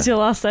 Nobody Yeah. knows your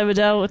last name,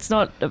 Adele. It's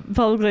not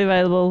publicly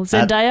available.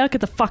 Zendaya,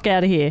 get the fuck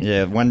out of here.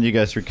 Yeah, when you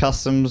go through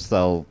customs,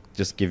 they'll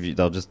just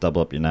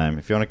double up your name.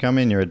 If you want to come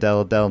in, you're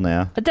Adele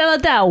now.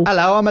 Adele.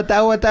 Hello, I'm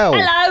Adele.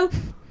 Hello.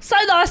 So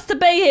nice to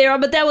be here.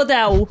 I'm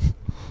Adele.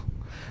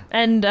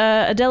 And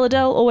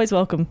Adele, always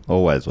welcome.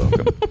 Always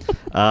welcome.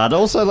 I'd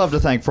also love to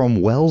thank from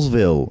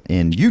Wellsville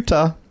in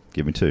Utah.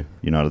 Give me two.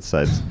 United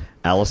States.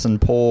 Alison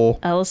Poor.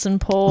 Alison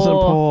Paul. So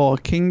poor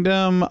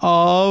Kingdom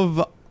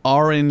of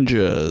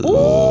Oranges.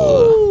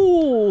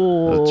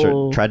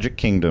 Ooh. Tragic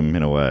Kingdom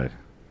in a way.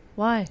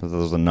 Why? There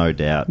was a No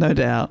Doubt No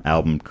doubt.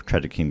 album,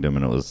 Tragic Kingdom,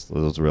 and there was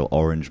a real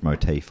orange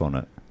motif on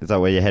it. Is that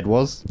where your head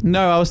was?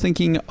 No, I was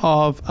thinking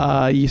of,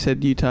 you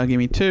said Utah, give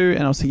me two,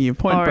 and I was thinking of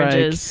Point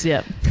Oranges.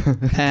 Yep.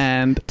 Break.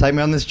 And Take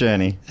me on this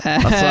journey. I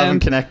still haven't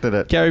connected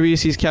it. Gary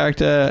Busey's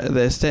character,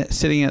 they're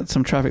sitting at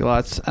some traffic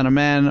lights, and a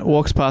man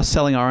walks past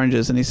selling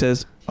oranges, and he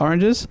says,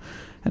 "Oranges?"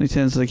 And he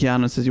turns to the Keanu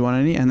and says, "You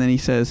want any?" And then he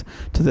says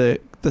to the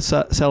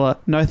seller,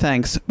 "No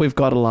thanks, we've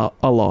got a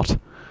lot."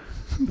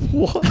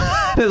 What?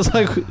 It's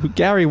like,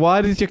 Gary,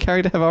 why does your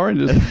character have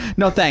oranges?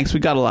 No thanks, we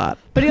got a lot.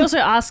 But he also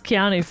asked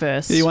Keanu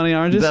first. Do you want any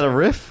oranges? Is that a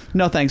riff?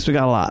 No thanks, we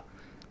got a lot.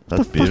 That's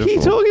What the fuck are you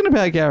beautiful. talking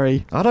about,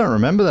 Gary? I don't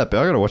remember that,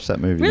 but I got to watch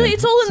that movie. Really? again.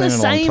 It's all in the Seen it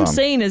a long same time.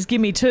 scene as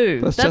Gimme Two.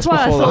 That's That's just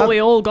why I before thought that. we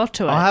all got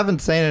to it. I haven't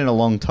seen it in a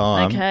long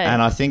time. Okay.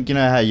 And I think, you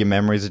know how your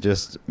memories are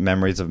just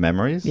memories of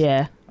memories?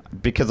 Yeah.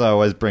 Because I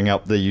always bring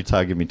up the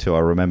Utah Give Me Two, I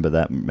remember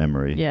that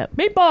memory. Yeah.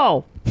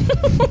 Meatball.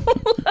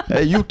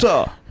 Hey,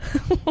 Utah!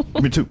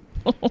 Me too.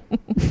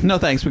 No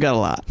thanks, we got a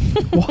lot.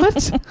 What?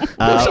 If someone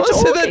said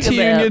talking that to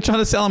you and about? you're trying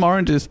to sell them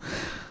oranges.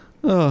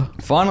 Oh.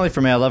 Finally,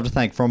 from me, I'd love to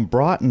thank from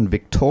Brighton,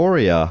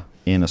 Victoria,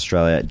 in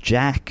Australia,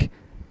 Jack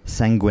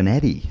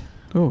Sanguinetti.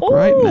 Oh,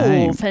 great Ooh,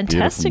 name.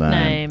 fantastic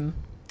Beautiful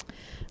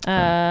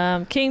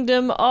name.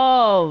 Kingdom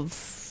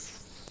of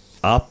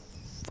Up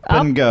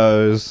and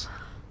goes.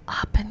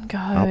 Up and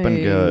Goes. Up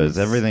and goes.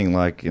 Everything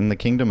like in the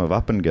kingdom of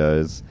Up and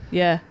Goes.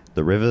 Yeah.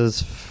 The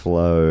rivers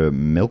flow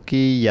milky,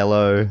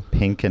 yellow,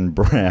 pink, and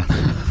brown.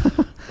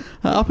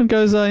 Up and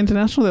Goes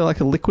International, they're like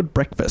a liquid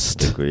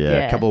breakfast. Yeah,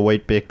 Yeah. a couple of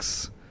wheat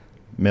bix,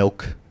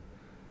 milk,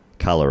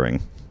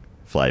 colouring,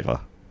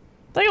 flavour.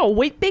 They got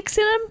wheat bix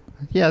in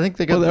them? Yeah, I think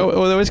they got. Well,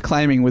 they're always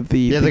claiming with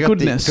the they got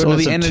goodness, or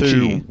the of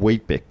energy. 2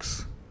 wheat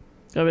bix.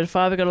 Got a bit of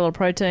fibre, got a lot of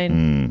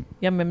protein.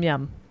 Yum, yum,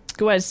 yum.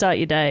 Good way to start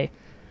your day.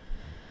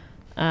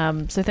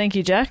 So thank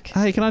you, Jack.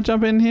 Hey, can I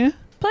jump in here?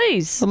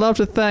 Please. I'd love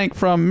to thank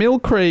from Mill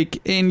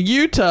Creek in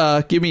Utah.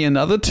 Give me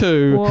another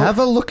 2. Well- Have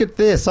a look at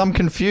this. I'm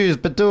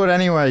confused, but do it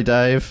anyway,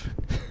 Dave.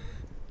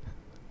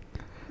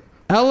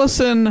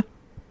 Allison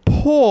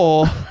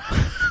Poor.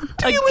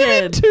 Do you live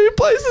in Again. 2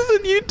 places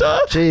in Utah?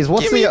 Jeez,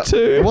 Give me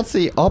 2. what's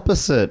the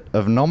opposite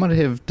of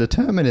nominative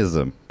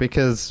determinism?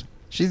 Because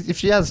if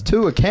she has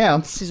 2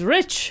 accounts, She's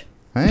rich.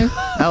 eh?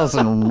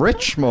 Alison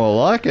Rich, more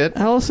like it.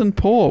 Allison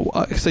Poor.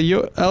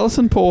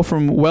 Allison Poor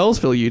from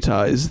Wellsville,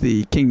 Utah is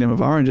the Kingdom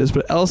of Oranges,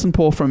 but Allison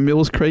Poor from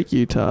Mills Creek,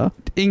 Utah.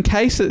 In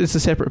case it's a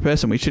separate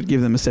person, we should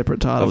give them a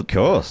separate title. Of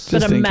course,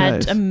 Just But in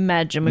case.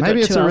 imagine we've Maybe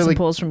got it's 2 a Alison really-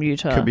 Pauls from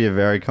Utah. could be a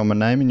very common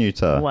name in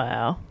Utah.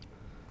 Wow.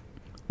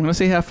 I'm going to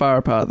see how far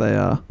apart they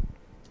are.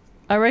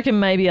 I reckon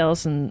maybe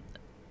Alison...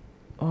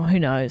 Oh, who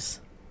knows?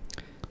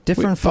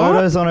 Different Wait,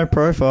 photos on her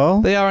profile.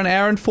 They are an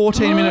hour and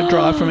 14-minute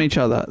drive from each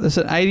other. There's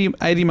an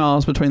 80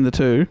 miles between the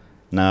two.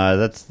 No,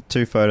 that's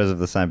 2 photos of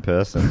the same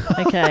person.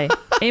 Okay.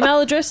 Email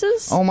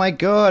addresses? Oh my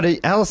god,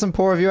 Alison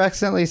Poor, have you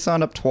accidentally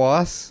signed up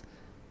twice?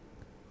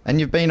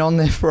 And you've been on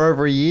there for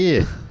over a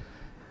year.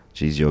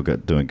 Jeez, you're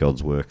doing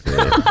God's work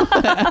there.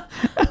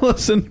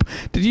 Allison,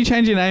 did you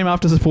change your name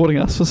after supporting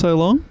us for so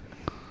long?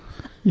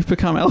 You've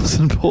become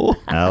Allison Poor.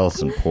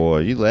 Alison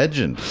Poor, you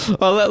legend.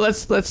 Well,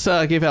 let's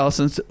give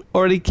Allison's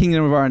already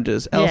Kingdom of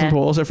Oranges. Allison Yeah.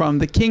 Poor, also from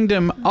the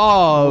Kingdom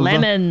of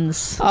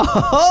Lemons.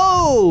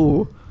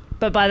 Oh,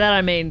 But by that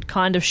I mean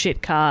kind of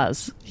shit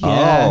cars.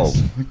 yes.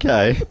 Oh,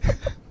 okay.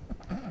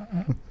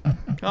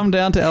 Come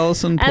down to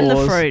Allison Poor's And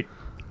the fruit.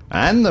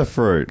 And the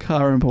fruit.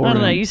 Car Emporium. I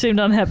don't know, you seemed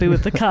unhappy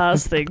with the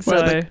cars thing, so...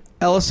 Well, the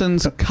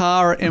Allison's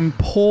Car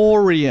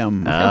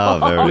Emporium. Oh,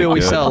 very Where we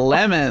good. sell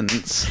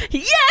lemons.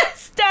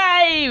 Yes,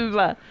 Dave!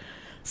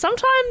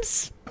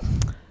 Sometimes...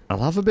 I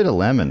love a bit of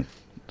lemon.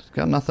 It's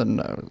got nothing.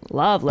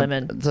 Love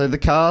lemon. So the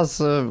cars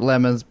are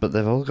lemons, but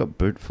they've all got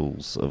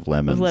bootfuls of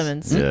lemons. Of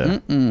lemons. Yeah.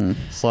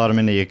 Slide them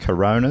into your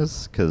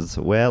Coronas because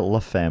we're La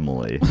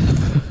Family.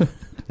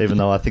 Even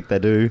though I think they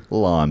do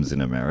limes in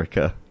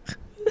America.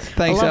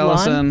 Thanks, I love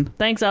Allison. lime.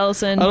 Thanks,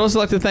 Allison. I'd also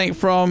like to thank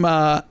from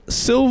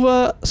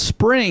Silver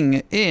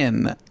Spring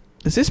in...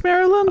 Is this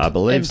Maryland? I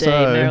believe MD,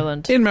 so.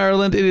 Maryland. In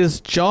Maryland, it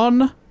is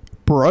John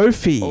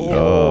Brophy.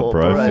 Oh,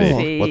 Brophy.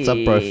 Brophy. What's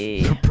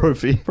up,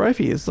 Brophy?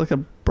 Brophy is like a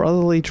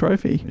brotherly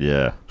trophy.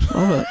 Yeah.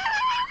 Love it.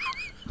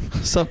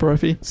 Sup,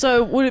 Rofi?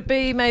 So would it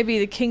be maybe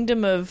the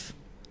Kingdom of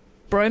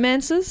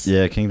Bromances?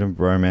 Yeah, Kingdom of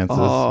Bromances.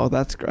 Oh,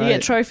 that's great. You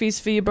get trophies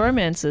for your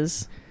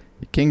bromances.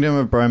 Kingdom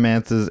of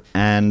Bromances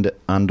and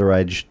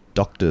underage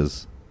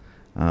doctors.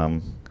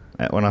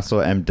 When I saw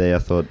MD, I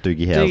thought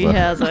Doogie Howser. Doogie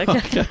Howser.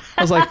 Okay.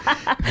 I was like,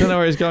 don't know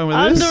where he's going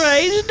with this.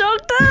 Underage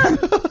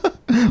doctor.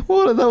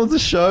 What? That was a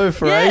show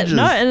for Yeah, ages.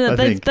 no, and I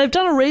think. they've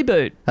done a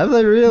reboot. Have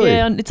they really?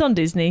 Yeah, it's on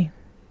Disney.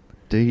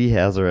 Doogie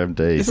Howser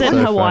MD. It's in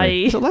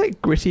Hawaii. Is it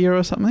like Grittier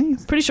or something?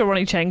 Pretty sure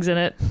Ronnie Chang's in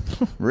it.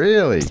 Funny.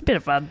 Really? It's a bit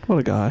of fun. What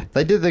a guy.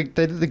 They did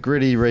the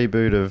gritty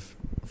reboot of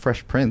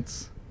Fresh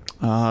Prince.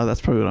 Oh, that's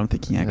probably what I'm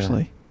thinking,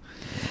 actually.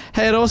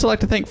 Hey, I'd also like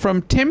to thank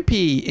from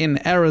Tempe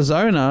in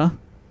Arizona,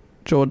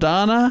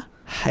 Jordana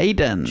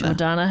Hayden.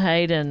 Jordana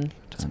Hayden.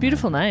 It's a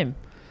beautiful name.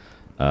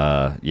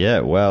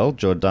 Yeah, well,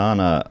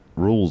 Jordana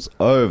rules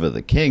over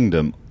the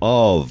kingdom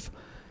of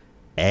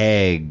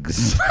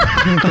eggs.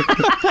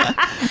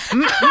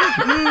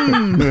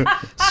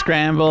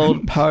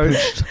 Scrambled,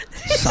 poached,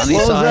 sunny What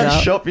was side that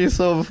up. shop you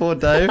saw before,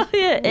 Dave?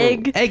 Yeah,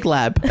 egg. Egg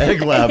Lab.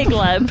 Egg Lab. Egg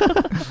lab.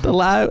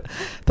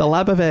 The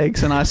lab of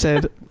eggs. And I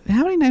said,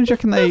 how many names do you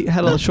reckon they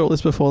had on the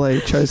shortlist before they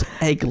chose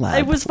Egg Lab?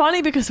 It was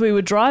funny because we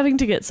were driving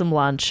to get some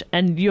lunch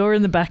and you're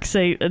in the back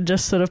seat and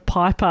just sort of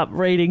pipe up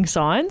reading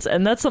signs,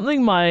 and that's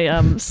something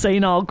my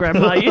senile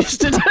grandma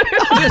used to do.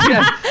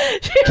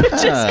 She would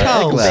just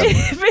Egg Lab.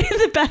 be in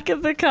the back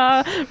of the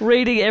car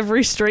reading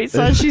every street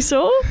sign she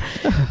saw.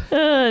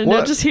 And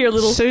What? I'd just hear a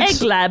little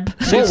Suits- Egg Lab.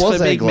 Suits What was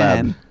for Egg big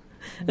Lab? man.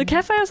 The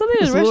cafe or something?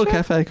 There's a a little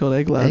restaurant? cafe called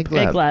Egg Lab. Egg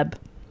Lab. Egg Lab.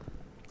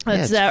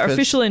 That's it's our for-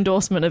 official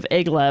endorsement of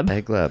Egg Lab.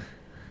 Egg Lab.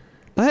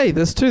 Hey,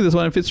 there's two. There's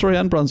one in Fitzroy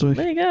and Brunswick.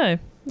 There you go.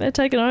 They're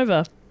taking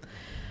over.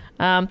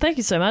 Thank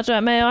you so much.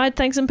 May I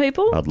thank some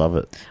people? I'd love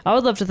it. I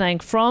would love to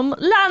thank from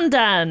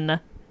London. I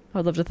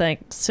would love to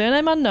thank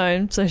surname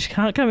unknown, so she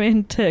can't come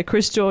into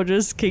Chris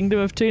George's Kingdom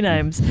of Two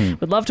Names.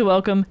 Would love to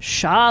welcome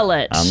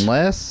Charlotte.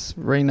 Unless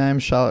rename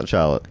Charlotte.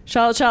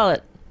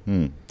 Charlotte.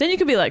 Then you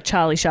could be like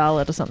Charlie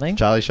Charlotte or something.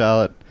 Charlie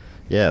Charlotte.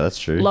 Yeah, that's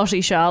true.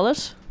 Lottie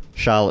Charlotte.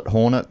 Charlotte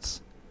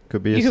Hornets.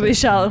 Could be. You could be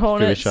Charlotte Could be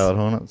Hornets. Charlotte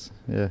Hornets.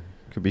 Yeah.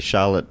 Could be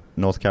Charlotte,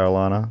 North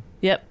Carolina.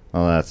 Yep.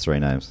 Oh, that's 3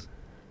 names.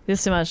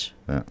 There's too much.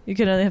 Yeah. You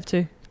can only have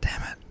 2.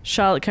 Damn it.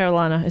 Charlotte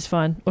Carolina is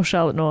fine. Or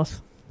Charlotte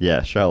North.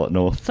 Yeah, Charlotte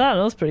North. Charlotte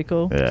North's pretty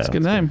cool. Yeah, That's a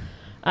good name.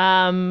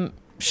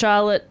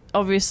 Charlotte,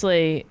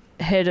 obviously,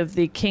 head of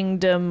the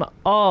Kingdom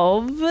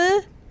of...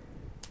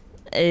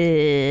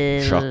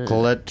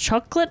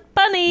 Chocolate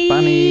bunnies.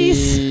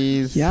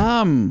 Bunnies.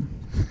 Yum.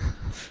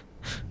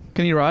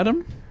 Can you ride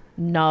them?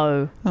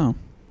 No. Oh.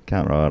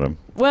 Can't ride them.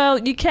 Well,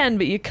 you can,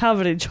 but you're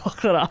covered in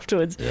chocolate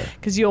afterwards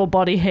because your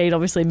body heat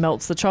obviously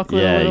melts the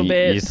chocolate a little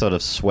bit. You sort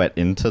of sweat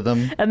into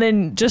them, and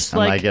then just and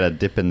like... they get a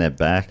dip in their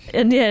back.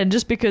 And yeah,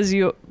 just because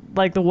you...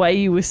 Like the way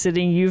you were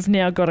sitting, you've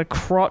now got a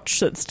crotch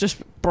that's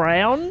just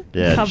brown,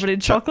 Yeah, covered in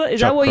choc- chocolate.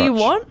 Is choc that what you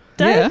crotch. want,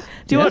 Dave? Yeah.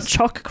 Do you want Yes.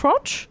 choc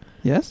crotch?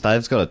 Yes.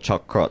 Dave's got a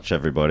choc crotch,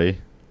 everybody.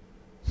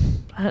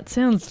 That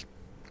sounds...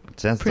 It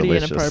sounds Pretty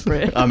delicious.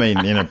 inappropriate. I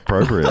mean,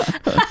 inappropriate.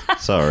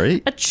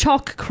 Sorry. A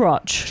choc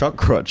crotch. Choc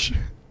crotch.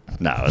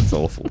 No, it's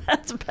awful.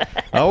 That's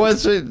bad. I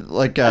always feel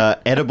like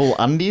edible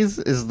undies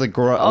is the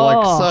Oh.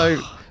 like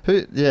so.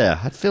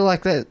 I feel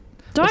like that.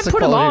 Don't what's the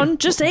put them quality- on,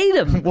 just eat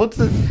them. What's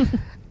the?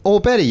 Or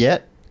better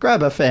yet,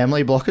 grab a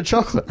family block of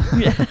chocolate.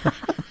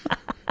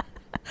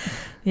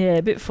 Yeah,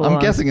 a bit full I'm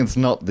on. guessing it's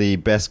not the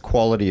best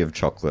quality of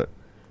chocolate,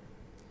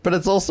 but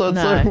it's also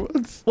No.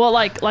 it's Well,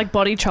 like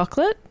body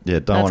chocolate, yeah.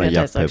 Don't That's want to gonna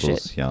yuck taste like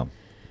people's shit. yum.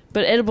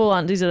 but edible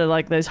undies are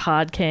like those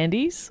hard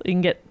candies. You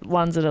can get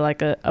ones that are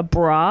like a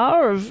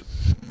bra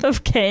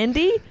of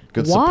candy.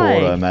 Good Why?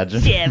 support, I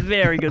imagine. Yeah,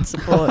 very good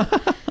support.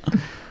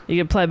 You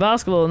can play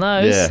basketball in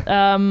those.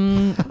 Yeah.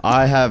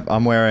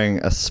 I'm wearing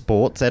a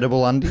sports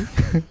edible undie.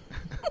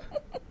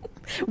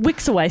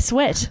 Wicks away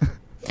sweat.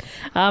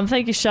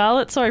 Thank you,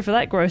 Charlotte. Sorry for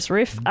that gross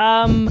riff.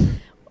 I'd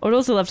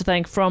also love to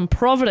thank from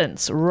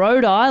Providence,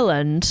 Rhode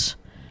Island,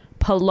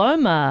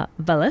 Paloma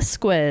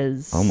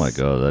Velasquez. Oh my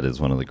god, that is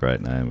one of the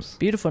great names.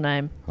 Beautiful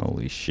name.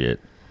 Holy shit.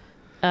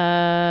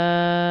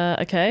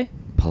 Okay.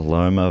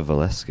 Paloma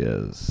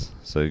Velasquez.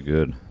 So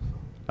good.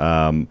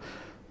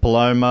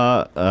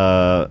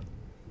 Paloma,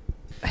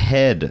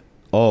 head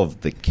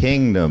of the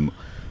kingdom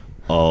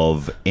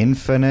of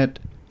infinite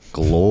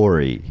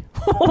glory.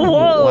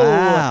 Whoa.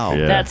 Wow.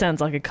 Yeah. That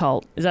sounds like a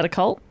cult. Is that a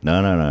cult?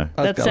 No. That's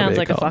That gotta sounds be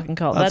like a cult. fucking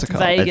cult. That's That's a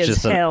cult. vague as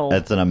It's just hell.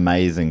 it's an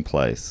amazing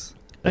place.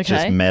 It's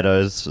Okay. just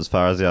meadows as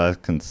far as the eye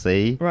can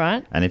see.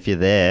 Right. And if you're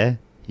there,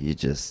 you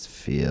just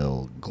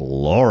feel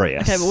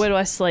glorious. Okay, but where do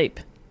I sleep?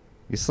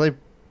 You sleep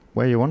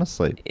where you want to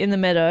sleep. In the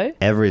meadow?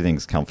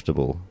 Everything's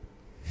comfortable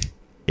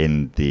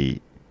in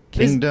the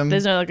kingdom.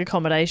 There's no like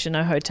accommodation,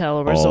 no hotel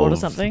or resort or of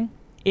something?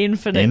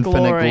 Infinite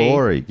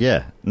glory.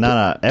 Yeah.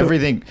 No.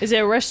 Everything. Is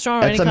there a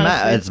restaurant or any It's kind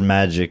of food? it's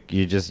magic.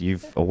 You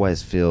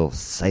always feel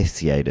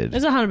satiated.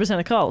 It's 100%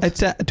 a cult.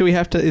 It's do we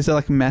have to? Is there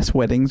like mass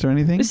weddings or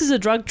anything? This is a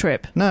drug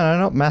trip. No,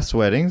 not mass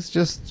weddings.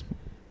 Just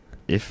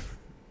if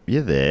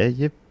you're there,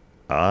 you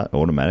are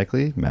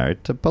automatically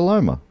married to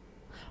Paloma.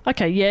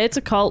 Okay, yeah, it's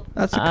a cult.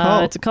 That's a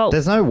cult. It's a cult.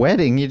 There's no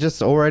wedding. You're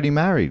just already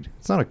married.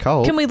 It's not a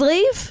cult. Can we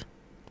leave?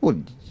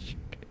 Well,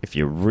 if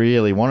you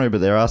really want to,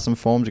 but there are some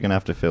forms you're going to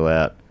have to fill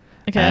out.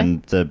 Okay.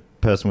 And the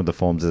person with the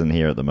forms isn't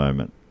here at the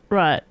moment.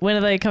 Right. When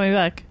are they coming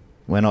back?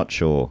 We're not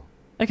sure.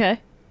 Okay.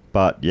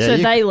 But, yeah. So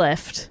they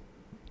left.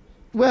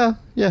 Well,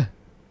 yeah.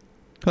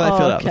 Well, they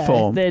filled out the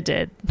form. They're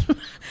dead.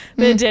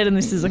 They're dead and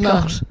this is a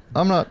cult.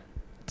 I'm not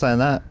saying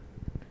that.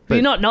 But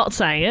you're not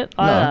saying it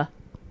either.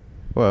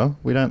 Well,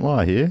 we don't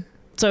lie here.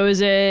 So is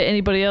there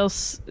anybody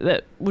else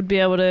that would be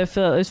able to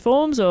fill out those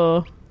forms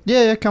or?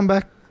 Yeah, come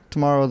back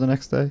tomorrow or the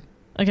next day.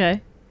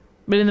 Okay.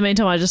 But in the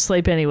meantime, I just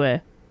sleep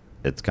anywhere.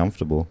 It's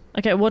comfortable.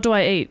 Okay, what do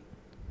I eat?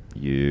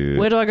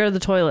 Where do I go to the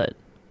toilet?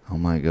 Oh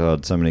my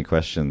God, so many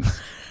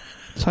questions.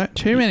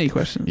 Too many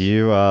questions.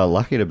 You are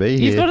lucky to be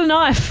here. You've got a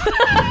knife.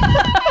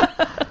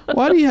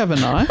 Why do you have a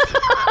knife?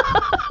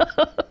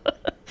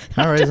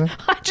 No reason.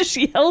 I just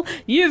yell,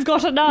 "You've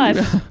got a knife."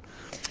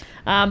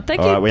 Thank you,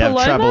 All right, we Paloma.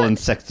 have trouble in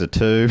Sector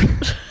 2.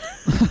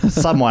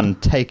 Someone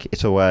take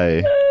it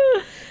away.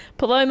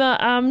 Paloma,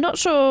 I'm not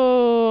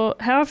sure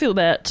how I feel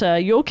about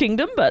your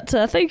kingdom, but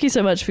thank you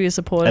so much for your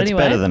support It's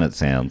anyway. better than it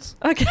sounds.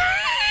 Okay.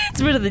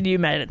 It's better than you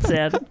made it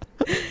sound.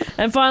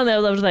 And finally, I'd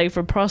love to thank you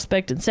from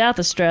Prospect in South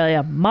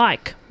Australia,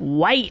 Mike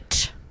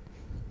Waite.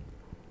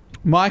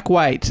 Mike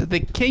Waite,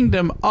 the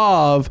kingdom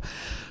of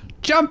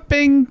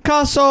jumping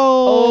castles.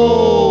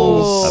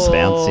 Oh. A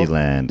bouncy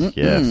land,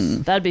 yes.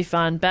 That'd be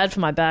fun. Bad for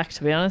my back,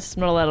 to be honest.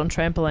 I'm not allowed on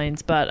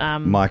trampolines, but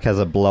Mike has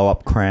a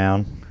blow-up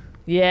crown.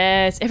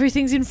 yes,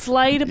 everything's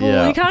inflatable.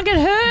 Yeah. You can't get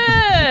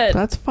hurt.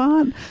 That's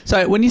fun.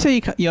 So when you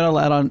say you're not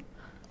allowed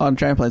on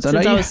trampolines,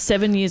 Since I was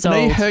 7 years I know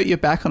old. you hurt your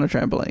back on a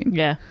trampoline.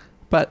 Yeah.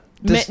 But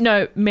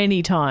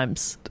many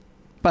times.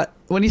 But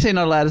when you say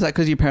not allowed, is that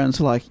because your parents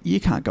were like, you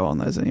can't go on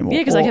those anymore? Yeah,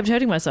 because I Or- kept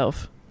hurting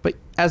myself. But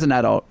as an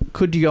adult,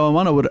 could you go on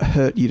one, or would it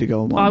hurt you to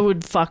go on one? I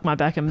would fuck my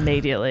back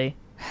immediately.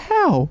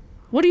 How?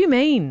 What do you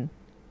mean?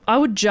 I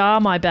would jar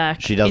my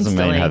back. She doesn't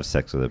instantly. mean have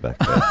sex with her back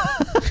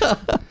there.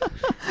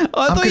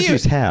 I thought you.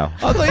 how?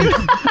 I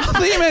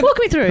thought you meant. Walk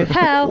me through.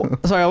 How?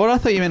 Sorry, what I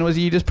thought you meant was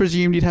you just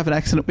presumed you'd have an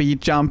accident where you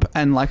jump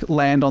and like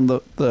land on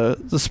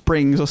the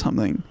springs or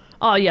something.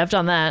 Oh, yeah, I've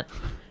done that.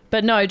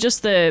 But no,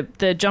 just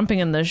the jumping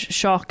and the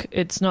shock,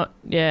 it's not,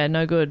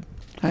 no good.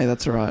 Hey,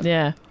 that's all right.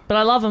 Yeah. But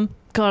I love them.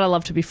 God, I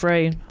love to be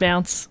free.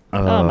 Bounce.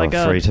 Oh my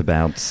God. Free to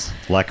bounce.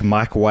 Like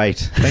Mike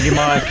Waite. Thank you,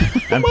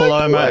 Mike. And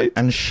Paloma Waite.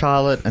 and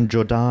Charlotte and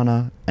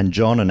Jordana and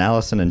John and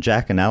Alison and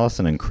Jack and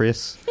Alison and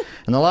Chris.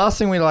 And the last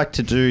thing we like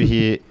to do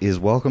here is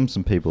welcome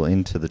some people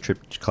into the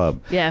Triptych Club.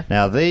 Yeah.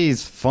 Now,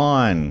 these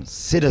fine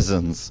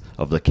citizens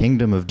of the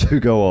Kingdom of Do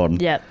Go On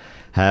Yep.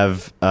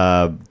 have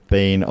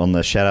been on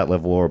the shout-out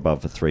level or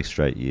above for 3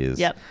 straight years.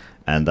 Yep.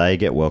 And they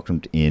get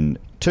welcomed in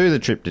to the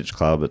Triptych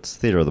Club. It's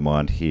Theatre of the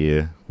Mind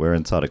here. We're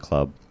inside a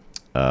club.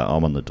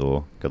 I'm on the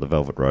door. Got the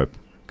velvet rope.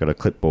 Got a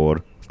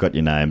clipboard. I've got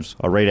your names.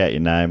 I'll read out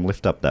your name.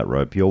 Lift up that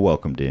rope. You're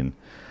welcomed in.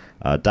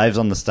 Dave's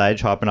on the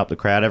stage, hyping up the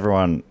crowd.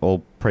 Everyone,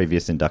 all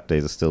previous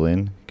inductees are still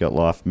in. Got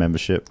life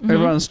membership. Mm-hmm.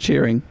 Everyone's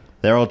cheering.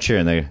 They're all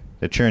cheering.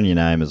 They're cheering your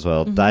name as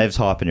well. Mm-hmm. Dave's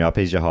hyping you up.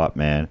 He's your hype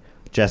man.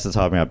 Jess is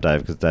hyping up Dave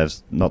because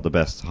Dave's not the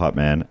best hype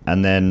man.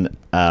 And then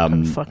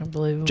Fucking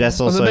believable. Jess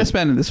I'm also... the best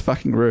man in this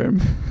fucking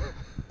room.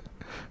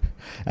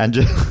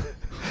 And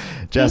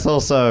Jess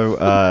also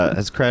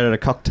has created a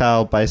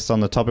cocktail based on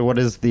the topic. What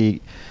is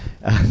the...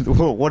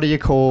 what do you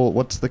call...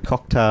 What's the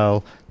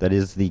cocktail that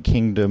is the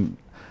kingdom...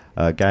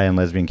 gay and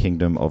lesbian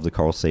kingdom of the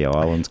Coral Sea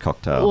Islands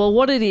cocktail? Well,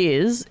 what it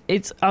is,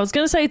 I was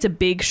going to say it's a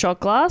big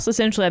shot glass.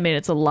 Essentially, I mean,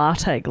 it's a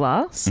latte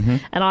glass. Mm-hmm.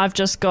 And I've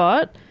just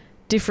got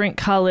different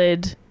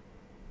coloured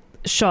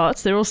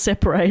shots. They're all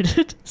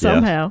separated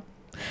somehow.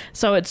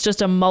 So it's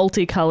just a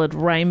multicoloured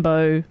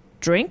rainbow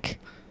drink.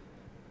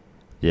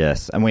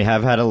 Yes, and we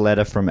have had a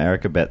letter from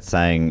Erica Betts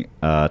saying,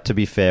 to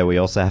be fair, we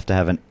also have to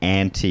have an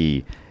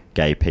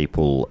anti-gay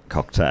people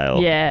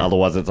cocktail. Yeah.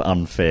 Otherwise, it's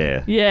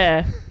unfair.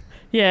 Yeah.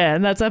 Yeah,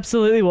 and that's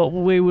absolutely what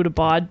we would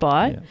abide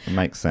by. Yeah, it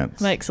makes sense.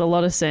 Makes a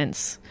lot of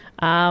sense.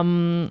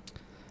 Yeah.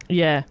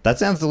 That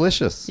sounds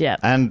delicious. Yeah.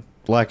 And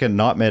like a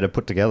nightmare to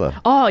put together.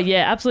 Oh,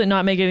 yeah, absolute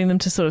nightmare getting them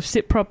to sort of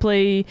sit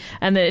properly,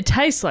 and then it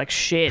tastes like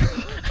shit.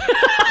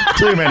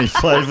 Too many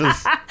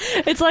flavours.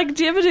 It's like,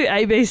 do you ever do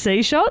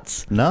ABC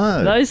shots?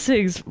 No. Those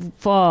things,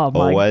 oh my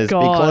Always be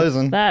God.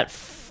 closing.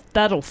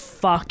 That'll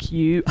fuck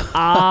you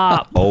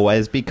up.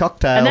 Always be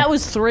cocktail. And that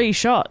was 3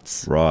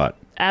 shots. Right.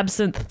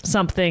 Absinthe,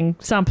 something.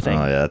 Oh,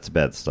 yeah, that's a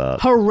bad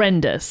start.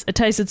 Horrendous. It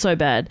tasted so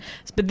bad.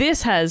 But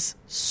this has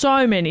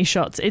so many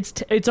shots.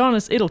 It's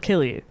honest, it'll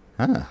kill you.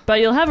 Ah. But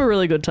you'll have a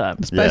really good time.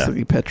 It's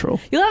basically petrol.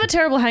 You'll have a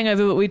terrible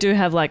hangover, but we do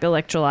have like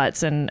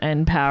electrolytes and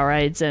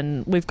Powerades,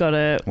 and we've got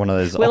one of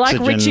those we're like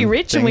oxygen Richie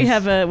Rich, and we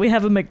things.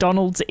 have a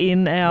McDonald's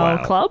in our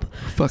Wow. club.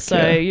 Fuck so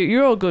yeah.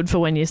 you're all good for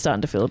when you're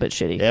starting to feel a bit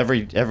shitty.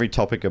 Every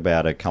topic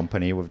about a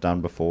company we've done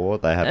before,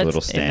 they have a It's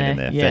little in stand in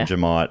there, there. yeah.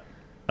 Vegemite,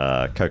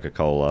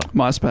 Coca-Cola.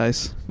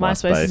 MySpace.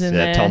 MySpace is in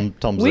yeah, there.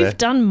 Tom's We've there.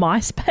 done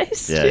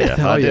MySpace. Yeah.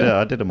 Hell yeah.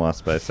 I did a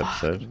MySpace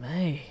episode.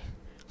 Me.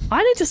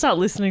 I need to start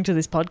listening to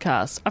this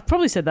podcast. I've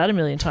probably said that a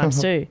million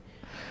times too.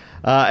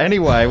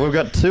 Anyway, we've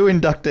got 2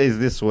 inductees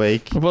this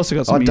week. We've also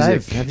got some music.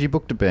 Dave, have you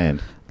booked a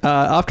band?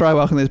 After I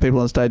welcome these people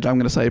on stage, I'm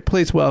going to say,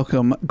 please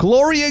welcome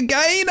Gloria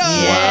Gaynor.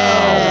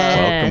 Yes.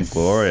 Wow, welcome,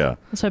 Gloria. I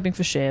was hoping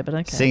for Cher, but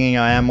okay. Singing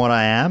I Am What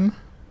I Am.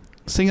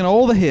 Singing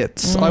all the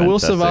hits. I will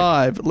Fantastic.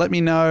 survive. Let me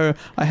know.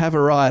 I have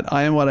a right.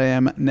 I am what I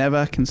am.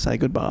 Never can say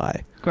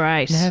goodbye.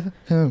 Great. Never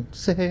can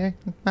say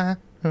goodbye.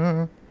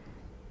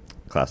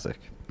 Classic.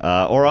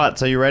 All right,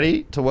 so you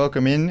ready to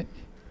welcome in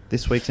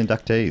this week's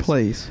inductees?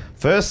 Please.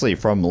 Firstly,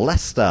 from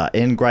Leicester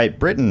in Great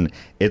Britain,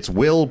 it's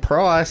Will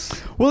Price.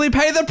 Will he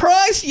pay the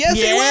price? Yes,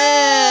 he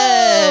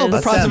Yes. will. The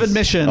That price of sounds-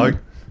 admission. Oh,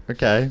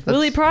 okay.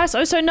 Willie Price,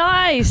 oh so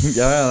nice.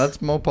 Yeah,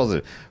 that's more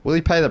positive. Will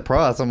he pay the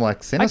price? I'm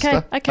like,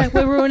 sinister. Okay,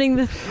 we're ruining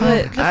the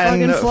fucking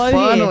And flow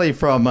finally, here.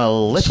 from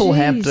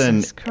Littlehampton,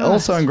 Jesus Christ.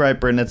 also in Great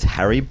Britain, it's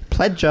Harry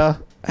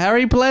Pledger.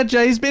 Harry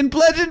Pledger. He's been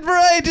pledged for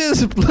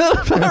ages.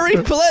 Harry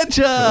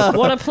Pledger.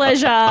 What a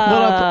pleasure.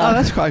 Oh,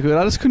 that's quite good.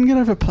 I just couldn't get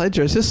over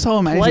Pledger. It's just so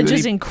amazing Pledge that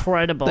is he,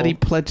 incredible. that he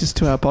pledges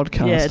to our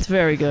podcast. Yeah, it's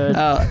very good.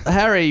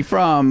 Harry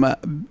from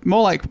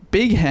more like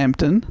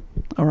Bighampton.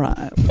 All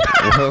right.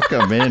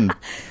 Welcome in.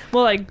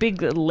 More like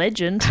big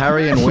legend.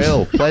 Harry and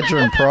Will,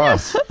 Pledger and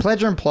Price.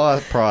 Pledger and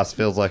Price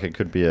feels like it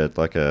could be a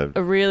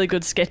A really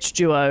good sketch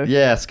duo.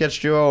 sketch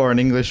duo or an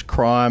English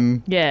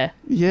crime. Yeah.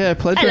 Yeah,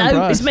 Pledger and Hello,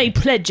 Price. it's me,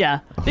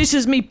 Pledger. This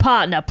is me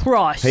partner,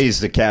 Price. He's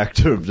the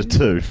character of the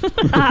two.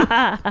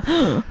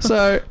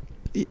 So,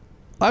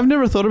 I've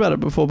never thought about it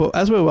before, but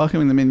as we're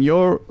welcoming them in,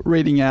 you're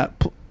reading out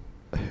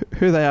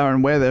who they are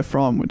and where they're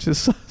from, which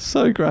is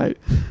so great.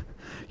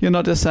 You're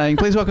not just saying,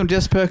 please welcome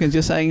Jess Perkins.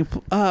 You're saying,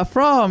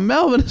 from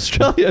Melbourne,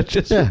 Australia.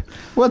 Just Yeah.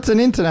 What's an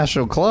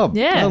international club?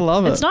 Yeah, I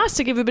love it. It's nice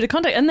to give a bit of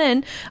context. And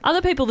then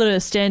other people that are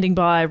standing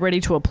by ready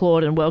to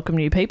applaud and welcome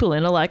new people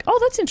in are like, oh,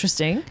 that's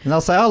interesting. And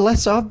they'll say, oh,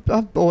 Leicester,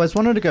 I've always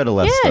wanted to go to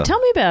Leicester. Yeah, tell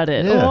me about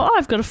it. Yeah. Or, oh,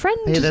 I've got a friend.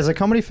 Hey, there's a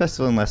comedy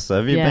festival in Leicester.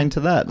 Have you Yeah. been to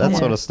that? That Yeah.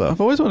 sort of stuff.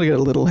 I've always wanted to go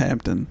to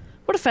Littlehampton.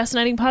 What a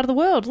fascinating part of the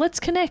world. Let's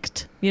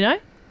connect, you know?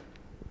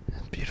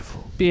 Beautiful.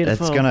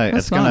 Beautiful. It's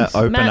gonna nice.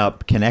 open Matt-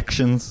 up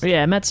connections.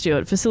 Yeah, Matt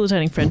Stewart,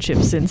 facilitating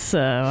friendships since,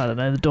 I don't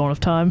know, the dawn of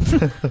time.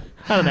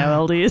 I don't know how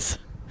old he is.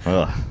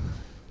 Ugh,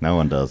 no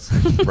one does.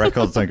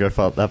 Records don't go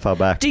that far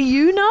back. Do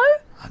you know?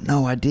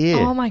 No idea.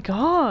 Oh, my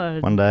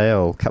God. One day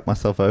I'll cut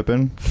myself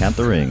open, count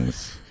the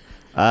rings.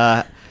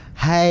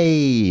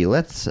 Hey,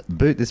 let's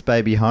boot this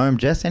baby home.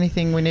 Jess,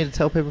 anything we need to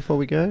tell people before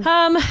we go?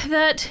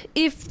 That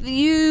if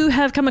you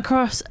have come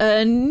across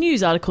a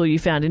news article you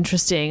found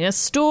interesting, a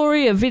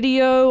story, a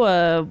video,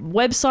 a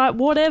website,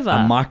 whatever. A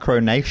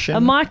micronation.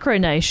 A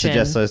micronation.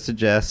 Suggest those to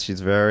Jess.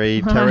 She's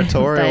very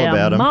territorial they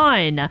about are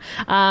them.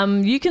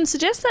 mine. You can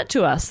suggest that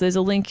to us. There's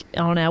a link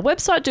on our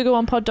website,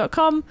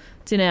 dogoonpod.com.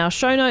 It's in our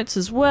show notes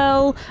as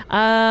well.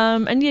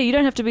 And yeah, you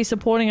don't have to be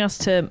supporting us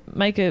to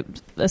make a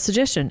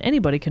suggestion.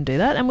 Anybody can do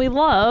that, and we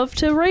love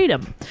to read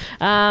them.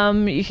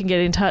 You can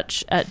get in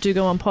touch at Do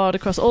Go On Pod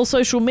across all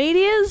social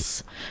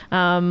medias.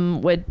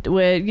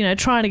 We're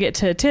trying to get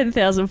to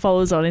 10,000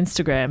 followers on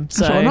Instagram.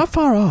 So we're not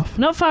far off.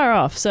 Not far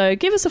off. So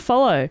give us a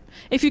follow.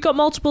 If you've got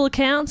multiple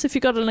accounts, if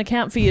you've got an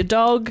account for your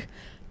dog,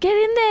 get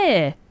in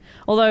there.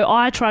 Although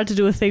I tried to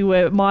do a thing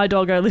where my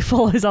dog only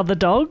follows other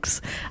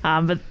dogs.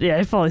 But yeah,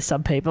 it follows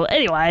some people.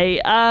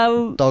 Anyway.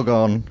 Dog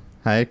on.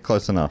 Hey,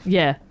 close enough.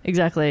 Yeah,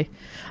 exactly.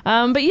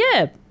 But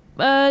yeah,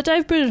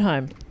 Dave booted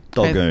home.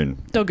 Dogoon.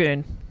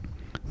 Dogoon.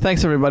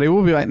 Thanks, everybody.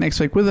 We'll be back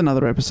next week with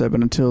another episode, but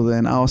until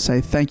then, I'll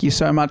say thank you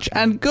so much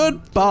and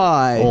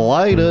goodbye.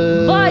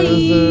 Later. Bye.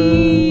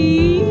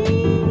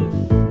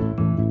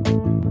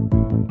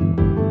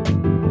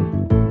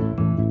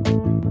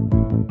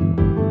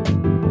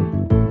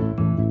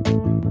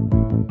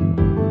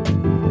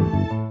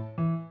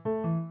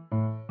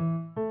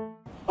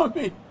 I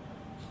mean,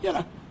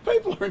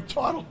 people are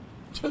entitled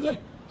to their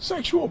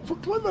sexual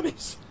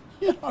proclivities.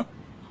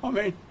 I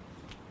mean,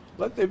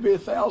 let there be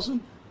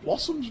 1,000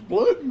 blossoms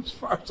bloom as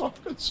far as I'm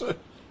concerned.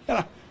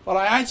 But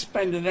I ain't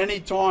spending any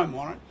time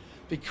on it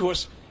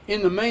because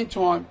in the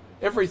meantime,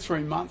 every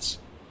 3 months,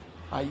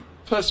 a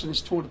person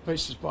is torn to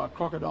pieces by a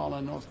crocodile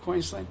in North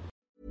Queensland.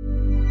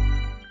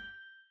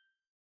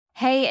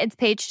 Hey, it's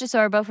Paige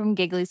DeSorbo from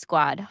Giggly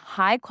Squad.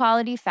 High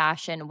quality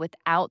fashion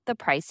without the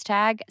price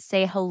tag.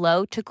 Say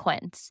hello to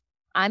Quince.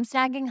 I'm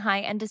snagging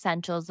high-end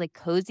essentials like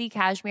cozy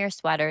cashmere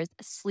sweaters,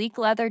 sleek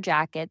leather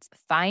jackets,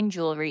 fine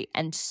jewelry,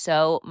 and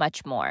so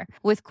much more.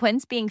 With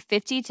Quince being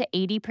 50 to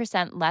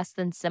 80% less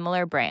than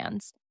similar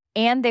brands.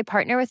 And they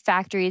partner with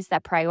factories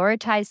that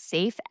prioritize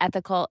safe,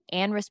 ethical,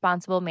 and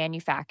responsible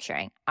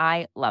manufacturing.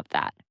 I love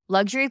that.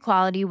 Luxury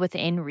quality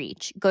within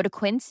reach. Go to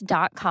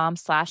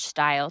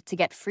quince.com/style to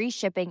get free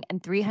shipping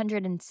and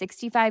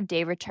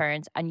 365-day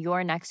returns on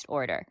your next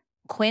order.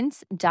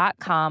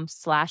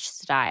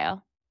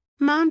 Quince.com/style.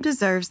 Mom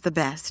deserves the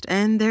best,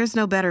 and there's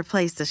no better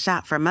place to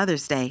shop for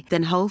Mother's Day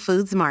than Whole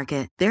Foods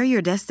Market. They're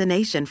your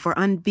destination for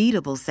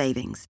unbeatable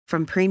savings,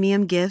 from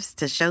premium gifts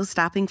to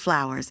show-stopping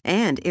flowers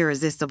and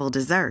irresistible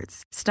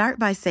desserts. Start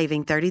by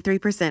saving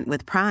 33%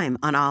 with Prime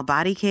on all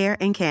body care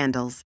and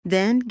candles.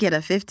 Then get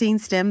a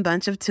 15-stem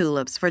bunch of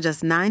tulips for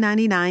just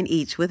 $9.99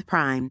 each with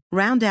Prime.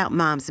 Round out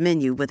Mom's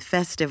menu with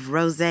festive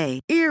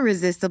rosé,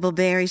 irresistible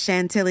berry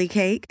chantilly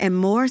cake, and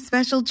more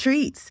special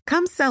treats.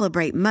 Come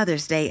celebrate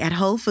Mother's Day at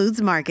Whole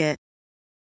Foods Market.